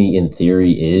Kadarius Toney in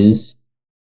theory is,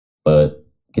 but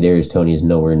Kadarius Toney is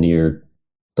nowhere near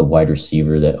the wide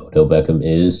receiver that Odell Beckham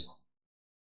is.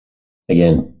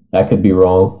 Again, that could be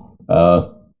wrong,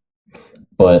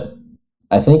 but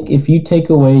I think if you take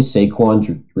away Saquon's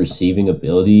receiving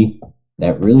ability,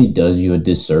 that really does you a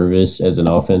disservice as an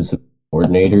offensive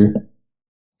coordinator,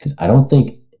 because I don't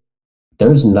think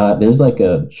there's like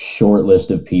a short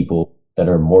list of people that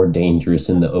are more dangerous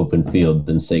in the open field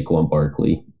than Saquon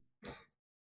Barkley.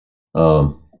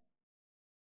 Let's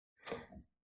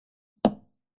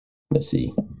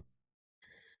see.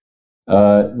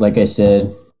 Like I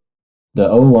said, the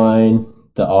O-line,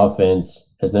 the offense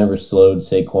has never slowed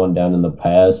Saquon down in the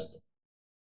past,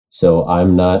 so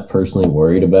I'm not personally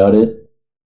worried about it.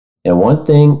 And one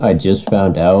thing I just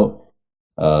found out,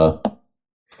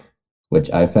 which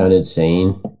I found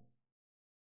insane.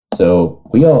 So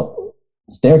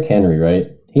It's Derrick Henry, right?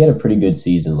 He had a pretty good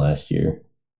season last year.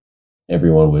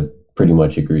 Everyone would pretty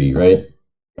much agree, right?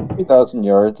 3,000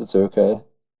 yards, it's okay.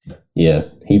 Yeah,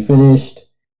 he finished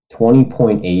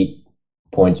 20.8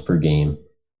 points per game.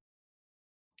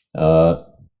 While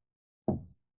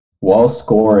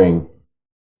scoring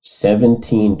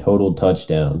 17 total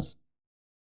touchdowns.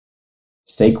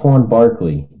 Saquon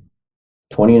Barkley,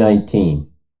 2019,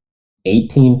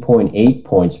 18.8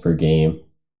 points per game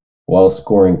while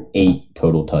scoring 8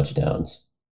 total touchdowns.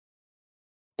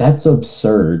 That's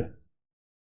absurd.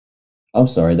 I'm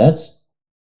sorry, that's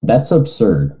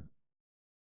absurd.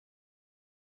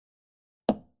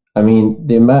 I mean,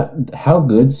 how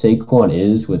good Saquon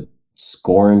is with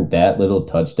scoring that little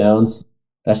touchdowns,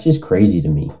 that's just crazy to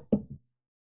me.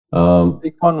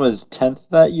 Saquon was 10th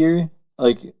that year,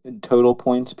 like total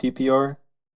points PPR.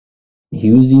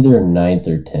 He was either 9th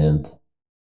or 10th.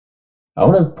 I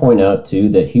want to point out too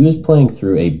that he was playing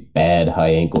through a bad high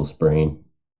ankle sprain.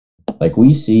 Like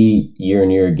we see year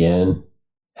and year again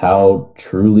how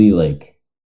truly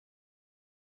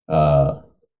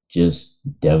just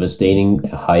devastating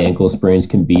high ankle sprains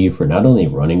can be for not only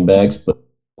running backs but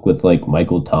with like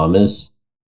Michael Thomas.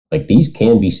 Like these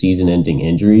can be season-ending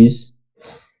injuries,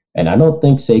 and I don't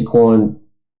think Saquon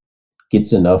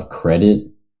gets enough credit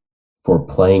for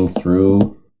playing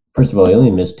through. First of all, he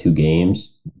only missed 2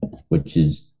 games, which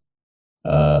is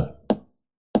I'm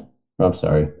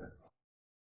sorry.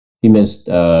 He missed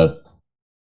I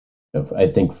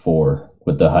think 4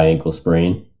 with the high ankle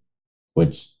sprain,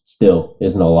 which still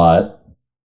isn't a lot.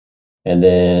 And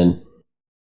then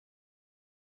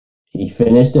he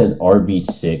finished as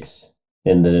RB6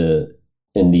 in the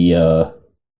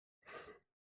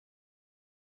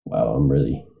wow, I'm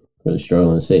really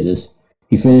struggling to say this.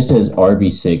 He finished as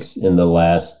RB6 in the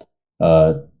last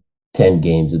 10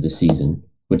 games of the season,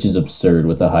 which is absurd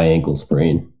with a high ankle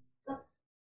sprain.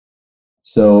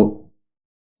 So,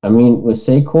 I mean, with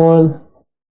Saquon,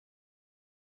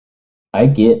 I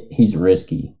get he's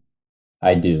risky.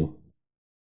 I do.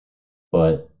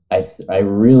 But I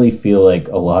really feel like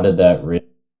a lot of that risk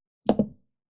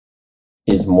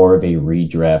is more of a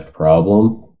redraft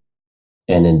problem.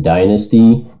 And in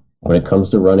Dynasty, when it comes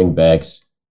to running backs,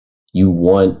 you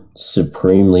want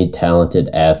supremely talented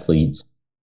athletes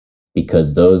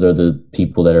because those are the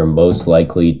people that are most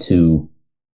likely to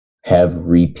have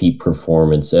repeat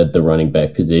performance at the running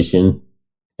back position.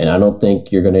 And I don't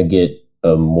think you're going to get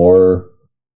a more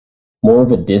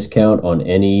of a discount on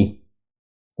any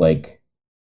like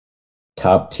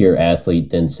top tier athlete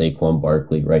than Saquon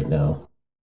Barkley right now.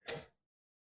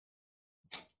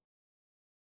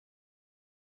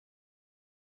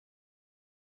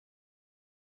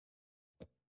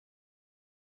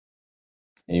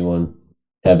 Anyone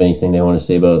have anything they want to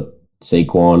say about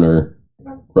Saquon or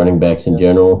running backs in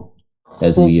general?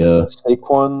 As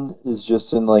Saquon is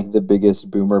just in like the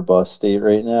biggest boomer bust state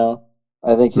right now.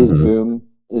 I think his boom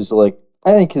is like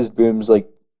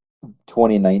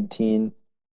 2019,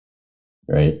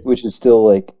 right? Which is still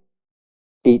like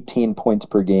 18 points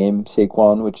per game.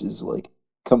 Saquon, which is like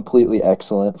completely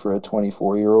excellent for a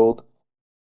 24-year-old.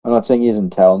 I'm not saying he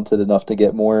isn't talented enough to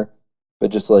get more,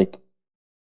 but just like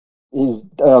I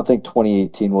don't think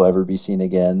 2018 will ever be seen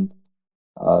again.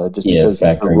 Just because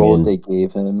the role that they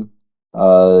gave him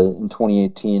in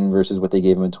 2018 versus what they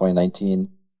gave him in 2019.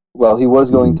 While he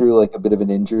was going through like a bit of an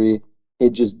injury, it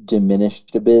just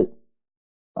diminished a bit.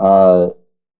 So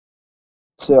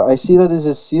I see that as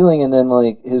his ceiling, and then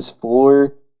like his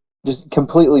floor, just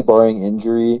completely barring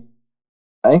injury,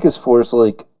 I think his floor is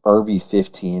like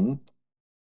RB15.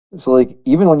 So like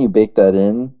even when you bake that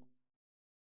in,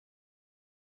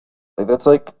 like that's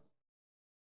like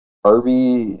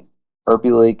RB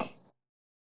like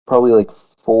probably like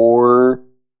 4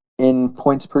 in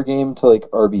points per game to like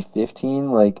RB15.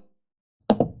 Like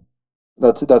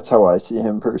that's how I see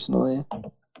him personally.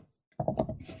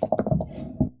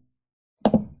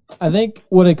 I think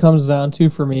what it comes down to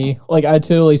for me, like I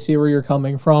totally see where you're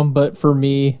coming from, but for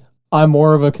me, I'm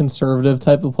more of a conservative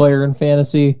type of player in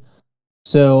fantasy.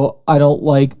 So I don't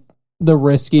like the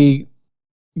risky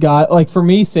guy. Like for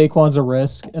me, Saquon's a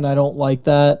risk, and I don't like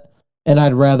that. And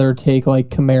I'd rather take like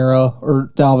Kamara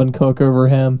or Dalvin Cook over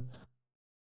him.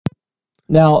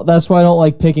 Now, that's why I don't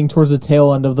like picking towards the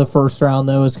tail end of the first round,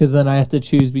 though, is because then I have to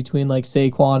choose between like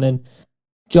Saquon and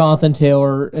Jonathan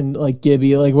Taylor and like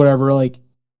Gibby, like whatever. Like,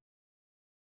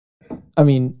 I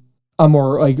mean, I'm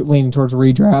more like leaning towards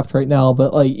redraft right now,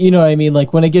 but like, you know what I mean?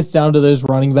 Like when it gets down to those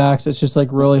running backs, it's just like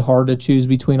really hard to choose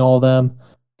between all of them.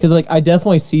 Because like I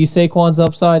definitely see Saquon's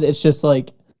upside. It's just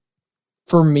like,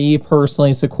 for me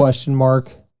personally, it's a question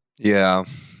mark. Yeah,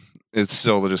 it's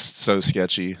still just so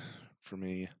sketchy for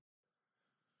me.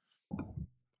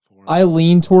 I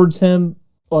lean towards him,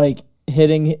 like,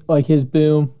 hitting, like, his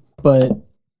boom, but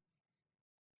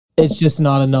it's just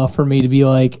not enough for me to be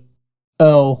like,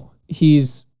 oh,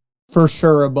 he's for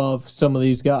sure above some of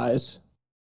these guys.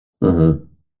 Mm-hmm.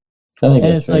 I think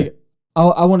and that's it's fair. like,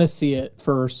 I want to see it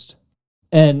first.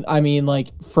 And I mean, like,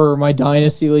 for my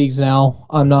dynasty leagues now,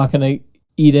 I'm not going to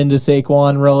eat into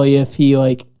Saquon really if he,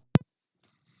 like,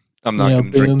 I'm not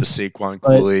going to drink the Saquon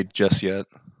Kool-Aid just yet.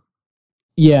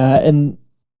 Yeah, and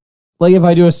like if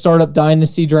I do a startup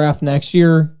dynasty draft next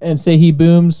year and say he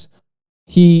booms,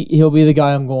 he'll be the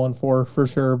guy I'm going for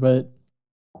sure. But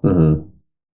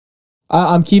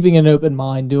I'm keeping an open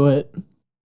mind to it,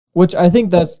 which I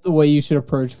think that's the way you should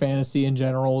approach fantasy in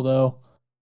general, though.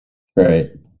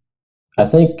 Right. I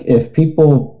think if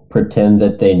people pretend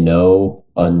that they know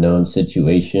unknown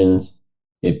situations,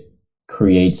 it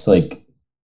creates like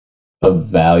a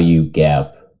value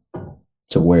gap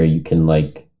to where you can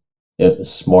like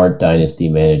smart dynasty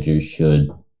managers should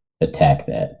attack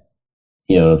that.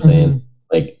 You know what I'm saying?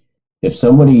 Like if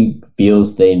somebody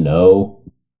feels they know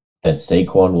that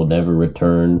Saquon will never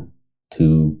return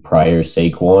to prior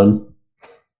Saquon,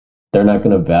 they're not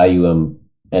going to value him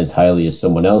as highly as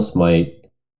someone else might.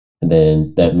 And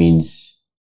then that means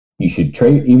you should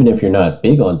trade, even if you're not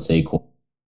big on Saquon,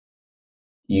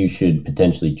 you should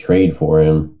potentially trade for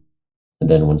him. And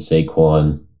then when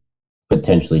Saquon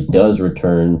potentially does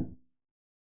return,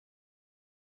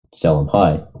 sell him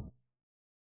high.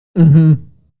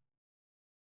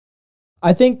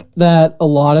 I think that a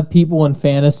lot of people in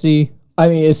fantasy, I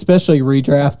mean, especially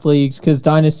redraft leagues, because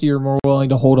dynasty are more willing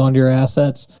to hold on to your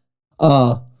assets.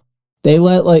 They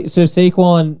let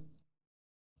Saquon,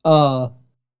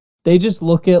 they just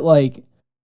look at like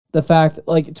the fact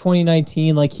like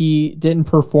 2019, like he didn't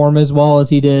perform as well as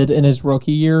he did in his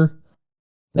rookie year.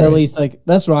 Right. At least like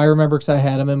that's what I remember because I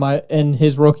had him in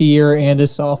his rookie year and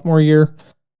his sophomore year,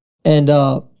 and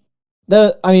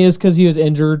it's because he was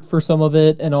injured for some of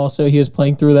it, and also he was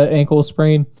playing through that ankle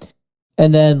sprain.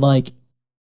 And then, like,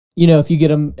 if you get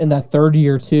him in that third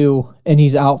year too, and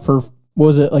he's out for, what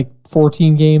was it, like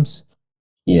 14 games?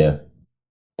 Yeah,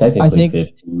 technically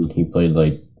 15. He played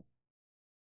like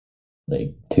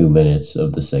 2 minutes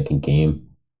of the second game.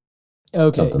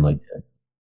 Okay, something like that.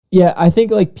 Yeah, I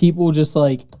think like people just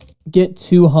like get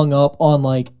too hung up on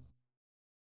like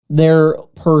their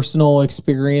personal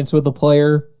experience with the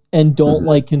player and don't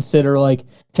like consider like,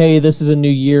 hey, this is a new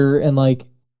year and like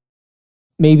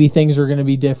maybe things are going to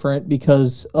be different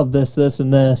because of this,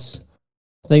 and this.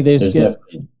 I think they just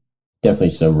definitely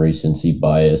some recency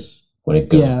bias when it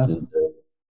comes to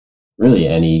really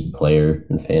any player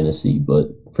in fantasy, but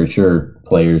for sure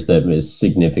players that miss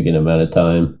significant amount of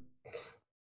time.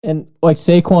 And like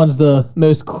Saquon's the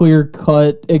most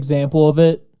clear-cut example of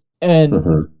it.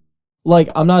 And like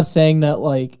I'm not saying that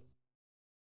like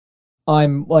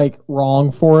I'm like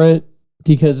wrong for it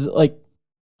because like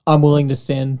I'm willing to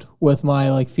stand with my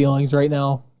like feelings right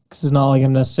now because it's not like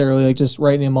I'm necessarily like just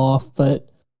writing him off,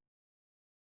 but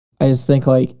I just think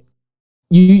like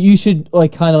you should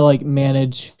like kind of like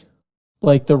manage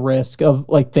like the risk of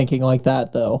like thinking like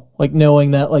that though, like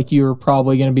knowing that like you're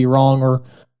probably going to be wrong or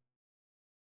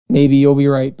maybe you'll be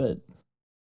right, but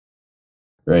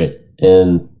right.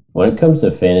 And when it comes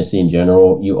to fantasy in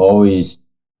general, you always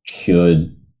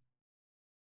should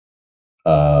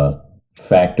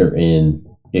factor in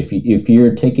if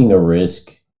you're taking a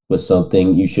risk with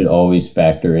something, you should always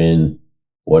factor in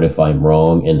what if I'm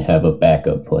wrong and have a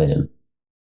backup plan.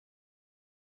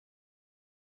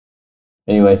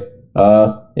 Anyway,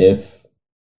 if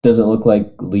doesn't look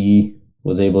like Lee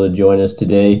was able to join us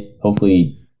today,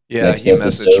 hopefully he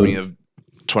messaged me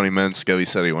 20 minutes ago. He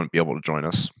said he wouldn't be able to join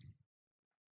us.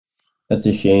 That's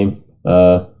a shame.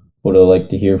 Would have liked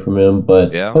to hear from him,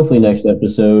 but hopefully next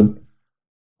episode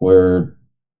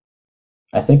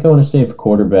I think I want to save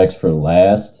quarterbacks for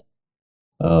last.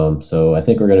 So I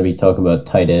think we're going to be talking about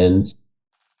tight ends.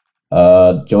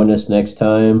 Join us next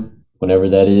time, whenever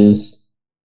that is.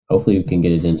 Hopefully we can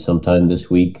get it in sometime this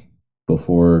week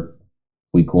before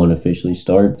week 1 officially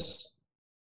starts.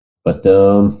 But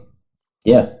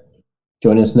yeah,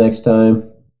 join us next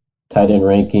time. Tight end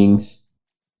rankings.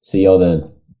 See y'all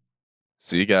then.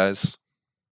 See you guys.